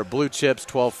that are blue chips,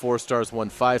 12 4-stars, 1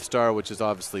 5-star, which is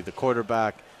obviously the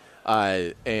quarterback,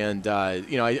 I think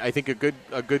a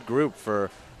good group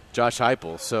for Josh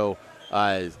Heupel. So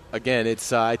again,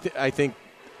 it's I think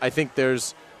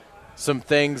there's some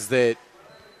things that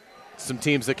some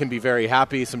teams that can be very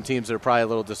happy, some teams that are probably a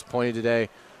little disappointed today,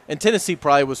 and Tennessee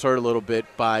probably was hurt a little bit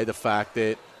by the fact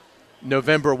that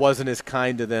November wasn't as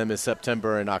kind to them as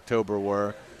September and October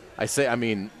were.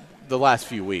 The last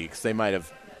few weeks they might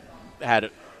have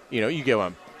had, you get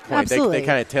one point. Absolutely. They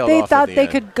kind of tailed off. They thought they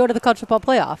could go to the college football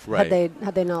playoff right.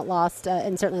 had they not lost,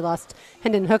 and certainly lost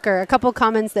Hendon Hooker. A couple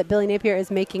comments that Billy Napier is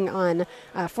making on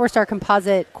 4-star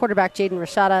composite quarterback Jaden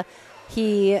Rashada.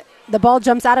 The ball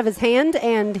jumps out of his hand,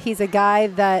 and he's a guy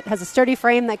that has a sturdy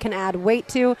frame that can add weight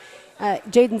to.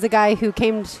 Jaden's a guy who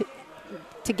came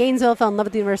to Gainesville, fell in love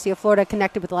with the University of Florida,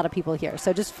 connected with a lot of people here.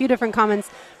 So just a few different comments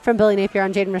from Billy Napier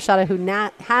on Jaden Rashada, who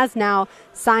has now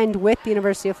signed with the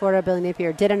University of Florida. Billy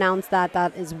Napier did announce that.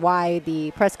 That is why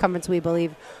the press conference, we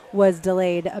believe, was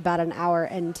delayed about an hour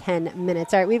and 10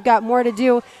 minutes. All right, we've got more to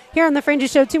do here on The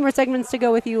Frangie Show. 2 more segments to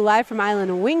go with you live from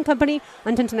Island Wing Company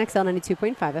on Tintin XL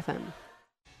 92.5 FM.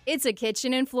 It's a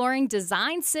Kitchen and Flooring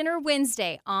Design Center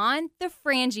Wednesday on The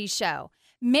Frangie Show.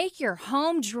 Make your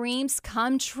home dreams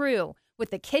come true with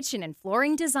the Kitchen and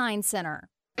Flooring Design Center.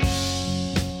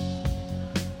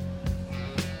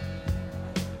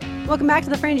 Welcome back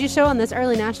to the Frangie Show on this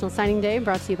early National Signing Day,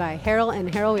 brought to you by Harrell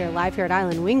and Harrell. We are live here at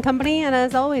Island Wing Company, and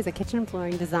as always, a Kitchen and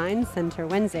Flooring Design Center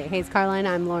Wednesday. Hayes Carline,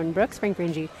 I'm Lauren Brooks. Frank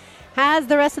Frangie has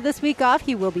the rest of this week off.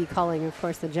 He will be calling, of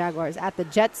course, the Jaguars at the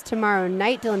Jets tomorrow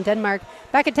night. Dylan Denmark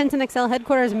back at Tintin XL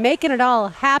headquarters, making it all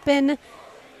happen.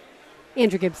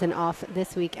 Andrew Gibson off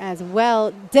this week as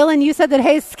well. Dylan, you said that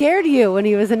Hayes scared you when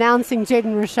he was announcing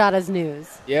Jaden Rashada's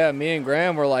news. Yeah, me and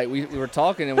Graham were like, we were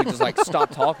talking and we just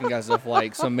stopped talking as if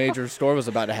some major story was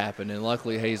about to happen. And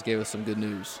luckily Hayes gave us some good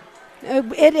news.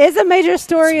 It is a major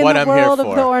story in the world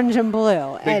of the orange and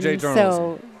blue. Big J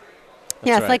journalism.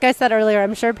 Yes, right. Like I said earlier,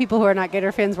 I'm sure people who are not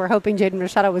Gator fans were hoping Jaden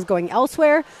Rashada was going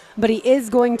elsewhere, but he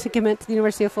is going to commit to the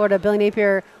University of Florida. Billy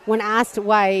Napier, when asked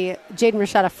why Jaden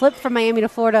Rashada flipped from Miami to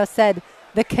Florida, said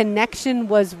the connection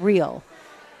was real.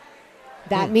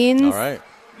 That means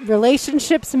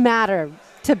relationships matter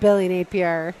to Billy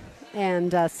Napier,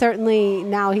 and certainly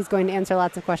now he's going to answer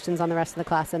lots of questions on the rest of the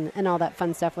class and all that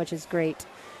fun stuff, which is great.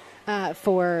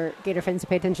 For Gator fans to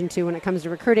pay attention to when it comes to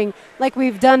recruiting. Like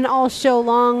we've done all show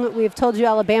long, we've told you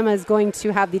Alabama is going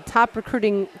to have the top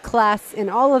recruiting class in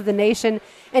all of the nation.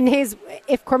 And Hayes,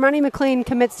 if Cormani McLean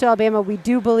commits to Alabama, we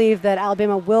do believe that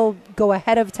Alabama will go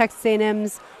ahead of Texas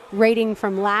A&M's rating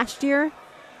from last year.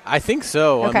 I think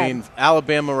so. Okay. I mean,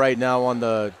 Alabama right now on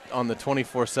the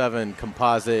 24/7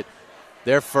 composite,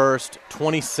 their first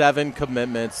 27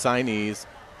 commitments, signees,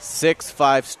 6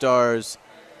 5-stars,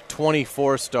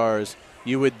 24 stars.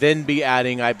 You would then be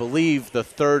adding, I believe, the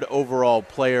third overall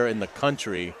player in the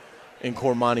country in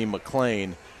Cormani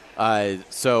McClain.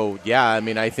 So, yeah, I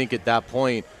mean, I think at that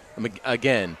point,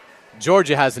 again,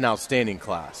 Georgia has an outstanding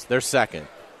class. They're second.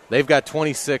 They've got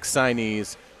 26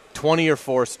 signees, 20 are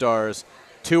 4 stars,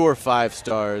 2 or 5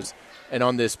 stars, and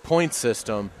on this point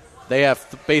system, they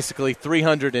have basically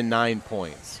 309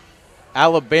 points.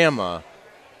 Alabama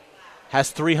has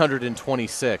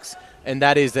 326, and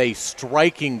that is a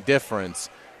striking difference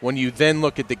when you then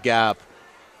look at the gap.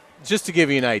 Just to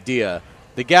give you an idea,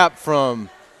 the gap from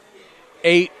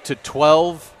 8 to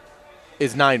 12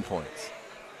 is 9 points.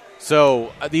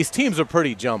 So these teams are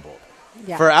pretty jumbled.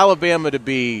 Yeah. For Alabama to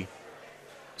be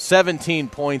 17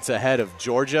 points ahead of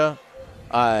Georgia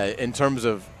in terms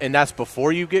of, and that's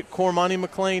before you get Cormani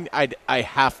McClain, I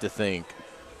have to think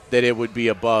that it would be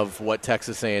above what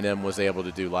Texas A&M was able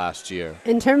to do last year.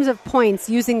 In terms of points,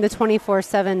 using the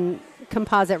 24/7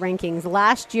 composite rankings,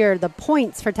 last year the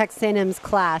points for Texas A&M's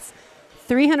class,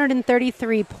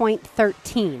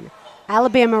 333.13.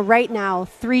 Alabama right now,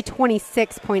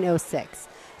 326.06.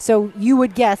 So you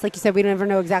would guess, like you said, we don't ever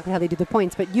know exactly how they do the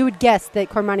points, but you would guess that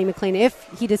Cormani McClain, if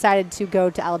he decided to go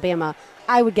to Alabama,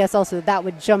 I would guess also that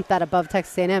would jump that above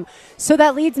Texas A&M. So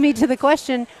that leads me to the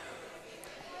question,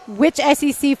 which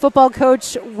SEC football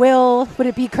coach would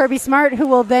it be Kirby Smart, who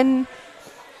will then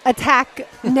attack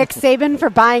Nick Saban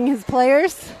for buying his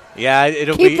players? Yeah,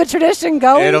 it'll Keep the tradition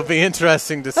going. It'll be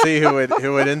interesting to see who it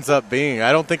ends up being.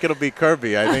 I don't think it'll be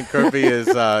Kirby. I think Kirby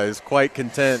is quite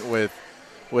content with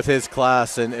his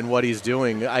class and what he's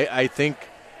doing. I think,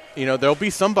 there'll be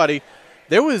somebody.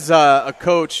 There was a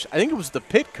coach, I think it was the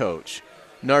Pitt coach,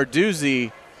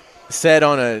 Narduzzi, said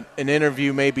on an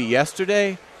interview maybe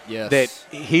yesterday that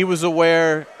he was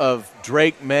aware of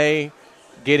Drake May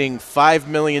getting $5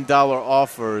 million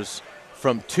offers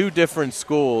from 2 different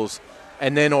schools,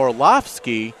 and then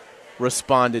Orlovsky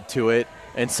responded to it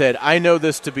and said, I know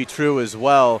this to be true as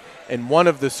well, and one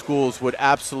of the schools would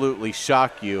absolutely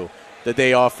shock you that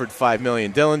they offered $5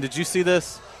 million. Dylan, did you see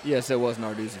this? Yes, it was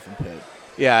Narduzzi from Pitt.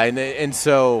 Yeah, and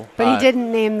so... But he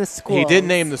didn't name the schools. He did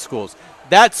name the schools.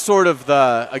 That's sort of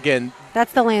that's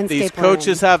the landscape. These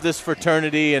coaches have this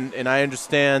fraternity, and I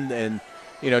understand, and,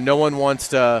 no one wants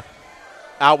to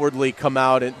outwardly come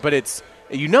out, but it's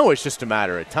just a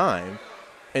matter of time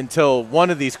until one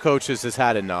of these coaches has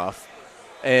had enough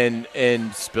and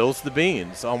spills the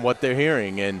beans on what they're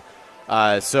hearing. And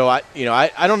so I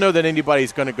don't know that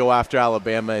anybody's going to go after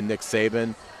Alabama and Nick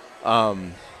Saban.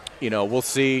 We'll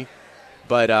see,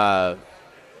 but I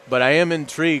am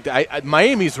intrigued.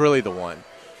 Miami's really the one.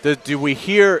 Do we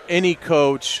hear any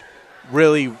coach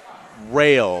really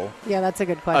rail? Yeah, that's a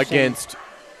good question. Against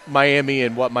Miami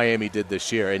and what Miami did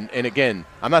this year. And again,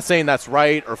 I'm not saying that's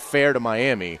right or fair to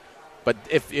Miami, but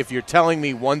if you're telling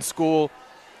me one school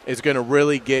is going to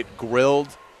really get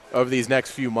grilled over these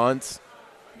next few months,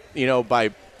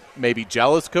 by maybe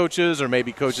jealous coaches or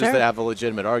maybe coaches that have a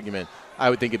legitimate argument,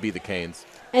 I would think it'd be the Canes.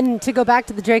 And to go back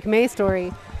to the Drake May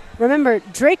story, remember,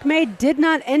 Drake May did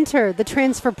not enter the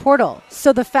transfer portal.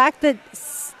 So the fact that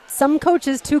some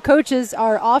coaches, 2 coaches,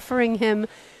 are offering him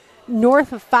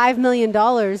north of $5 million,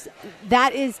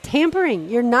 that is tampering.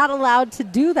 You're not allowed to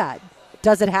do that.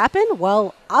 Does it happen?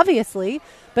 Well, obviously.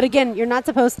 But again, you're not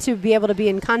supposed to be able to be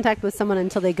in contact with someone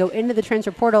until they go into the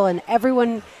transfer portal, and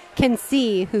everyone can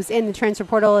see who's in the transfer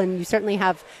portal, and you certainly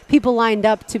have people lined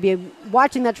up to be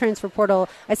watching that transfer portal.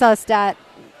 I saw a stat,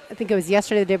 I think it was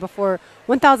yesterday, the day before,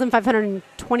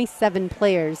 1,527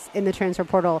 players in the transfer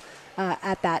portal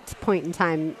at that point in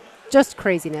time. Just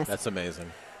craziness. That's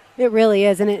amazing. It really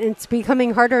is, and it's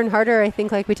becoming harder and harder, I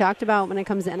think, like we talked about when it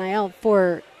comes to NIL,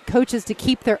 for coaches to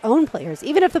keep their own players.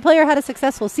 Even if the player had a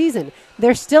successful season,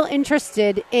 they're still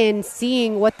interested in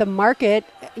seeing what the market,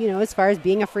 as far as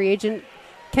being a free agent,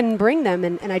 can bring them,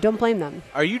 and I don't blame them.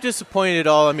 Are you disappointed at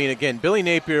all? I mean, again, Billy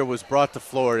Napier was brought to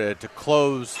Florida to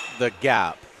close the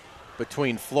gap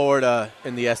between Florida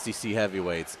and the SEC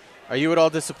heavyweights. Are you at all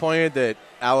disappointed that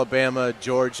Alabama,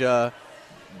 Georgia,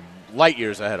 light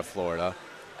years ahead of Florida,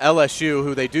 LSU,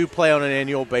 who they do play on an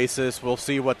annual basis, we'll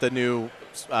see what the new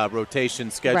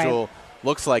rotation schedule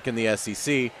looks like in the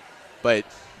SEC, but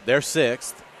they're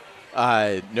 6th.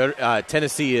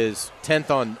 Tennessee is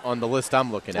 10th on the list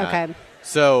I'm looking at. Okay.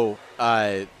 So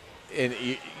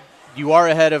you are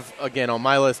ahead of, again, on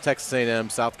my list, Texas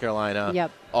A&M, South Carolina,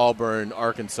 Auburn,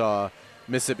 Arkansas,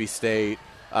 Mississippi State.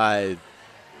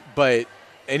 But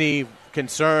any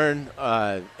concern,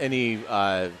 any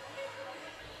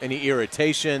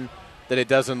irritation that it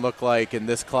doesn't look like in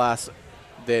this class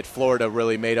that Florida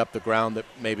really made up the ground that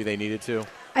maybe they needed to?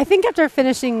 I think after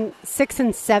finishing 6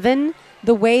 and 7,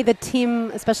 the way the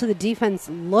team, especially the defense,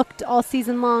 looked all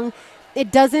season long,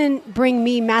 it doesn't bring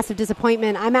me massive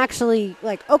disappointment. I'm actually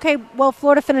like, okay, well,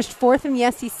 Florida finished 4th in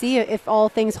the SEC if all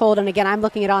things hold. And again, I'm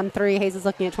looking at On3. Hayes is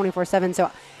looking at 24/7.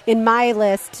 So in my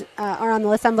list, or on the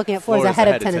list I'm looking at, Florida's ahead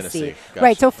of Tennessee. Gotcha.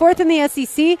 Right, so 4th in the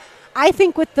SEC. I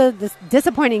think with the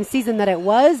disappointing season that it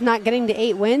was, not getting to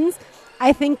 8 wins,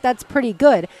 I think that's pretty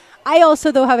good. I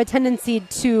also, though, have a tendency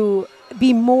to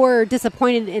be more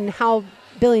disappointed in how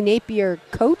Billy Napier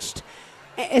coached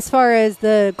as far as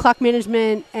the clock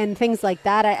management and things like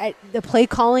that. The play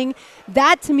calling,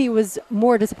 that to me was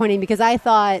more disappointing because I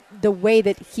thought the way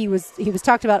that he was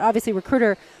talked about, obviously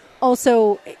recruiter,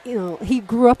 also, he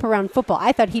grew up around football.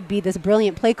 I thought he'd be this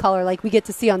brilliant play caller like we get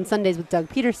to see on Sundays with Doug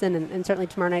Peterson and certainly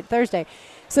tomorrow night, Thursday.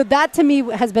 So that to me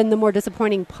has been the more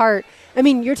disappointing part. I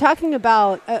mean, you're talking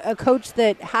about a coach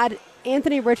that had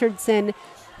Anthony Richardson,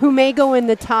 who may go in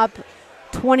the top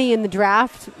 20 in the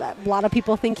draft. A lot of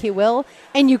people think he will.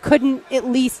 And you couldn't at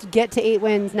least get to 8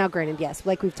 wins. Now, granted, yes,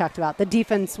 like we've talked about, the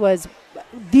defense was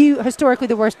historically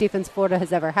the worst defense Florida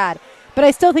has ever had. But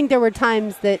I still think there were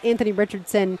times that Anthony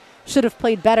Richardson should have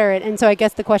played better. And so I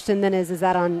guess the question then is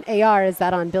that on AR? Is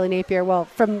that on Billy Napier? Well,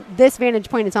 from this vantage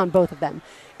point, it's on both of them.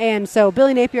 And so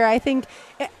Billy Napier, I think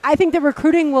the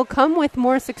recruiting will come with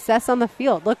more success on the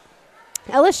field. Look,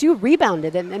 LSU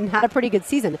rebounded and had a pretty good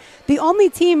season. The only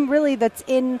team really that's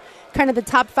in kind of the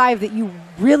top 5 that you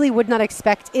really would not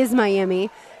expect is Miami.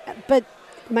 But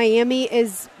Miami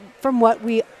is, from what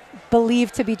we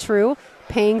believe to be true,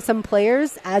 paying some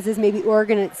players, as is maybe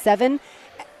Oregon at 7.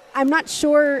 I'm not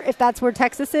sure if that's where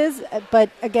Texas is, but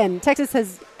again, Texas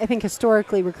has, I think,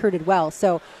 historically recruited well.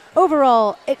 So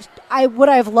overall, I would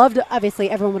have loved, obviously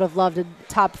everyone would have loved a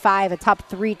top 5, a top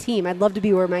 3 team. I'd love to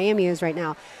be where Miami is right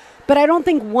now. But I don't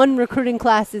think one recruiting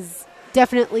class is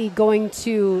definitely going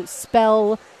to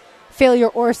spell failure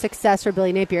or success for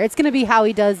Billy Napier. It's going to be how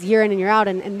he does year in and year out,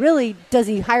 and really, does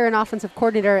he hire an offensive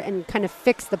coordinator and kind of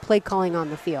fix the play calling on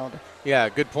the field? Yeah,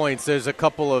 good points. There's a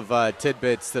couple of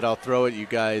tidbits that I'll throw at you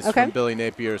guys from Billy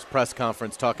Napier's press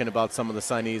conference talking about some of the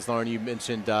signees. Lauren, you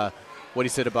mentioned what he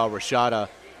said about Rashada.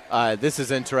 This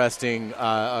is interesting.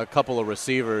 A couple of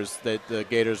receivers that the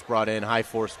Gators brought in, high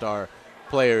 4-star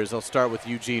players. I'll start with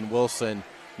Eugene Wilson.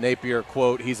 Napier,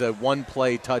 quote, he's a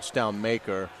one-play touchdown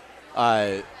maker.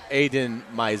 Aiden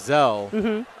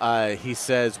Mizell, he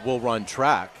says, will run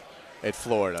track at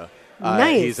Florida.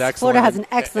 Nice. He's excellent. Florida has an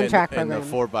excellent track program.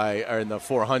 In the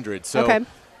 400. So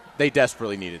they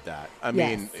desperately needed that. I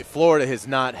mean, Florida has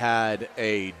not had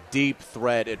a deep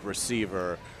threat at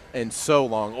receiver in so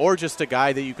long, or just a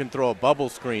guy that you can throw a bubble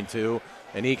screen to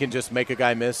and he can just make a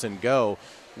guy miss and go.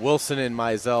 Wilson and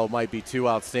Mizell might be 2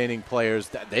 outstanding players.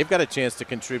 They've got a chance to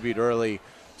contribute early,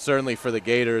 certainly for the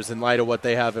Gators, in light of what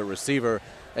they have at receiver.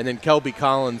 And then Kelby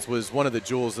Collins was one of the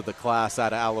jewels of the class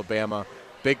out of Alabama.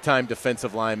 Big-time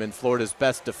defensive lineman, Florida's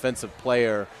best defensive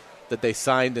player that they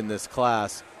signed in this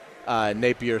class.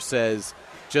 Napier says,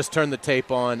 just turn the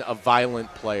tape on, a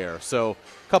violent player. So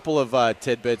a couple of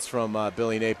tidbits from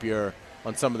Billy Napier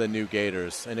on some of the new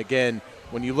Gators. And again,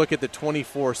 when you look at the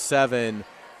 24/7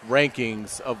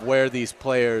 rankings of where these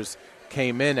players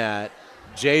came in at,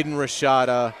 Jaden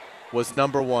Rashada was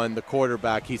number 1, the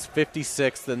quarterback. He's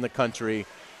 56th in the country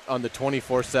on the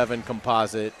 24/7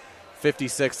 composite.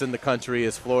 56th in the country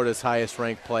is Florida's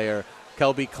highest-ranked player.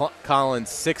 Kelby Collins,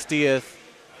 60th.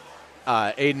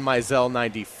 Aiden Mizell,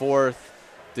 94th.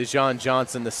 Dejon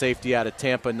Johnson, the safety out of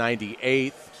Tampa,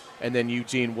 98th. And then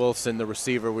Eugene Wilson, the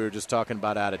receiver we were just talking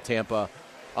about out of Tampa,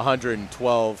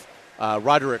 112.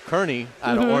 Roderick Kearney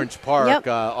out of Orange Park,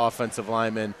 offensive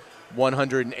lineman,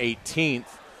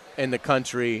 118th in the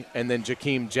country. And then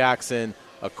Jakeem Jackson,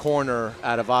 a corner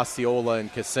out of Osceola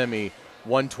and Kissimmee,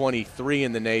 123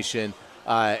 in the nation,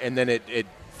 and then it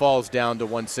falls down to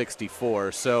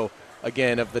 164. So,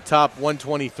 again, of the top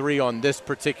 123 on this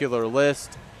particular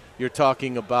list, you're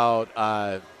talking about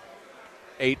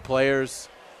 8 players,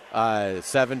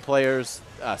 7 players,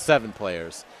 7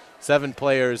 players. 7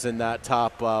 players in that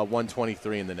top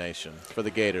 123 in the nation for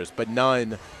the Gators, but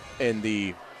none in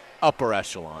the upper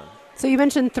echelon. So you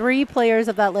mentioned 3 players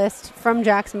of that list from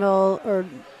Jacksonville, or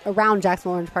around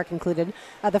Jacksonville, Orange Park included.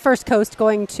 The First Coast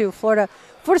going to Florida.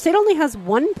 Florida State only has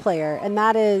 1 player, and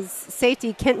that is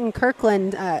safety Kenton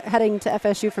Kirkland heading to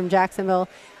FSU from Jacksonville.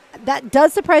 That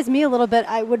does surprise me a little bit.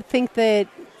 I would think that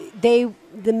they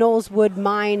the Noles would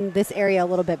mine this area a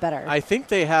little bit better? I think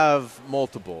they have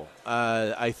multiple.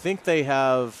 I think they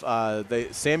have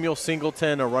Samuel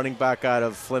Singleton, a running back out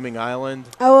of Fleming Island.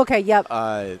 Oh, okay, yep.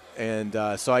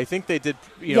 So I think they did.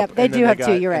 Yep, they do have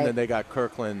two. You're right. And then they got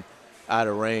Kirkland out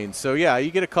of Rain. So yeah,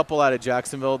 you get a couple out of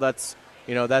Jacksonville. That's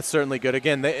certainly good.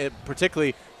 Again,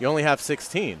 particularly you only have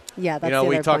 16. Yeah, that's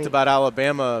we the talked point. about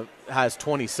Alabama has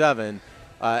 27.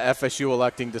 FSU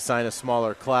electing to sign a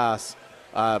smaller class.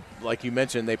 Like you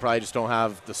mentioned, they probably just don't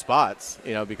have the spots,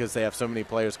 because they have so many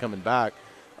players coming back.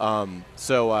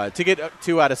 So to get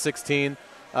 2 out of 16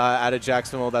 out of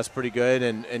Jacksonville, that's pretty good.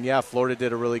 And yeah, Florida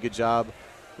did a really good job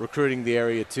recruiting the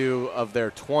area too. Of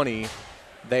their 20,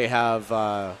 they have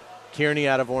Kearney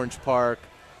out of Orange Park,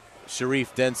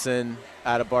 Sharif Denson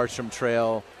out of Bartram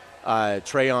Trail,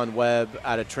 Trayon Webb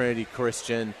out of Trinity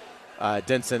Christian,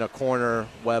 Denson a corner,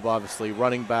 Webb obviously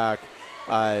running back,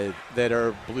 that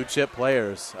are blue chip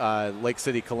players. Lake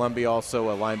City Columbia also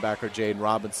a linebacker, Jaden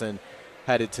Robinson,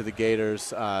 headed to the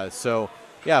Gators. So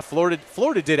yeah,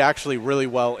 Florida did actually really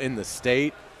well in the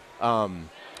state, and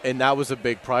that was a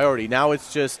big priority. Now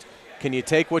it's just, can you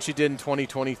take what you did in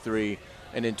 2023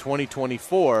 and in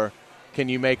 2024? Can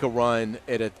you make a run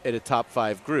at a top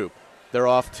 5 group? They're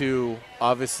off to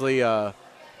obviously a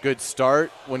good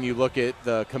start when you look at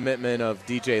the commitment of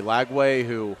DJ Lagway,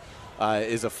 who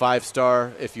is a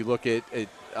 5-star. If you look at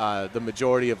the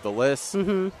majority of the list,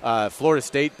 Florida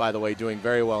State, by the way, doing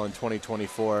very well in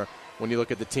 2024. When you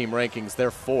look at the team rankings,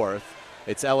 they're 4th.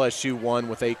 It's LSU 1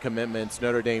 with 8 commitments,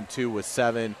 Notre Dame 2 with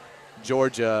 7.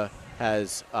 Georgia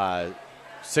has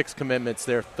 6 commitments,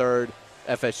 they're 3rd.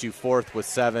 FSU 4th with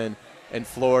 7. And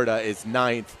Florida is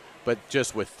 9th, but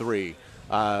just with 3,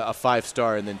 a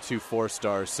 5-star and then 2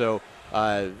 4-stars. So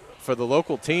for the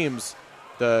local teams,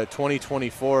 the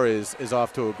 2024 is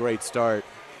off to a great start.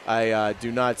 I do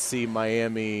not see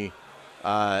Miami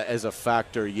as a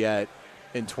factor yet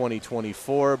in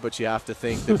 2024, but you have to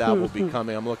think that will be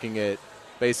coming. I'm looking at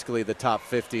basically the top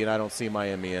 50, and I don't see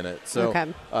Miami in it. So,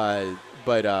 okay.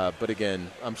 But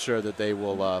again, I'm sure that they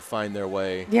will find their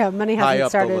way. Yeah, money high hasn't up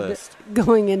started the list.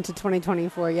 going into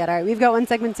 2024 yet. All right, we've got one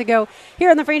segment to go here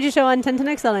on the Frangie Show on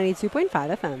 1010XL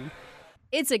 92.5 FM.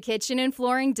 It's a Kitchen and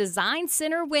Flooring Design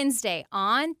Center Wednesday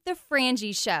on The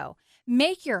Frangie Show.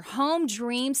 Make your home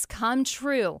dreams come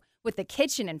true with the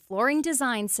Kitchen and Flooring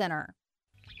Design Center.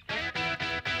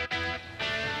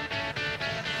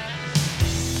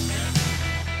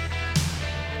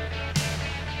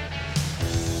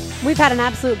 We've had an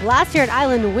absolute blast here at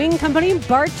Island Wing Company,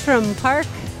 Bartram Park.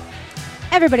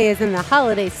 Everybody is in the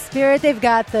holiday spirit. They've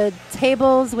got the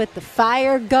tables with the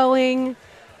fire going,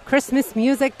 Christmas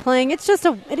music playing. It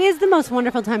is the most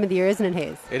wonderful time of the year, isn't it,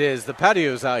 Hayes? It is. The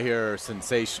patios out here are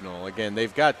sensational. Again,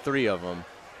 they've got 3 of them.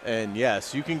 And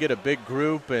yes, you can get a big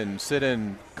group and sit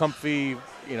in comfy,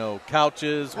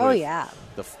 couches with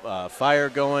the fire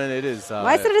going. It is.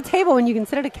 Why sit at a table when you can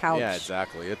sit at a couch? Yeah,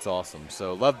 exactly. It's awesome.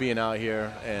 So love being out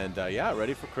here, and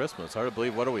ready for Christmas. Hard to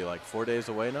believe. What are we, like 4 days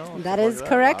away now? That is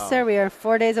correct, Wow. sir. We are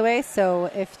 4 days away. So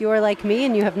if you are like me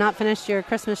and you have not finished your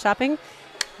Christmas shopping,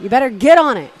 you better get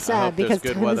on it I hope because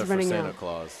there's good time weather is for running Santa out.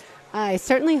 Claus. I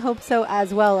certainly hope so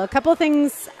as well. A couple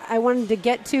things I wanted to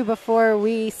get to before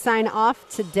we sign off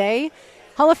today.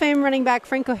 Hall of Fame running back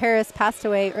Franco Harris passed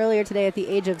away earlier today at the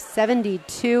age of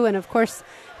 72. And, of course,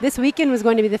 this weekend was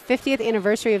going to be the 50th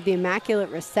anniversary of the Immaculate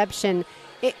Reception.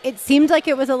 It seemed like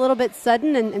it was a little bit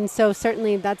sudden, and so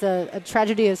certainly that's a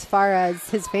tragedy as far as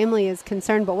his family is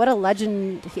concerned. But what a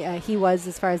legend he was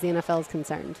as far as the NFL is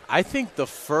concerned. I think the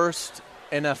first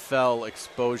NFL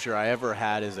exposure I ever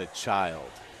had as a child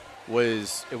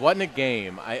it wasn't a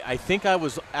game. I think I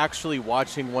was actually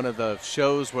watching one of the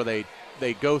shows where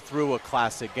they go through a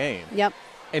classic game. Yep.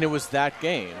 And it was that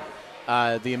game,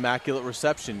 the Immaculate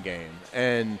Reception game.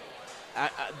 And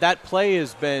that play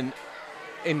has been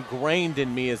ingrained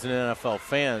in me as an NFL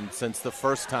fan since the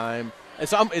first time.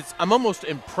 I'm almost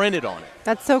imprinted on it.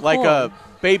 That's so cool. Like a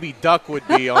baby duck would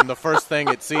be on the first thing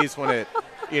it sees when it,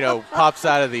 pops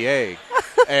out of the egg.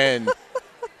 And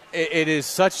it is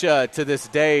such a, to this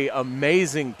day,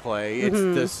 amazing play. It's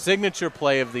the signature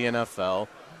play of the NFL.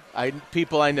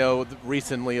 People I know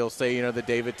recently will say, the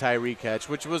David Tyree catch,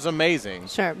 which was amazing.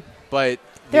 Sure. But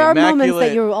there are moments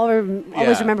that you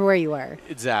always remember where you were.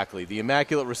 Exactly. The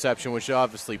Immaculate Reception, which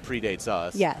obviously predates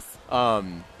us. Yes.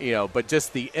 But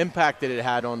just the impact that it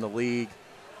had on the league,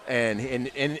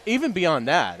 and even beyond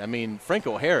that, I mean,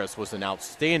 Franco Harris was an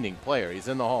outstanding player. He's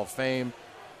in the Hall of Fame.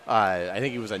 I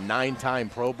think he was a 9-time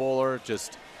Pro Bowler,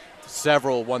 just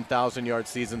several 1,000-yard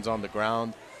seasons on the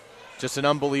ground. Just an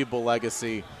unbelievable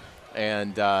legacy,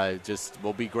 and just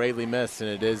will be greatly missed, and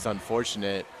it is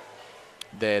unfortunate.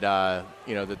 that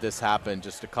that this happened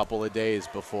just a couple of days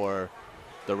before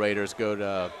the Raiders go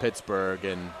to Pittsburgh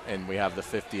and we have the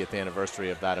 50th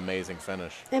anniversary of that amazing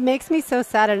finish. It makes me so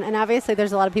sad, and obviously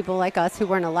there's a lot of people like us who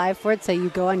weren't alive for it, so you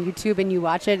go on YouTube and you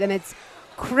watch it, and it's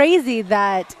crazy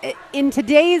that in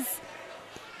today's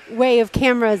way of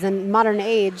cameras and modern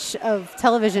age of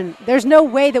television, there's no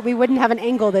way that we wouldn't have an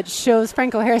angle that shows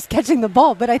Franco Harris catching the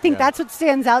ball. But I think that's what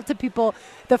stands out to people.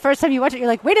 The first time you watch it, you're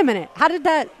like, wait a minute, how did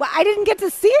that? Well, I didn't get to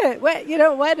see it. What,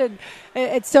 what? And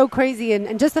it's so crazy.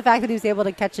 And just the fact that he was able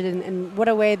to catch it and what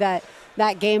a way that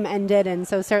game ended. And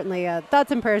so certainly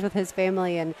thoughts and prayers with his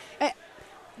family. And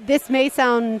this may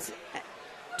sound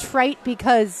trite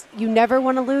because you never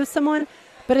want to lose someone,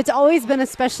 but it's always been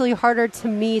especially harder to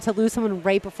me to lose someone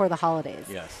right before the holidays.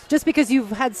 Yes. Just because you've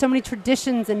had so many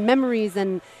traditions and memories,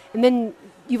 and then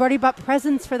you've already bought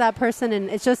presents for that person, and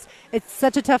it's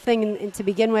such a tough thing to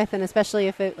begin with, and especially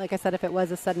if it, like I said, if it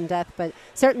was a sudden death. But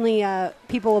certainly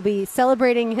people will be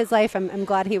celebrating his life. I'm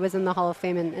glad he was in the Hall of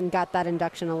Fame and got that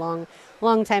induction a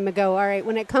long time ago. All right,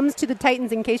 when it comes to the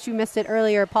Titans, in case you missed it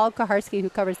earlier, Paul Kuharsky, who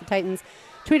covers the Titans,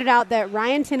 tweeted out that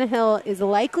Ryan Tannehill is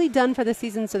likely done for the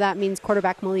season, so that means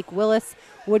quarterback Malik Willis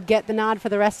would get the nod for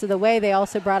the rest of the way. They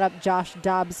also brought up Josh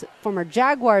Dobbs, former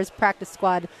Jaguars practice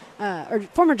squad, or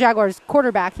former Jaguars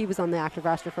quarterback. He was on the active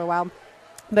roster for a while,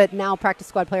 but now practice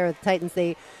squad player with the Titans.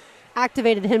 They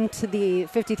activated him to the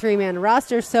 53-man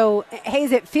roster. So,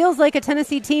 Hayes, it feels like a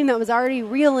Tennessee team that was already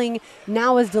reeling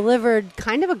now has delivered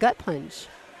kind of a gut punch.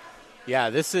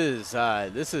 Yeah, this is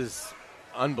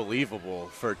unbelievable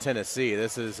for Tennessee.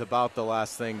 This is about the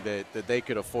last thing that they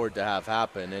could afford to have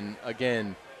happen. And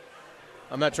again,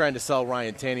 I'm not trying to sell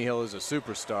Ryan Tannehill as a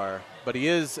superstar, but he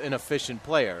is an efficient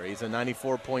player. He's a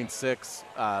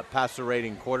 94.6 passer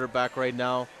rating quarterback right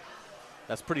now.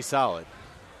 That's pretty solid.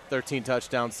 13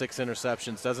 touchdowns, 6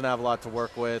 interceptions, doesn't have a lot to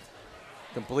work with,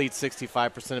 completes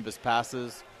 65% of his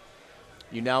passes.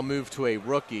 You now move to a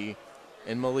rookie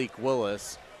in Malik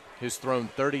Willis, who's thrown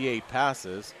 38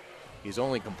 passes. He's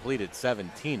only completed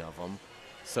 17 of them,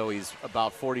 so he's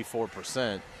about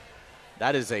 44%.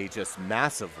 That is a just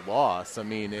massive loss. I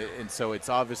mean, and so it's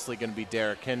obviously going to be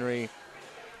Derrick Henry,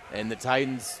 and the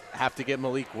Titans have to get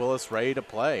Malik Willis ready to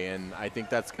play, and I think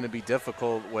that's going to be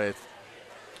difficult with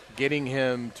getting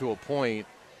him to a point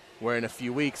where in a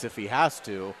few weeks, if he has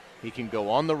to, he can go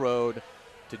on the road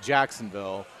to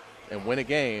Jacksonville and win a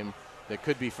game that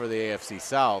could be for the AFC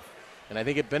South. And I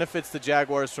think it benefits the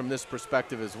Jaguars from this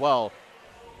perspective as well.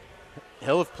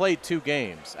 He'll have played 2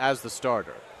 games as the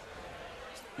starter.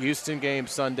 Houston game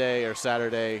Sunday or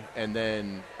Saturday, and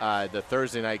then the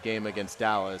Thursday night game against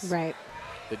Dallas. Right.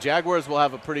 The Jaguars will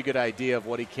have a pretty good idea of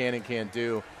what he can and can't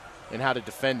do and how to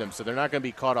defend him, so they're not going to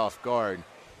be caught off guard.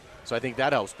 So I think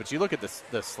that helps. But you look at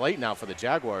the slate now for the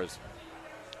Jaguars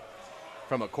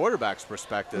from a quarterback's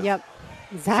perspective. Yep.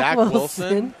 Zach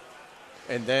Wilson.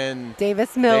 And then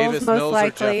Davis Mills most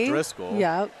likely. Or Jeff Driscoll.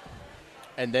 Yep.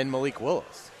 And then Malik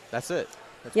Willis. That's it.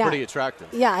 That's pretty attractive.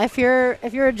 Yeah, if you're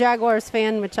a Jaguars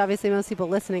fan, which obviously most people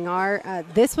listening are,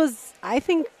 this was, I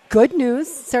think, good news.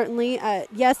 Certainly,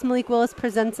 yes, Malik Willis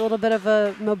presents a little bit of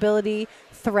a mobility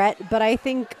threat, but I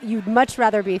think you'd much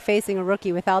rather be facing a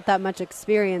rookie without that much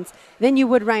experience than you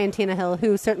would Ryan Tannehill,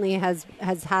 who certainly has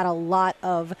had a lot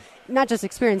of not just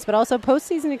experience, but also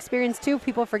postseason experience too.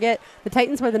 People forget the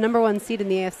Titans were the number 1 seed in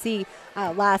the AFC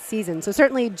last season. So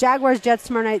certainly Jaguars-Jets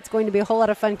tomorrow night is going to be a whole lot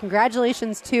of fun.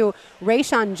 Congratulations to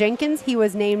Rayshawn Jenkins. He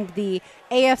was named the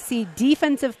AFC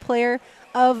Defensive Player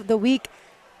of the Week.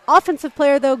 Offensive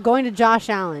player, though, going to Josh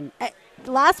Allen.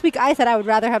 Last week I said I would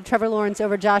rather have Trevor Lawrence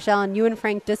over Josh Allen. You and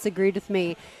Frank disagreed with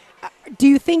me. Do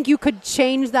you think you could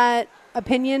change that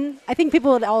opinion? I think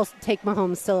people would all take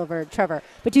Mahomes still over Trevor.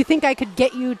 But do you think I could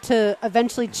get you to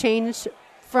eventually change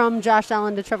from Josh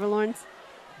Allen to Trevor Lawrence?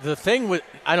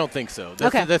 I don't think so.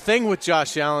 Okay. The thing with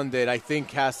Josh Allen that I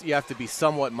think you have to be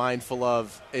somewhat mindful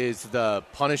of is the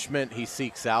punishment he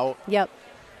seeks out. Yep.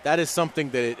 That is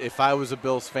something that if I was a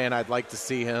Bills fan, I'd like to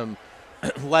see him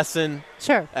lessen.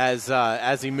 Sure.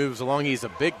 As he moves along. He's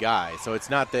a big guy, so it's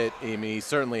not that. I mean, he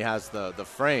certainly has the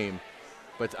frame,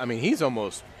 but I mean, he's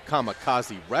almost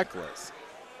kamikaze reckless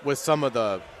with some of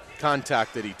the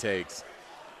contact that he takes.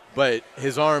 But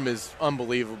his arm is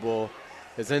unbelievable.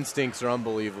 His instincts are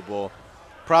unbelievable.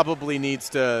 Probably needs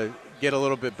to get a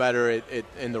little bit better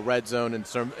in the red zone in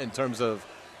terms of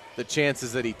the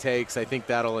chances that he takes. I think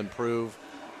that'll improve.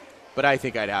 But I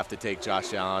think I'd have to take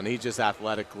Josh Allen. He just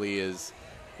athletically is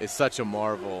such a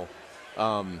marvel.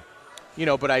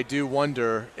 But I do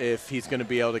wonder if he's going to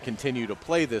be able to continue to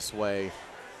play this way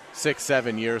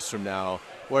 6-7 years from now.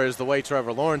 Whereas the way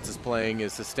Trevor Lawrence is playing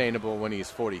is sustainable when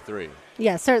he's 43.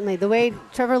 Yeah, certainly. The way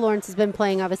Trevor Lawrence has been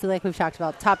playing, obviously, like we've talked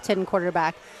about, top 10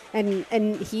 quarterback. And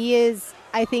he is,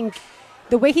 I think,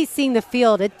 the way he's seeing the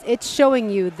field, it's showing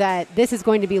you that this is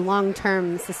going to be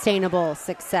long-term sustainable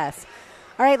success.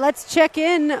 All right, let's check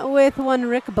in with one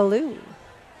Rick Ballou.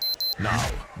 Now,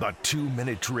 the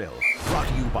 2-minute drill, brought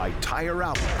to you by Tire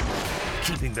Outlet.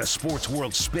 Keeping the sports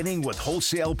world spinning with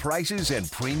wholesale prices and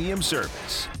premium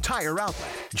service. Tire Outlet,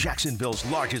 Jacksonville's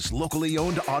largest locally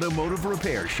owned automotive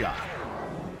repair shop.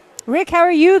 Rick, how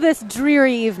are you this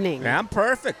dreary evening? I'm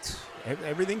perfect.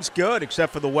 Everything's good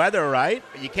except for the weather, right?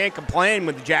 You can't complain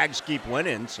when the Jags keep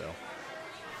winning, so.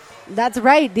 That's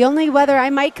right. The only weather I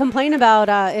might complain about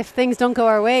if things don't go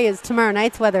our way is tomorrow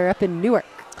night's weather up in Newark,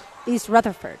 East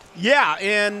Rutherford. Yeah,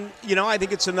 and, I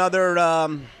think it's another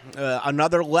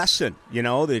lesson,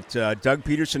 that Doug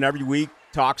Peterson every week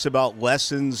talks about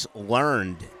lessons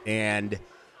learned, and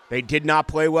they did not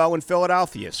play well in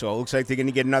Philadelphia, so it looks like they're going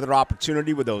to get another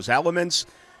opportunity with those elements.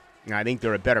 I think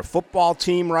they're a better football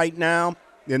team right now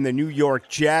than the New York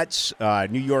Jets.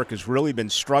 New York has really been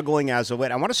struggling as of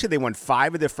late. I want to say they won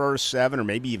 5 of their first 7 or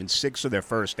maybe even 6 of their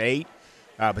first 8.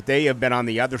 But they have been on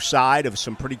the other side of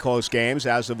some pretty close games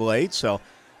as of late. So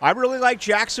I really like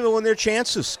Jacksonville and their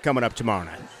chances coming up tomorrow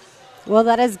night. Well,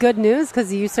 that is good news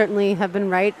because you certainly have been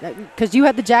right. Because you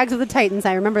had the Jags over the Titans.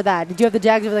 I remember that. Did you have the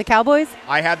Jags over the Cowboys?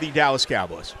 I had the Dallas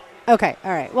Cowboys. Okay.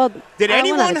 All right. Well, did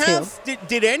anyone have?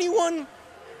 Did anyone?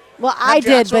 Well, I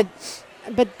did, but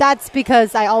that's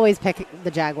because I always pick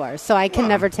the Jaguars, so I can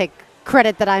never take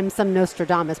credit that I'm some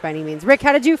Nostradamus by any means. Rick,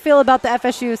 how did you feel about the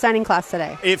FSU signing class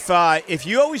today? If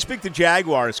you always pick the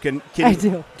Jaguars, can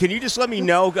you just let me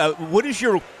know what is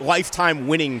your lifetime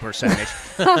winning percentage?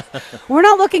 We're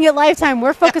not looking at lifetime.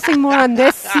 We're focusing more on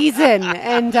this season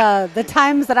and the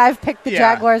times that I've picked the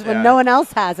Jaguars when no one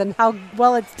else has, and how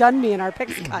well it's done me in our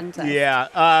picks contest. Yeah,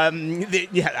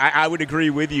 I would agree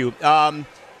with you.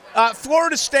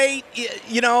 Florida State,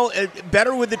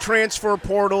 better with the transfer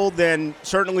portal than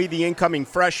certainly the incoming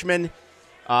freshmen.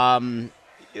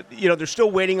 They're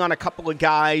still waiting on a couple of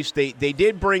guys. They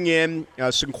did bring in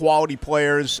some quality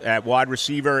players at wide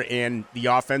receiver and the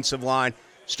offensive line.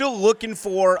 Still looking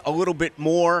for a little bit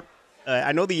more.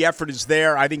 I know the effort is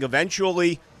there. I think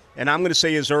eventually, and I'm going to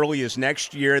say as early as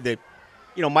next year, that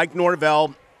Mike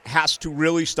Norvell has to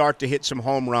really start to hit some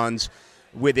home runs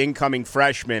with incoming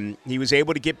freshmen. He was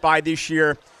able to get by this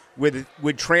year with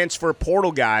transfer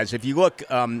portal guys. If you look,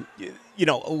 11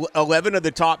 of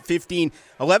the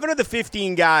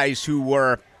 15 guys who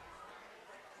were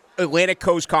Atlantic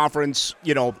Coast Conference,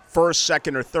 first,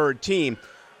 second, or third team,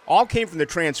 all came from the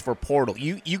transfer portal.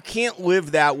 You can't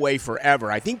live that way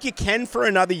forever. I think you can for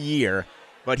another year,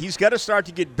 but he's got to start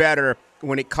to get better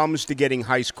when it comes to getting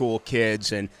high school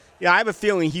kids. And I have a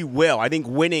feeling he will. I think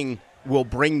winning will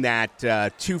bring that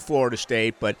to Florida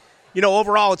State. But,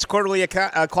 overall, it's clearly a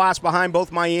class behind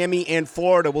both Miami and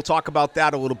Florida. We'll talk about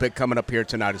that a little bit coming up here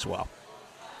tonight as well.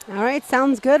 All right.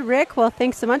 Sounds good, Rick. Well,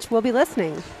 thanks so much. We'll be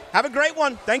listening. Have a great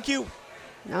one. Thank you.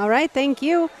 All right. Thank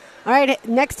you. All right.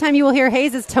 Next time you will hear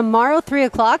Hayes is tomorrow, 3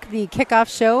 o'clock, the kickoff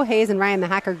show. Hayes and Ryan the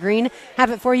Hacker Green have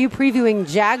it for you, previewing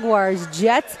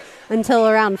Jaguars-Jets until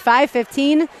around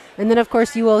 5:15. And then, of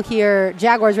course, you will hear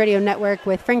Jaguars Radio Network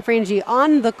with Frank Frangie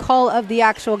on the call of the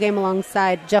actual game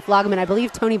alongside Jeff Logman. I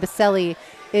believe Tony Baselli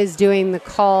is doing the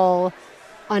call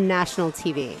on national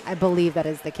TV. I believe that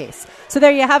is the case. So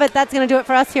there you have it. That's going to do it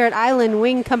for us here at Island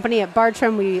Wing Company at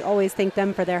Bartram. We always thank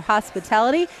them for their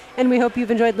hospitality. And we hope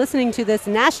you've enjoyed listening to this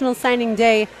National Signing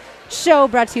Day show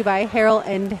brought to you by Harrell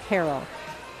and Harrell.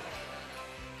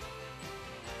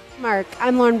 Mark,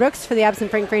 I'm Lauren Brooks for the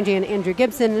absent Frank Frangie and Andrew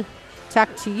Gibson.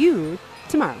 Talk to you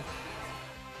tomorrow.